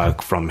carrying the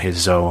puck from his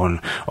zone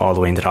all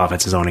the way into the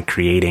offensive zone and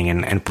creating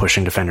and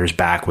pushing defenders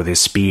back with his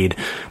speed.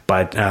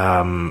 But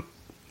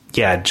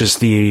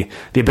just the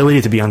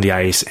ability to be on the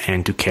ice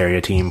and to carry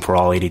a team for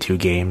all 82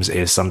 games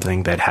is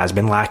something that has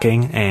been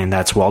lacking, and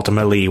that's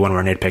ultimately, when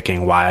we're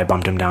nitpicking, why I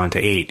bumped him down to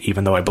 8,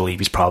 even though I believe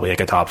he's probably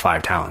like a top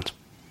 5 talent.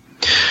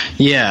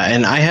 Yeah,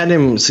 and I had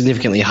him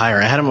significantly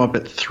higher. I had him up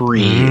at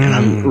 3, and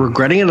I'm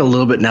regretting it a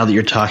little bit now that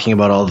you're talking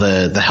about all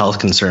the health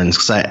concerns,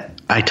 because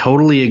I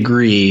totally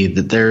agree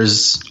that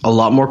there's a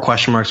lot more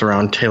question marks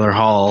around Taylor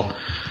Hall,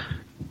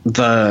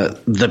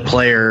 the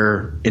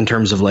player, in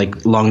terms of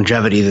like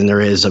longevity, than there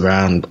is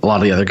around a lot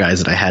of the other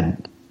guys that I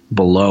had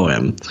below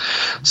him.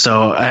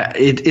 So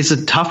it's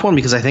a tough one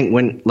because I think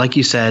when, like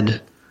you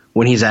said,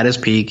 when he's at his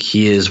peak,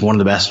 he is one of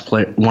the best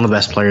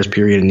players,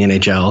 period, in the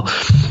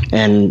NHL.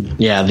 And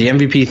yeah, the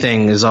MVP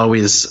thing is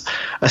always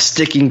a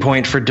sticking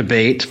point for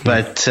debate,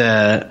 but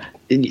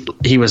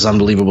he was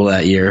unbelievable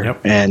that year.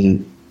 Yep.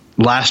 And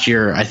last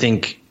year, I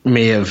think,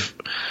 may have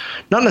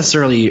not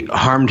necessarily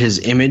harmed his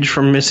image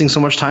from missing so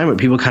much time, but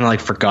people kind of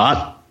like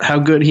forgot how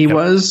good he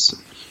was.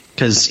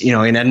 Because,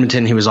 in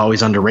Edmonton, he was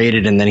always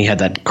underrated, and then he had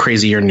that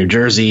crazy year in New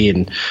Jersey,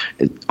 and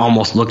it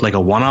almost looked like a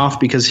one-off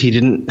because he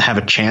didn't have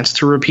a chance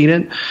to repeat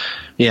it.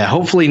 Yeah,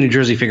 hopefully New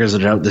Jersey figures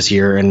it out this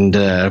year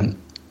and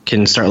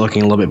can start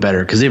looking a little bit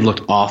better, because they've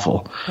looked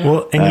awful.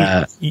 Well,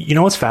 and you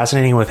know what's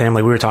fascinating with him?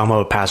 Like, we were talking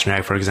about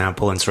Pastrnak, for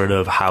example, and sort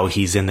of how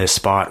he's in this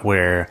spot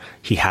where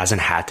he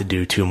hasn't had to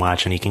do too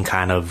much and he can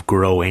kind of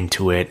grow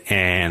into it.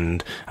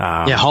 And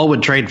Hall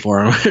would trade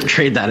for him,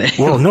 trade that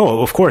in. Well,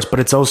 no, of course, but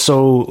it's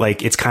also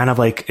like, it's kind of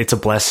like it's a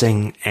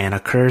blessing and a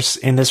curse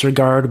in this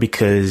regard,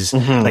 because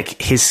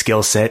like his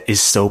skill set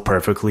is so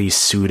perfectly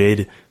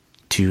suited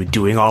to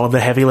doing all of the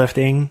heavy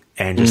lifting,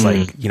 and just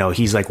like,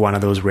 he's like one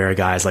of those rare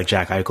guys like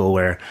Jack Eichel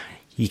where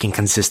he can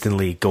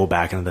consistently go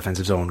back in the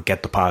defensive zone,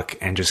 get the puck,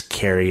 and just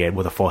carry it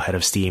with a full head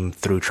of steam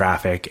through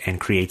traffic and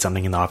create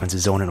something in the offensive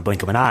zone in a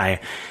blink of an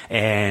eye.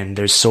 And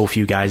there's so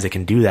few guys that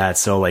can do that.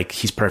 So like,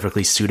 he's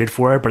perfectly suited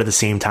for it, but at the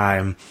same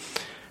time,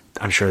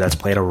 I'm sure that's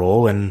played a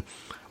role in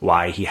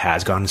why he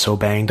has gotten so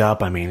banged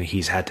up. I mean,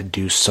 he's had to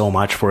do so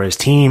much for his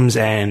teams,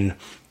 and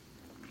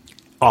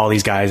all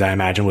these guys, I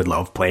imagine, would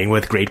love playing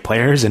with great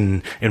players,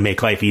 and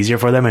make life easier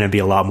for them. And it'd be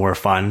a lot more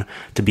fun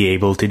to be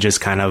able to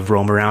just kind of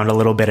roam around a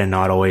little bit and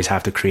not always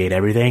have to create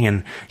everything.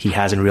 And he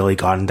hasn't really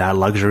gotten that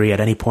luxury at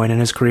any point in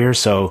his career.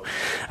 So,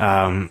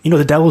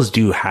 the Devils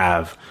do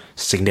have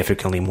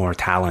significantly more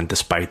talent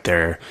despite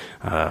their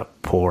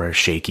poor,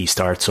 shaky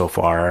start so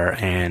far,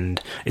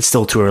 and it's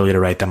still too early to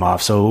write them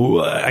off.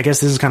 So I guess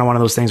this is kind of one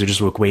of those things where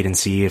just we'll wait and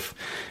see if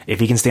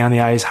he can stay on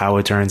the ice, how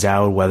it turns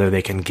out, whether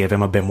they can give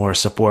him a bit more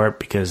support,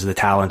 because the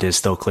talent is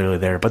still clearly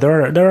there. But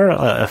there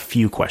are a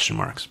few question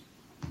marks.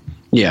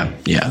 Yeah,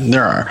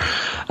 there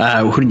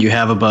are. Who did you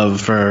have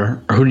above,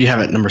 or who did you have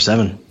at number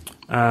 7?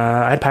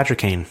 I had Patrick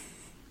Kane.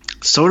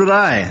 So did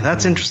I.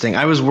 That's interesting.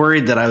 I was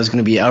worried that I was going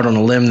to be out on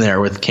a limb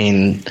there with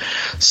Kane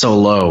so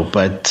low,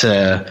 but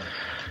I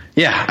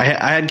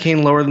had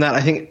Kane lower than that. I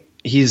think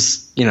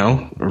he's,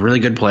 a really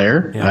good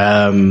player.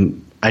 Yeah.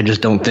 I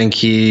just don't think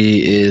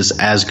he is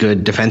as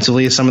good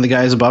defensively as some of the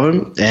guys above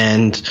him.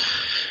 And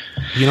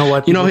you know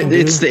what?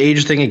 It's the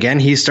age thing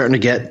again. He's starting to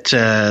get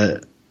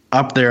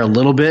up there a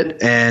little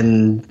bit,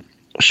 and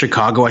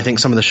Chicago, I think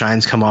some of the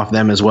shines come off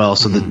them as well.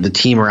 So the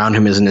team around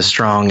him isn't as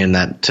strong, and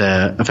that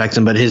affects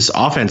him. But his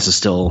offense is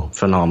still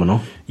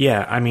phenomenal.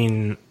 Yeah, I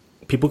mean,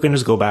 people can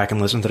just go back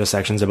and listen to the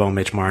sections about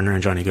Mitch Marner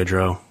and Johnny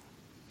Gaudreau.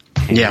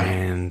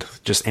 And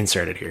just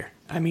insert it here.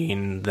 I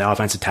mean, the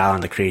offensive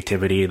talent, the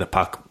creativity, the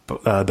puck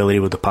ability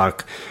with the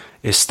puck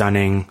is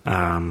stunning.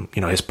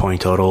 His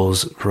point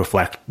totals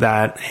reflect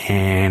that.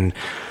 And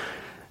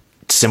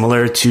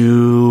similar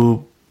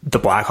to the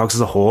Blackhawks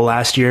as a whole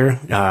last year,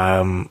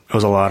 it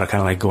was a lot of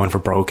kind of like going for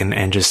broke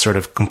and just sort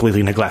of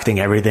completely neglecting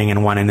everything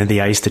in one end of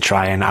the ice to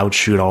try and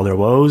outshoot all their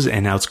woes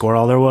and outscore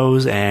all their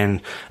woes.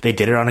 And they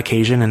did it on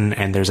occasion,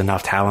 and there's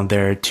enough talent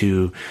there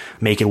to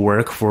make it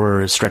work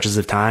for stretches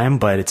of time,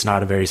 but it's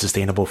not a very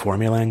sustainable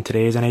formula in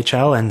today's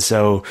NHL. And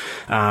so,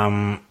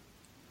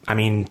 I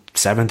mean,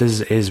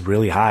 7th is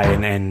really high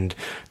and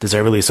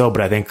deservedly so, but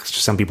I think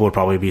some people would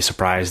probably be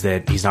surprised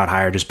that he's not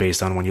higher just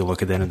based on when you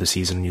look at the end of the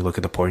season and you look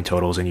at the point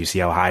totals and you see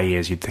how high he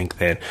is. You'd think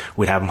that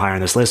we'd have him higher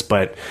on this list,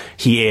 but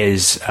he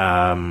is,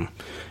 not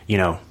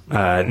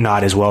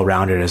as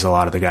well-rounded as a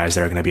lot of the guys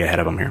that are going to be ahead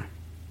of him here.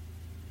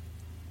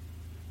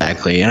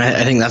 Exactly, and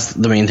I think that's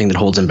the main thing that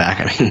holds him back.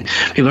 I mean,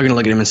 people are going to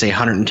look at him and say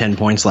 110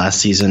 points last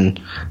season.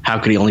 How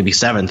could he only be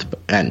 7th?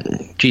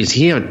 And, geez,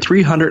 he had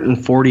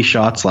 340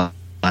 shots last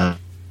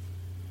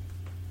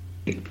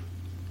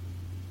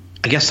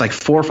I guess like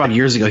 4 or 5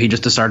 years ago, he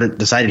just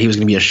decided he was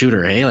going to be a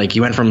shooter. Hey, like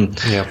he went from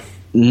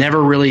never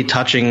really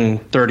touching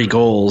 30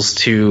 goals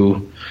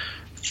to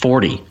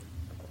 40.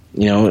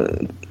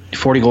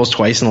 40 goals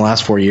twice in the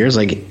last 4 years.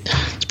 Like,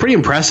 it's pretty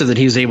impressive that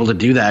he was able to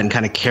do that and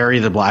kind of carry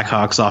the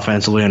Blackhawks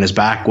offensively on his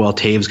back while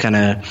Taves kind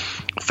of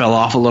fell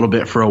off a little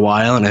bit for a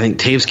while. And I think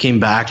Taves came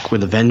back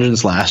with a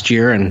vengeance last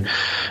year. And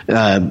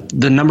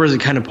the numbers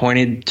that kind of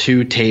pointed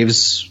to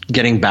Taves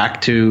getting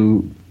back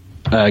to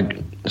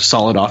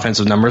solid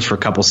offensive numbers for a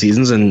couple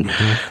seasons, and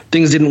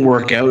things didn't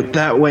work out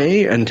that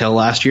way until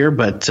last year.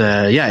 But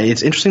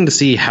it's interesting to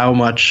see how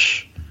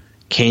much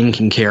Kane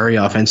can carry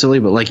offensively.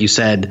 But like you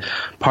said,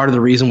 part of the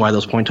reason why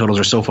those point totals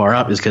are so far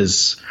up is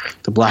because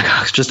the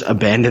Blackhawks just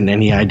abandoned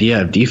any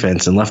idea of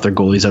defense and left their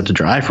goalies out to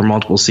dry for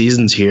multiple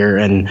seasons here,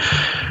 and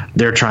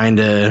they're trying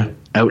to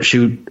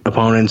outshoot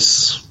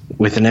opponents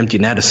with an empty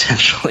net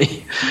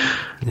essentially.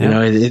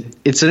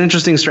 It's an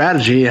interesting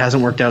strategy. It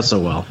hasn't worked out so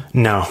well.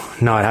 No,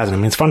 it hasn't. I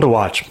mean, it's fun to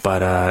watch,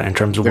 but in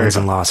terms of wins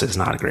and losses,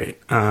 not great.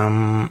 All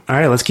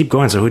right, let's keep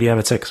going. So who do you have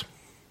at 6?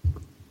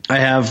 I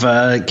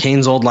have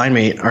Kane's old line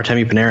mate,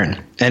 Artemi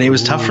Panarin. And it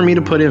was tough for me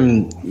to put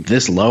him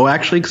this low,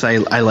 actually, because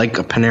I like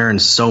Panarin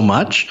so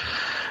much.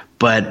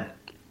 But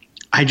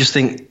I just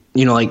think,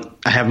 I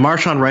have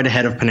Marchand right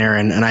ahead of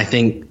Panarin, and I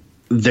think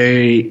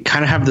they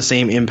kind of have the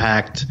same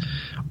impact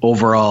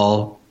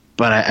overall.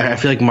 But I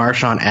feel like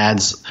Marchand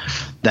adds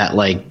that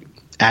like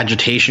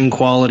agitation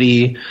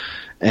quality,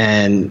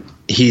 and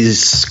he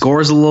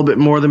scores a little bit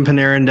more than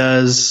Panarin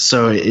does,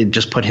 so it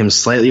just put him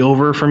slightly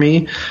over for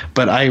me.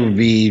 But I would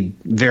be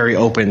very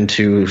open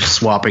to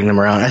swapping them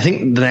around. I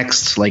think the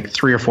next like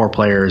 3 or 4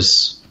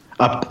 players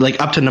up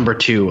to number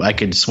 2, I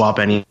could swap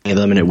any of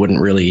them and it wouldn't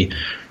really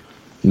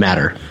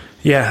matter.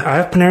 Yeah, I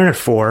have Panarin at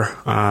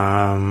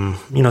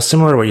 4.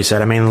 Similar to what you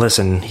said. I mean,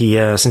 listen, he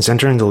since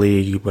entering the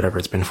league, whatever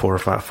it's been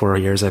 4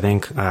 years, I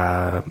think.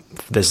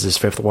 This is his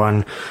 5th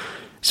one.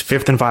 He's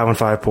 5th in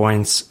 5-on-5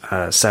 points,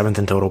 7th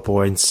in total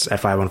points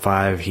at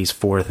 5-on-5. He's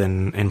 4th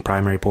in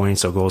primary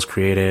points, so goals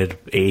created,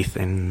 8th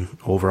in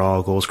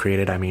overall goals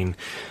created. I mean,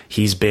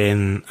 he's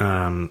been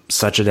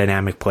such a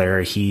dynamic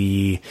player.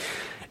 He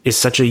is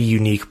such a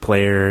unique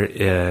player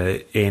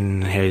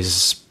in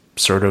his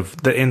sort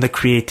of in the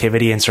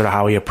creativity and sort of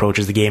how he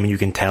approaches the game. And you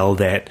can tell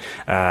that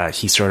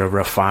he sort of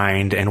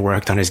refined and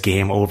worked on his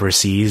game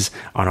overseas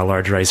on a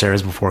larger ice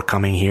areas before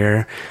coming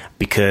here,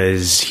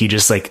 because he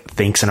just like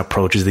thinks and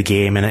approaches the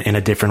game in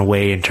a different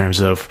way in terms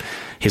of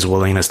his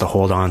willingness to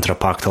hold on to the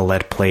puck, to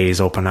let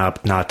plays open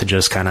up, not to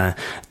just kind of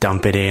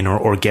dump it in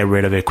or get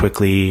rid of it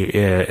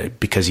quickly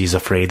because he's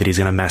afraid that he's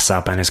going to mess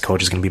up and his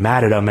coach is going to be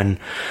mad at him.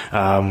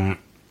 And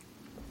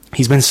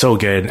he's been so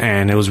good,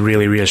 and it was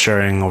really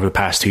reassuring over the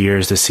past 2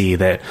 years to see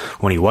that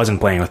when he wasn't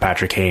playing with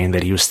Patrick Kane,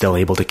 that he was still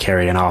able to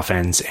carry an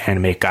offense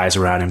and make guys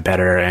around him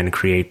better and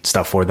create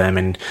stuff for them,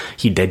 and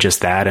he did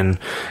just that. And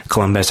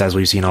Columbus, as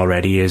we've seen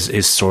already,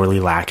 is sorely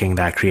lacking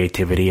that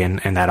creativity and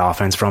that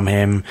offense from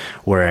him,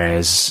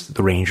 whereas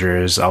the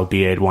Rangers,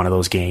 albeit one of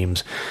those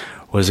games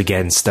was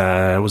against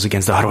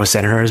the Ottawa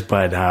Senators,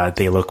 but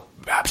they look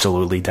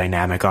absolutely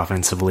dynamic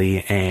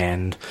offensively.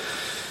 And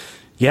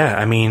yeah,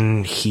 I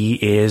mean,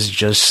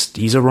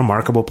 he's a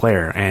remarkable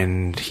player,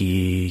 and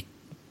he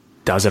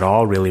does it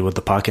all really with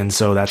the puck. And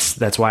so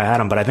that's why I had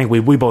him. But I think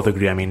we both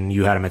agree. I mean,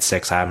 you had him at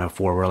 6, I had him at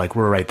 4.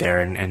 We're right there,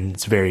 and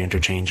it's very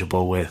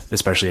interchangeable with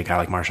especially a guy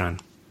like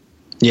Marchand.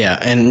 Yeah.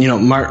 And,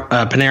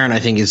 Panarin, I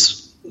think,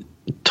 is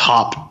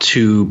top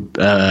 2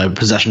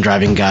 possession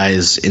driving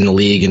guys in the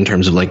league in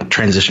terms of like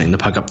transitioning the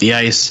puck up the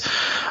ice.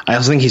 I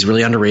also think he's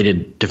really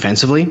underrated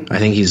defensively. I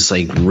think he's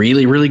like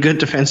really, really good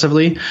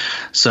defensively.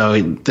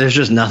 So there's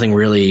just nothing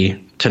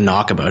really to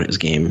knock about his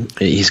game.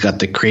 He's got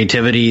the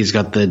creativity. He's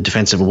got the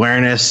defensive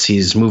awareness.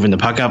 He's moving the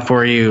puck up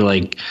for you.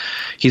 Like,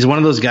 he's one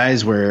of those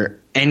guys where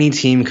any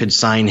team could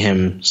sign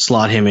him,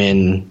 slot him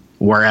in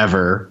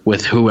wherever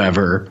with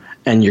whoever,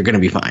 and you're going to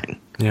be fine.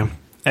 Yeah.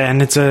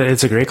 And it's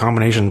a great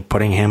combination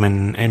putting him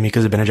and Mika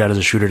Zibanejad as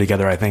a shooter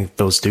together. I think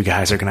those 2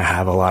 guys are going to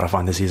have a lot of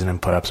fun this season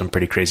and put up some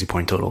pretty crazy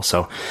point totals.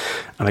 So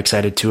I'm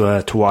excited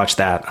to watch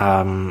that.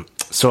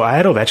 So I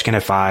had Ovechkin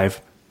at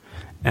 5.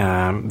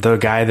 The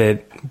guy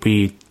that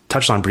we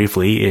touched on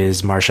briefly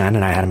is Marchand,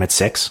 and I had him at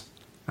 6.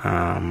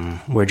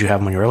 Where'd you have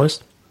him on your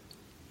list?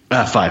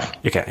 5.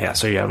 Okay, yeah,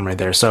 so you have him right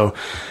there. So,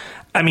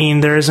 I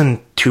mean, there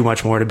isn't too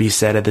much more to be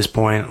said at this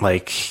point.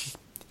 Like,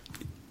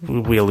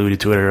 we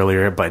alluded to it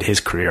earlier, but his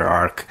career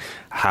arc,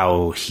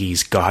 how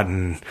he's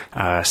gotten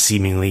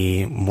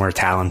seemingly more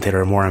talented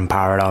or more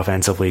empowered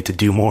offensively to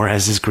do more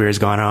as his career's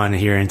gone on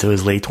here into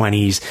his late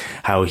 20s,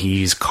 how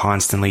he's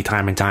constantly,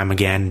 time and time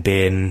again,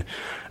 been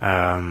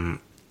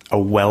a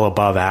well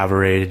above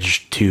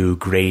average to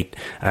great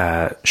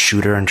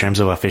shooter in terms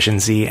of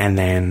efficiency. And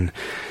then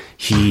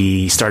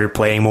he started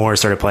playing more,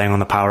 started playing on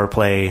the power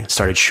play,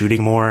 started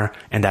shooting more,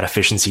 and that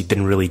efficiency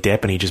didn't really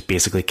dip, and he just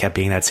basically kept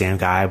being that same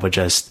guy, but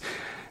just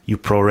you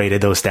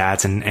prorated those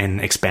stats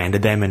and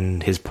expanded them,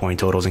 and his point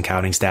totals and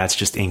counting stats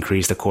just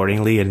increased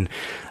accordingly. And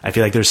I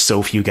feel like there's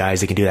so few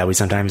guys that can do that. We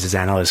sometimes as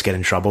analysts get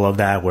in trouble of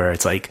that, where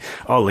it's like,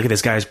 oh, look at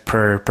this guy's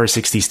per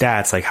 60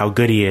 stats, like how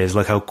good he is,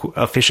 look how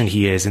efficient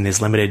he is in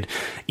this limited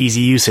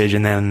easy usage.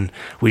 And then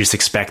we just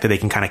expect that they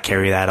can kind of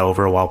carry that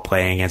over while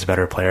playing against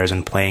better players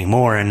and playing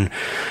more. And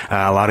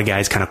a lot of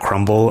guys kind of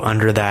crumble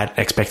under that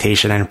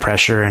expectation and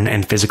pressure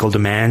and physical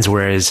demands,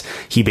 whereas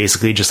he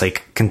basically just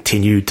like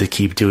continued to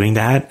keep doing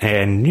that.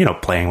 And, you know,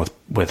 playing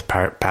with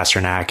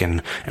Pasternak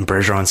and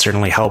Bergeron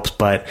certainly helps,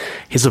 but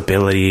his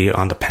ability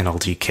on the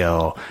penalty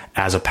kill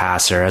as a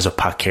passer, as a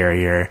puck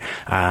carrier,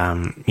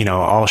 you know,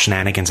 all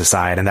shenanigans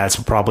aside. And that's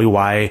probably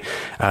why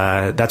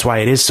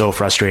it is so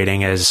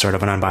frustrating as sort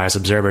of an unbiased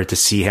observer to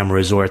see him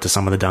resort to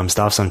some of the dumb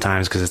stuff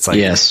sometimes, because it's like,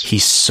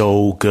 he's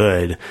so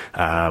good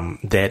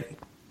that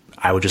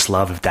I would just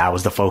love if that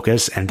was the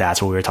focus and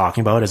that's what we were talking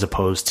about, as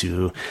opposed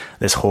to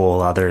this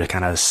whole other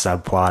kind of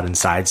subplot and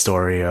side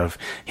story of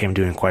him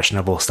doing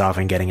questionable stuff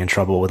and getting in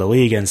trouble with the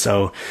league. And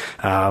so,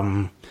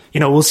 you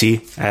know, we'll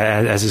see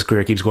as his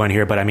career keeps going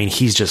here. But I mean,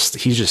 he's just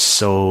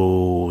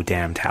so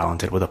damn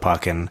talented with a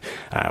puck. And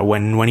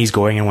when he's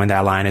going and when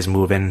that line is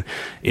moving,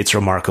 it's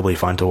remarkably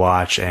fun to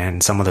watch.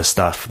 And some of the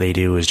stuff they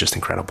do is just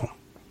incredible.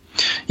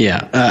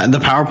 Yeah,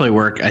 the power play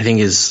work, I think,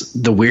 is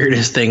the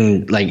weirdest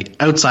thing.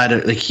 Like, outside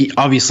of, like, he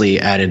obviously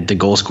added the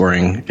goal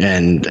scoring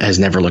and has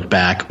never looked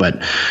back,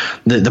 but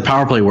the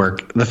power play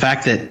work, the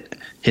fact that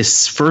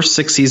his first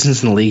 6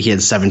 seasons in the league, he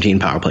had 17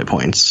 power play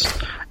points,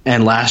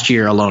 and last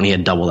year alone, he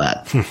had double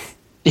that.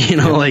 You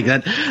know, like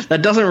that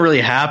doesn't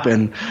really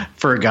happen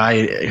for a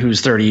guy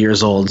who's 30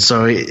 years old.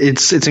 So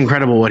it's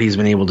incredible what he's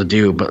been able to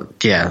do.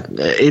 But yeah,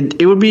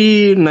 it would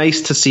be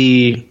nice to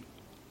see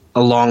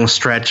a long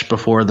stretch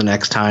before the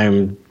next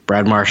time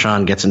Brad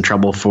Marchand gets in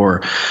trouble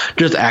for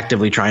just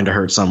actively trying to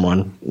hurt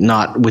someone,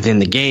 not within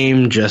the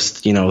game,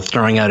 just, you know,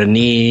 throwing out a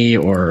knee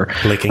or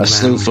licking a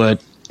slew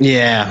foot.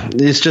 Yeah,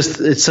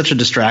 it's such a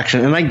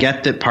distraction. And I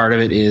get that part of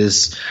it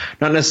is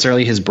not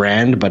necessarily his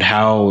brand, but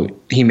how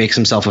he makes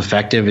himself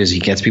effective is he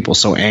gets people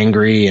so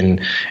angry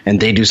and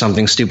they do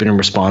something stupid in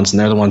response and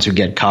they're the ones who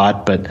get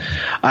caught. But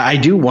I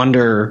do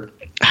wonder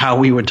how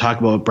we would talk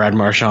about Brad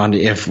Marchand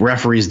if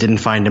referees didn't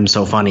find him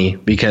so funny,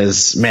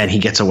 because, man, he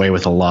gets away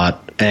with a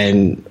lot.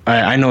 And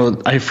I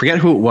know, I forget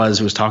who it was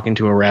who was talking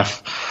to a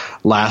ref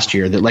last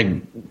year that, like,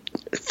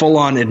 full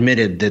on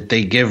admitted that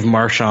they give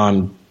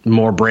Marchand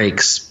more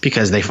breaks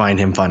because they find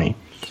him funny.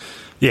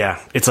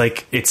 Yeah, it's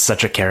like, it's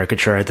such a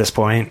caricature at this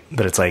point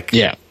that it's like,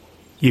 yeah,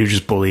 you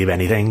just believe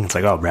anything. It's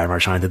like, oh, Brad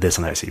Marchand did this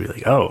and that. So you'd be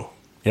like, oh,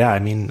 yeah, I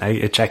mean,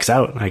 it checks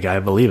out. Like,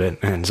 I believe it.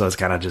 And so it's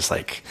kind of just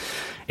like,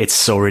 it's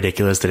so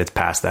ridiculous that it's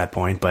past that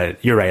point.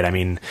 But you're right. I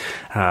mean,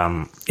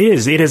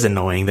 it is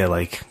annoying that,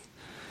 like,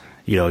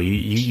 you know,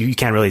 you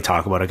can't really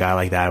talk about a guy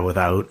like that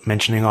without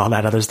mentioning all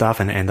that other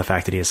stuff. And the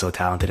fact that he is so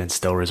talented and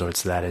still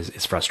resorts to that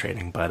is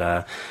frustrating.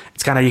 But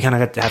it's kind of, you kind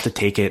of have to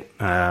take it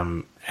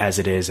as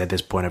it is at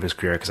this point of his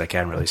career, because I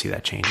can't really see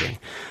that changing.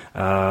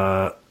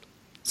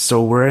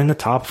 So we're in the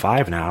top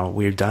 5 now.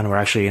 We're done. We're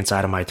actually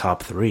inside of my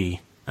top 3.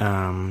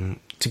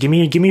 So give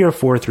me your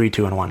 4, 3,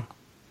 2, and 1.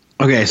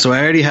 Okay, so I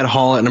already had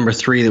Hall at number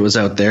 3 that was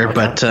out there, okay.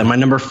 But my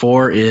number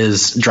 4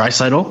 is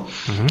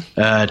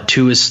Draisaitl,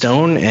 2 is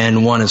Stone,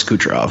 and 1 is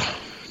Kucherov.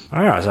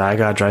 All right, so I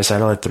got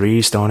Draisaitl at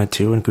 3, Stone at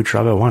 2, and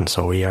Kucherov at 1.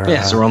 So we are.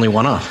 Yeah, so we're only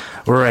 1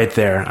 off. We're right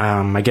there.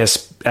 I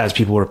guess as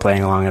people were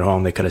playing along at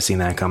home, they could have seen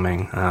that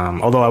coming.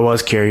 Although I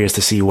was curious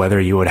to see whether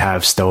you would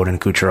have Stone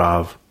and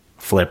Kucherov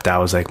flipped. That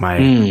was like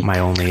my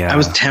only. I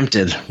was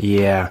tempted.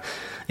 Yeah.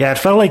 Yeah, it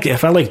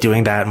felt like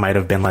doing that might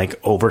have been like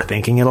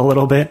overthinking it a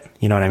little bit.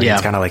 You know what I mean? Yeah.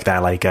 It's kind of like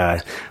that, like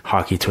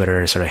hockey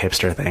Twitter sort of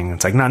hipster thing.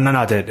 It's like, no,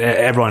 that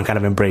everyone kind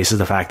of embraces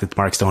the fact that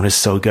Mark Stone is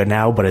so good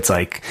now, but it's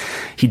like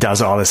he does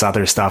all this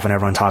other stuff and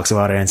everyone talks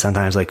about it. And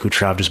sometimes like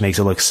Kucherov just makes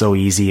it look so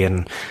easy.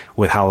 And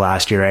with how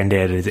last year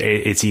ended,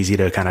 it's easy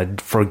to kind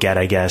of forget,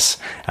 I guess,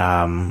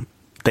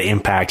 the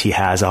impact he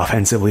has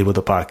offensively with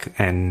the puck,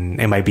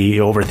 and it might be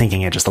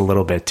overthinking it just a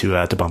little bit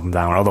to bump him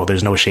down. Although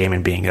there's no shame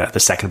in being the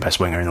second best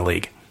winger in the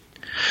league.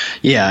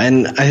 Yeah,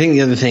 and I think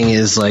the other thing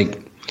is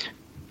like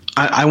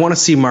I want to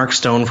see Mark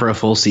Stone for a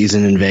full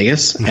season in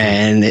Vegas,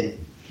 and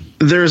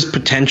there's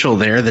potential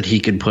there that he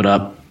could put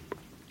up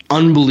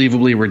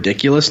unbelievably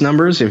ridiculous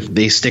numbers if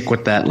they stick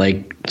with that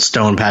like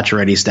Stone,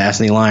 Pacioretty,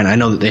 Stastny line. I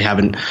know that they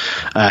haven't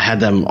had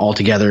them all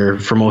together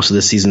for most of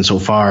the season so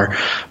far,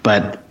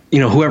 but you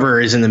know, whoever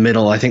is in the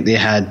middle, I think they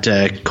had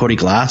Cody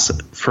Glass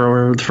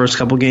for the first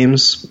couple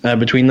games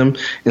between them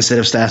instead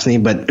of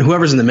Stastny. But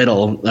whoever's in the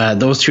middle,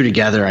 those two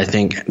together, I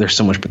think there's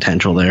so much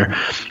potential there.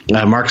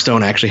 Mark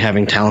Stone actually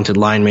having talented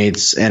line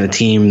mates and a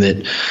team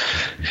that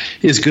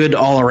is good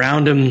all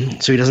around him,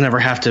 so he doesn't ever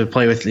have to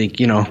play with, like,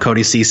 you know,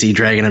 Cody Ceci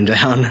dragging him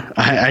down.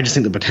 I just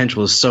think the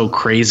potential is so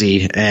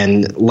crazy.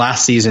 And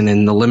last season,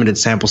 in the limited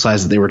sample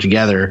size that they were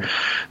together,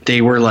 they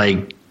were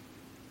like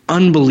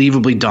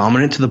unbelievably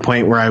dominant to the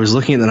point where I was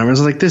looking at the numbers,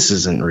 I was like, this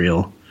isn't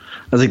real.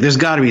 I was like, there's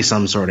got to be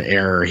some sort of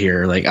error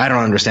here. Like, I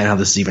don't understand how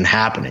this is even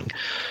happening.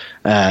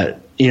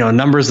 You know,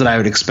 numbers that I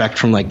would expect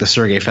from like the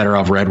Sergei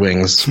Fedorov Red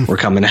Wings were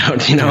coming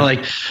out, you know,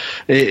 like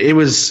it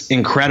was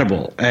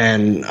incredible.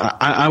 And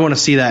I want to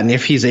see that. And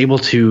if he's able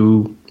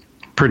to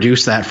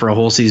produce that for a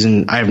whole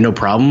season, I have no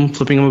problem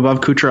flipping him above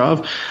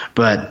Kucherov.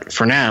 But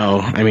for now,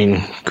 I mean,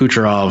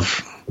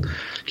 Kucherov,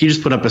 he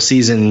just put up a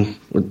season,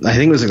 I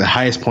think it was like the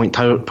highest point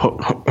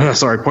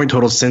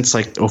total since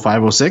like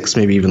 05-06,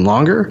 maybe even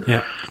longer.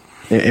 Yeah.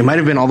 It might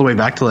have been all the way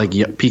back to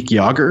like peak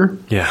Yager.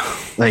 Yeah.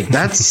 Like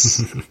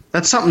that's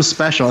something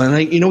special. And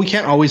like, you know, we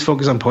can't always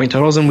focus on point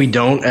totals, and we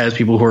don't as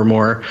people who are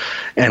more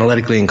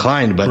analytically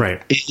inclined, but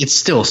right. It's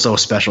still so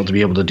special to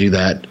be able to do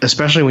that,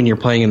 especially when you're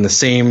playing in the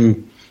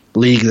same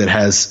league that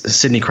has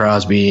Sidney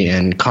Crosby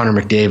and Connor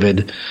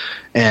McDavid.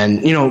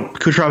 And, you know,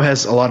 Kucherov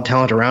has a lot of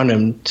talent around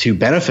him to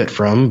benefit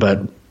from,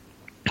 but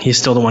he's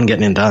still the one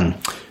getting it done.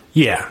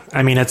 Yeah.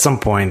 I mean, at some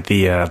point,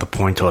 the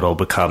point total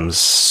becomes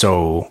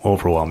so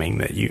overwhelming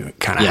that you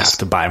kind of have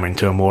to buy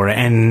into it more.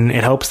 And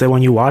it helps that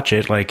when you watch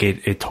it, like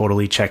it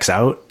totally checks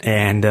out.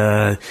 And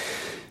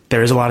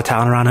there is a lot of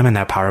talent around him, and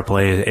that power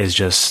play is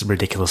just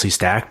ridiculously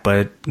stacked.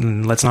 But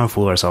let's not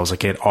fool ourselves.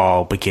 Like, it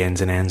all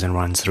begins and ends and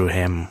runs through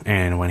him.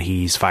 And when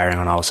he's firing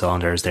on all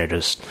cylinders, they're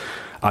just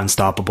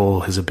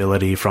unstoppable. His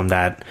ability from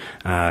that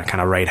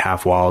kind of right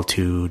half wall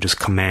to just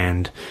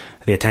command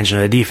the attention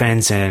of the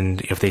defense,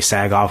 and if they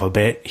sag off a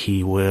bit,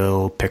 he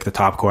will pick the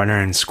top corner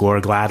and score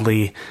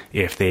gladly.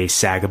 If they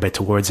sag a bit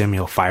towards him,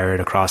 he'll fire it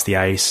across the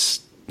ice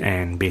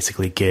and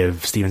basically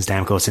give Steven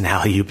Stamkos an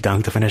alley-oop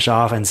dunk to finish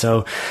off. And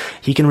so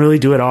he can really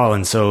do it all.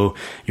 And so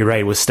you're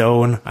right with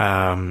Stone.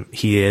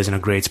 He is in a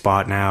great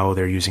spot now.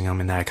 They're using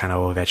him in that kind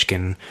of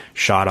Ovechkin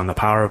shot on the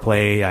power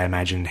play. I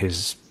imagine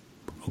his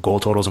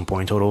goal totals and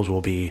point totals will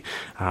be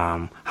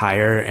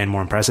higher and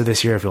more impressive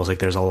this year. It feels like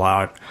there's a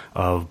lot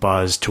of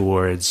buzz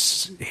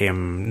towards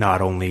him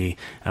not only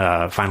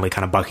finally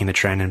kind of bucking the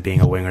trend and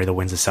being a winger that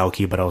wins the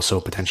Selke, but also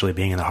potentially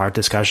being in the Hart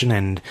discussion.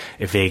 And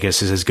if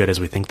Vegas is as good as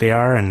we think they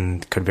are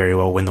and could very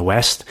well win the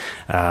West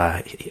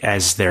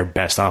as their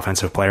best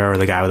offensive player or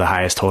the guy with the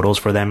highest totals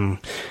for them,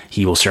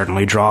 he will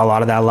certainly draw a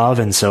lot of that love.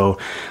 And so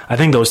I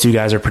think those two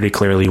guys are pretty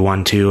clearly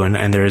 1-2,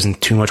 and there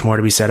isn't too much more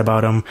to be said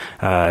about them.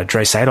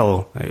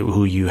 Draisaitl,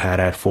 who you had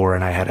at 4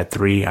 and I had at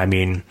 3. I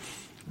mean,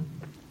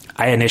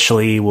 I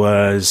initially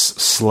was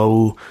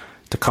slow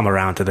to come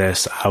around to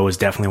this. I was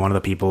definitely one of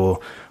the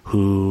people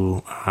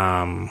who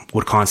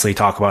would constantly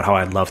talk about how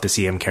I'd love to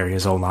see him carry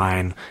his own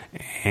line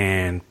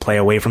and play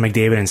away from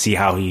McDavid and see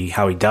how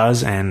he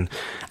does. And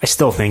I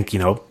still think, you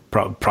know,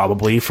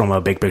 probably from a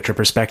big picture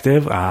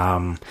perspective,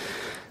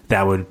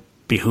 that would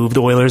behoove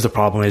the Oilers. The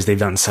problem is they've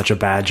done such a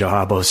bad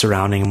job of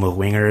surrounding him with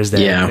wingers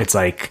that it's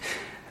like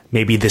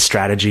maybe this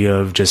strategy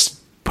of just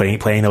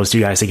playing those two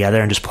guys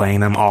together and just playing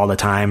them all the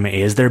time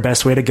is their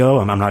best way to go.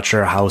 I'm not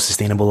sure how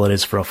sustainable it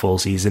is for a full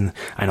season.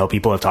 I know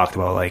people have talked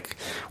about, like,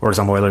 or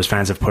some Oilers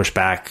fans have pushed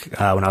back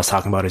when I was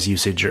talking about his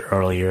usage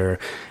earlier,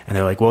 and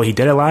they're like, well, he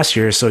did it last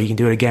year, so he can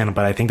do it again.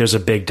 But I think there's a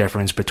big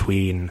difference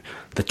between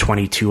the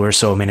 22 or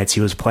so minutes he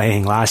was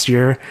playing last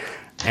year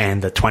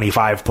and the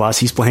 25 plus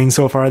he's playing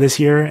so far this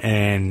year.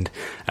 And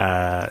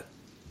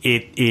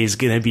it is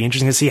going to be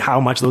interesting to see how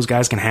much those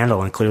guys can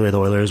handle. And clearly the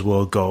Oilers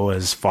will go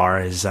as far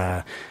as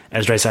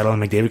Draisaitl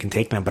and McDavid can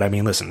take them. But I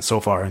mean, listen, so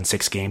far in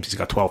 6 games, he's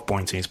got 12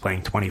 points and he's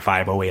playing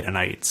 25-08 a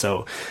night.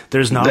 So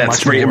there's not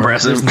much more.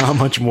 Impressive. There's not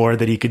much more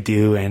that he could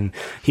do. And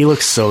he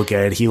looks so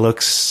good. He's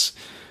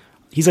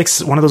like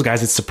one of those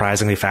guys that's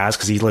surprisingly fast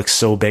because he looks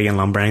so big and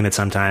lumbering that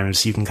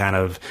sometimes you can kind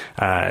of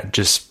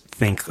just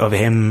think of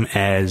him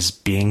as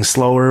being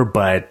slower,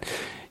 but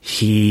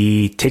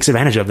he takes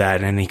advantage of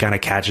that, and he kind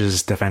of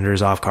catches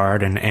defenders off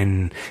guard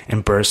and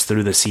bursts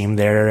through the seam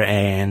there.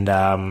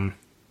 And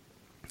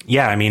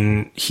yeah, I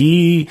mean,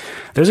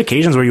 there's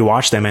occasions where you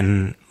watch them,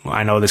 and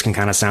I know this can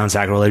kind of sound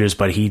sacrilegious,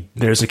 but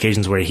there's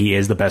occasions where he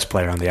is the best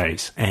player on the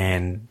ice.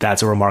 And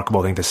that's a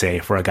remarkable thing to say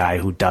for a guy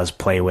who does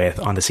play with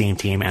on the same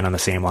team and on the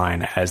same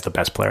line as the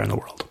best player in the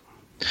world.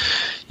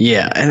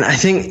 Yeah. And I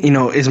think,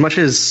 as much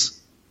as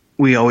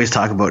we always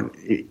talk about,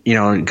 a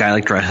guy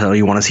like Draisaitl,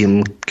 you want to see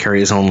him carry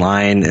his own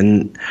line.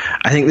 And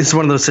I think this is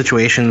one of those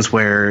situations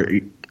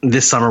where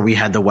this summer we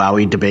had the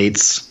Wowie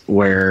debates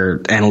where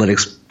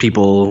analytics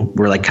people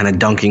were like kind of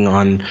dunking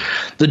on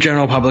the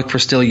general public for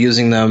still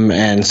using them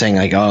and saying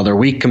like, oh, they're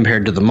weak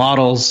compared to the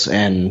models.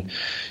 And,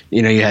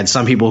 you had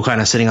some people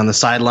kind of sitting on the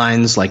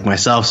sidelines like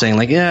myself saying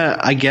like, yeah,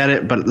 I get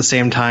it. But at the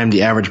same time,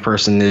 the average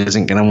person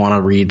isn't going to want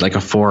to read like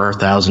a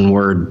 4,000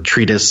 word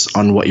treatise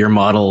on what your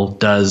model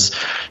does.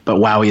 But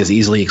Wowie is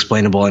easily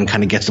explainable and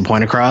kind of gets the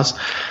point across.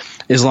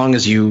 As long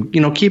as you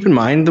keep in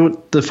mind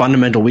the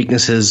fundamental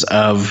weaknesses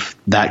of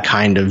that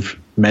kind of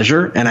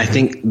measure. And I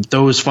think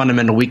those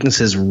fundamental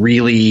weaknesses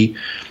really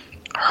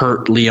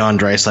hurt Leon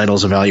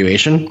Draisaitl's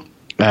evaluation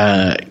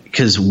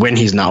because when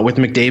he's not with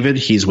McDavid,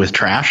 he's with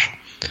trash.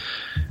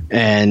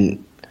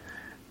 And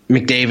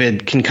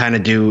McDavid can kind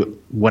of do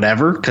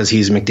whatever because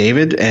he's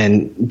McDavid.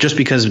 And just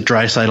because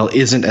Draisaitl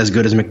isn't as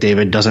good as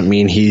McDavid doesn't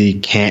mean he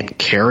can't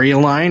carry a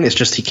line. It's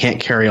just he can't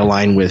carry a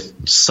line with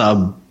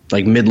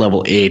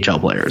mid-level AHL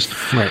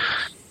players. Right.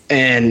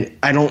 And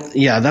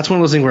that's one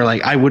of those things where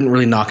like I wouldn't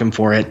really knock him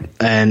for it.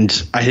 And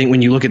I think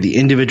when you look at the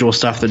individual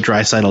stuff that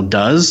Draisaitl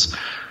does,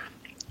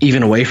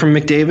 even away from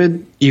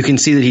McDavid, you can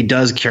see that he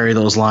does carry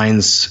those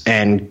lines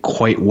and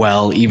quite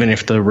well, even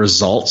if the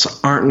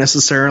results aren't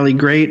necessarily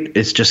great.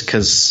 It's just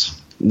because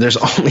there's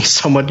only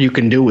so much you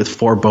can do with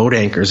 4 boat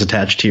anchors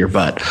attached to your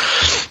butt,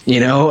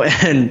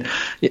 and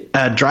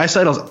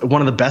Draisaitl's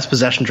one of the best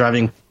possession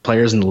driving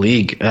players in the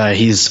league.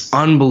 He's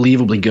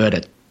unbelievably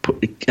good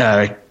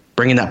at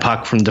bringing that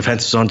puck from the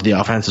defensive zone to the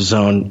offensive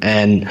zone.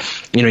 And,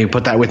 you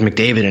put that with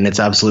McDavid and it's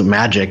absolute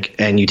magic,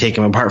 and you take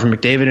him apart from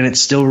McDavid and it's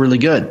still really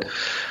good.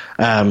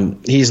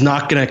 He's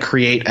not going to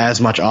create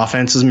as much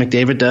offense as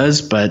McDavid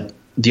does, but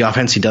the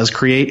offense he does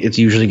create, it's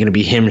usually going to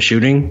be him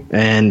shooting,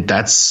 and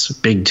that's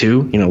big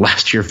too.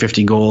 Last year,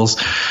 50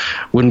 goals.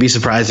 Wouldn't be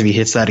surprised if he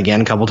hits that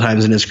again a couple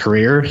times in his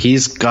career.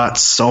 He's got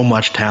so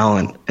much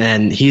talent,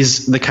 and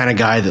he's the kind of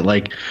guy that,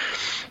 like,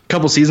 a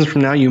couple seasons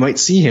from now, you might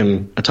see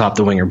him atop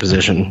the winger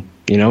position,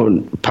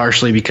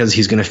 partially because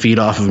he's going to feed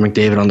off of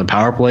McDavid on the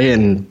power play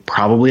and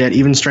probably at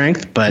even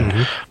strength,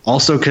 but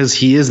also because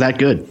he is that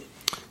good.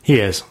 He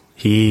is.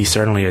 He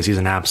certainly is. He's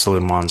an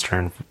absolute monster,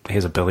 and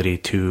his ability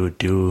to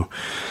do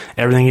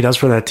everything he does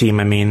for that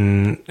team. I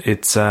mean,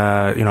 it's,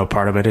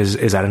 part of it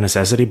is out of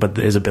necessity, but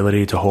his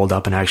ability to hold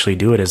up and actually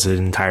do it is an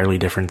entirely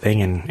different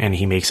thing, and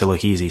he makes it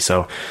look easy.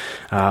 So,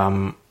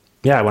 when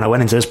I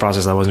went into this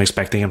process, I wasn't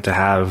expecting him to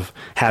have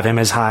him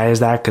as high as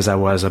that, because I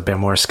was a bit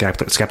more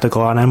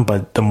skeptical on him.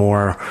 But the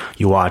more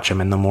you watch him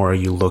and the more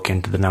you look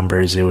into the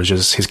numbers, it was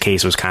just, his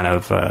case was kind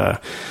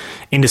of,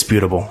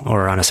 indisputable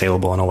or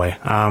unassailable in a way.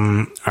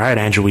 All right,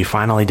 Andrew, we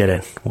finally did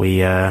it. We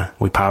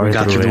powered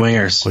through the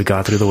wingers. We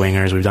got through the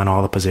wingers. We've done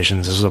all the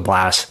positions. This was a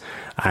blast.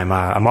 I'm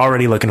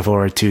already looking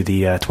forward to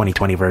the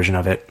 2020 version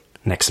of it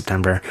next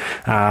September.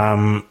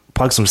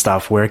 Plug some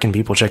stuff. Where can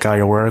people check out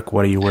your work?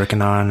 What are you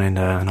working on,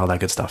 and all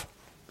that good stuff?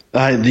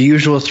 The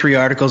usual 3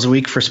 articles a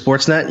week for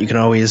Sportsnet. You can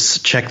always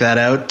check that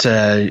out.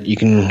 You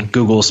can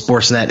Google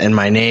Sportsnet and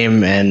my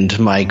name, and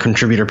my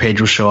contributor page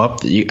will show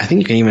up. I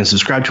think you can even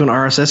subscribe to an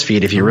RSS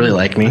feed if you really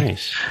like me.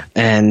 Nice.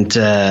 And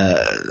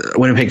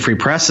Winnipeg Free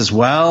Press as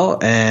well.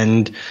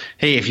 And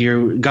hey, if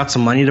you got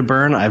some money to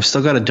burn, I've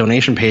still got a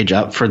donation page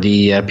up for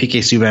the PK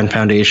Subban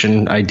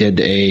Foundation. I did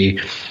a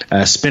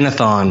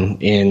spin-a-thon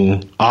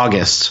in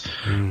August,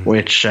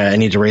 which I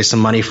need to raise some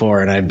money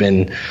for, and I've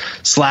been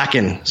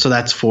slacking. So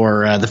that's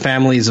for the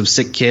families of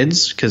sick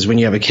kids, because when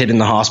you have a kid in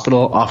the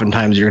hospital,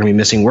 oftentimes you're going to be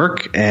missing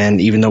work,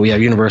 and even though we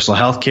have universal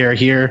health care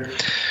here,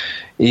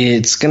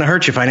 it's going to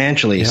hurt you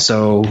financially. Yep.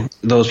 So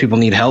those people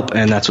need help,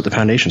 and that's what the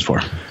foundation's for.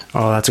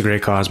 Oh, that's a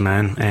great cause,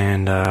 man,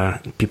 and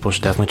people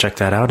should definitely check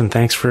that out. And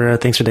thanks for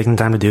taking the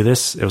time to do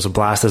this. It was a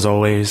blast as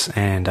always,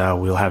 and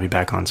we'll have you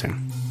back on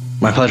soon.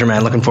 My pleasure,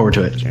 man. Looking forward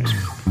to it. Cheers.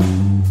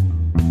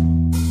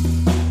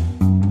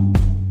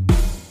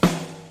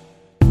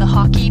 The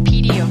Hockey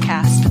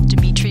PDOcast with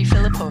Dimitri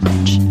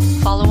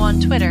Filipovic. Follow on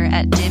Twitter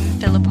at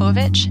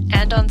DimFilipovic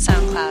and on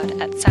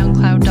SoundCloud at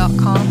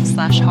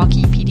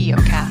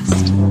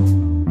soundcloud.com/hockeypdocast.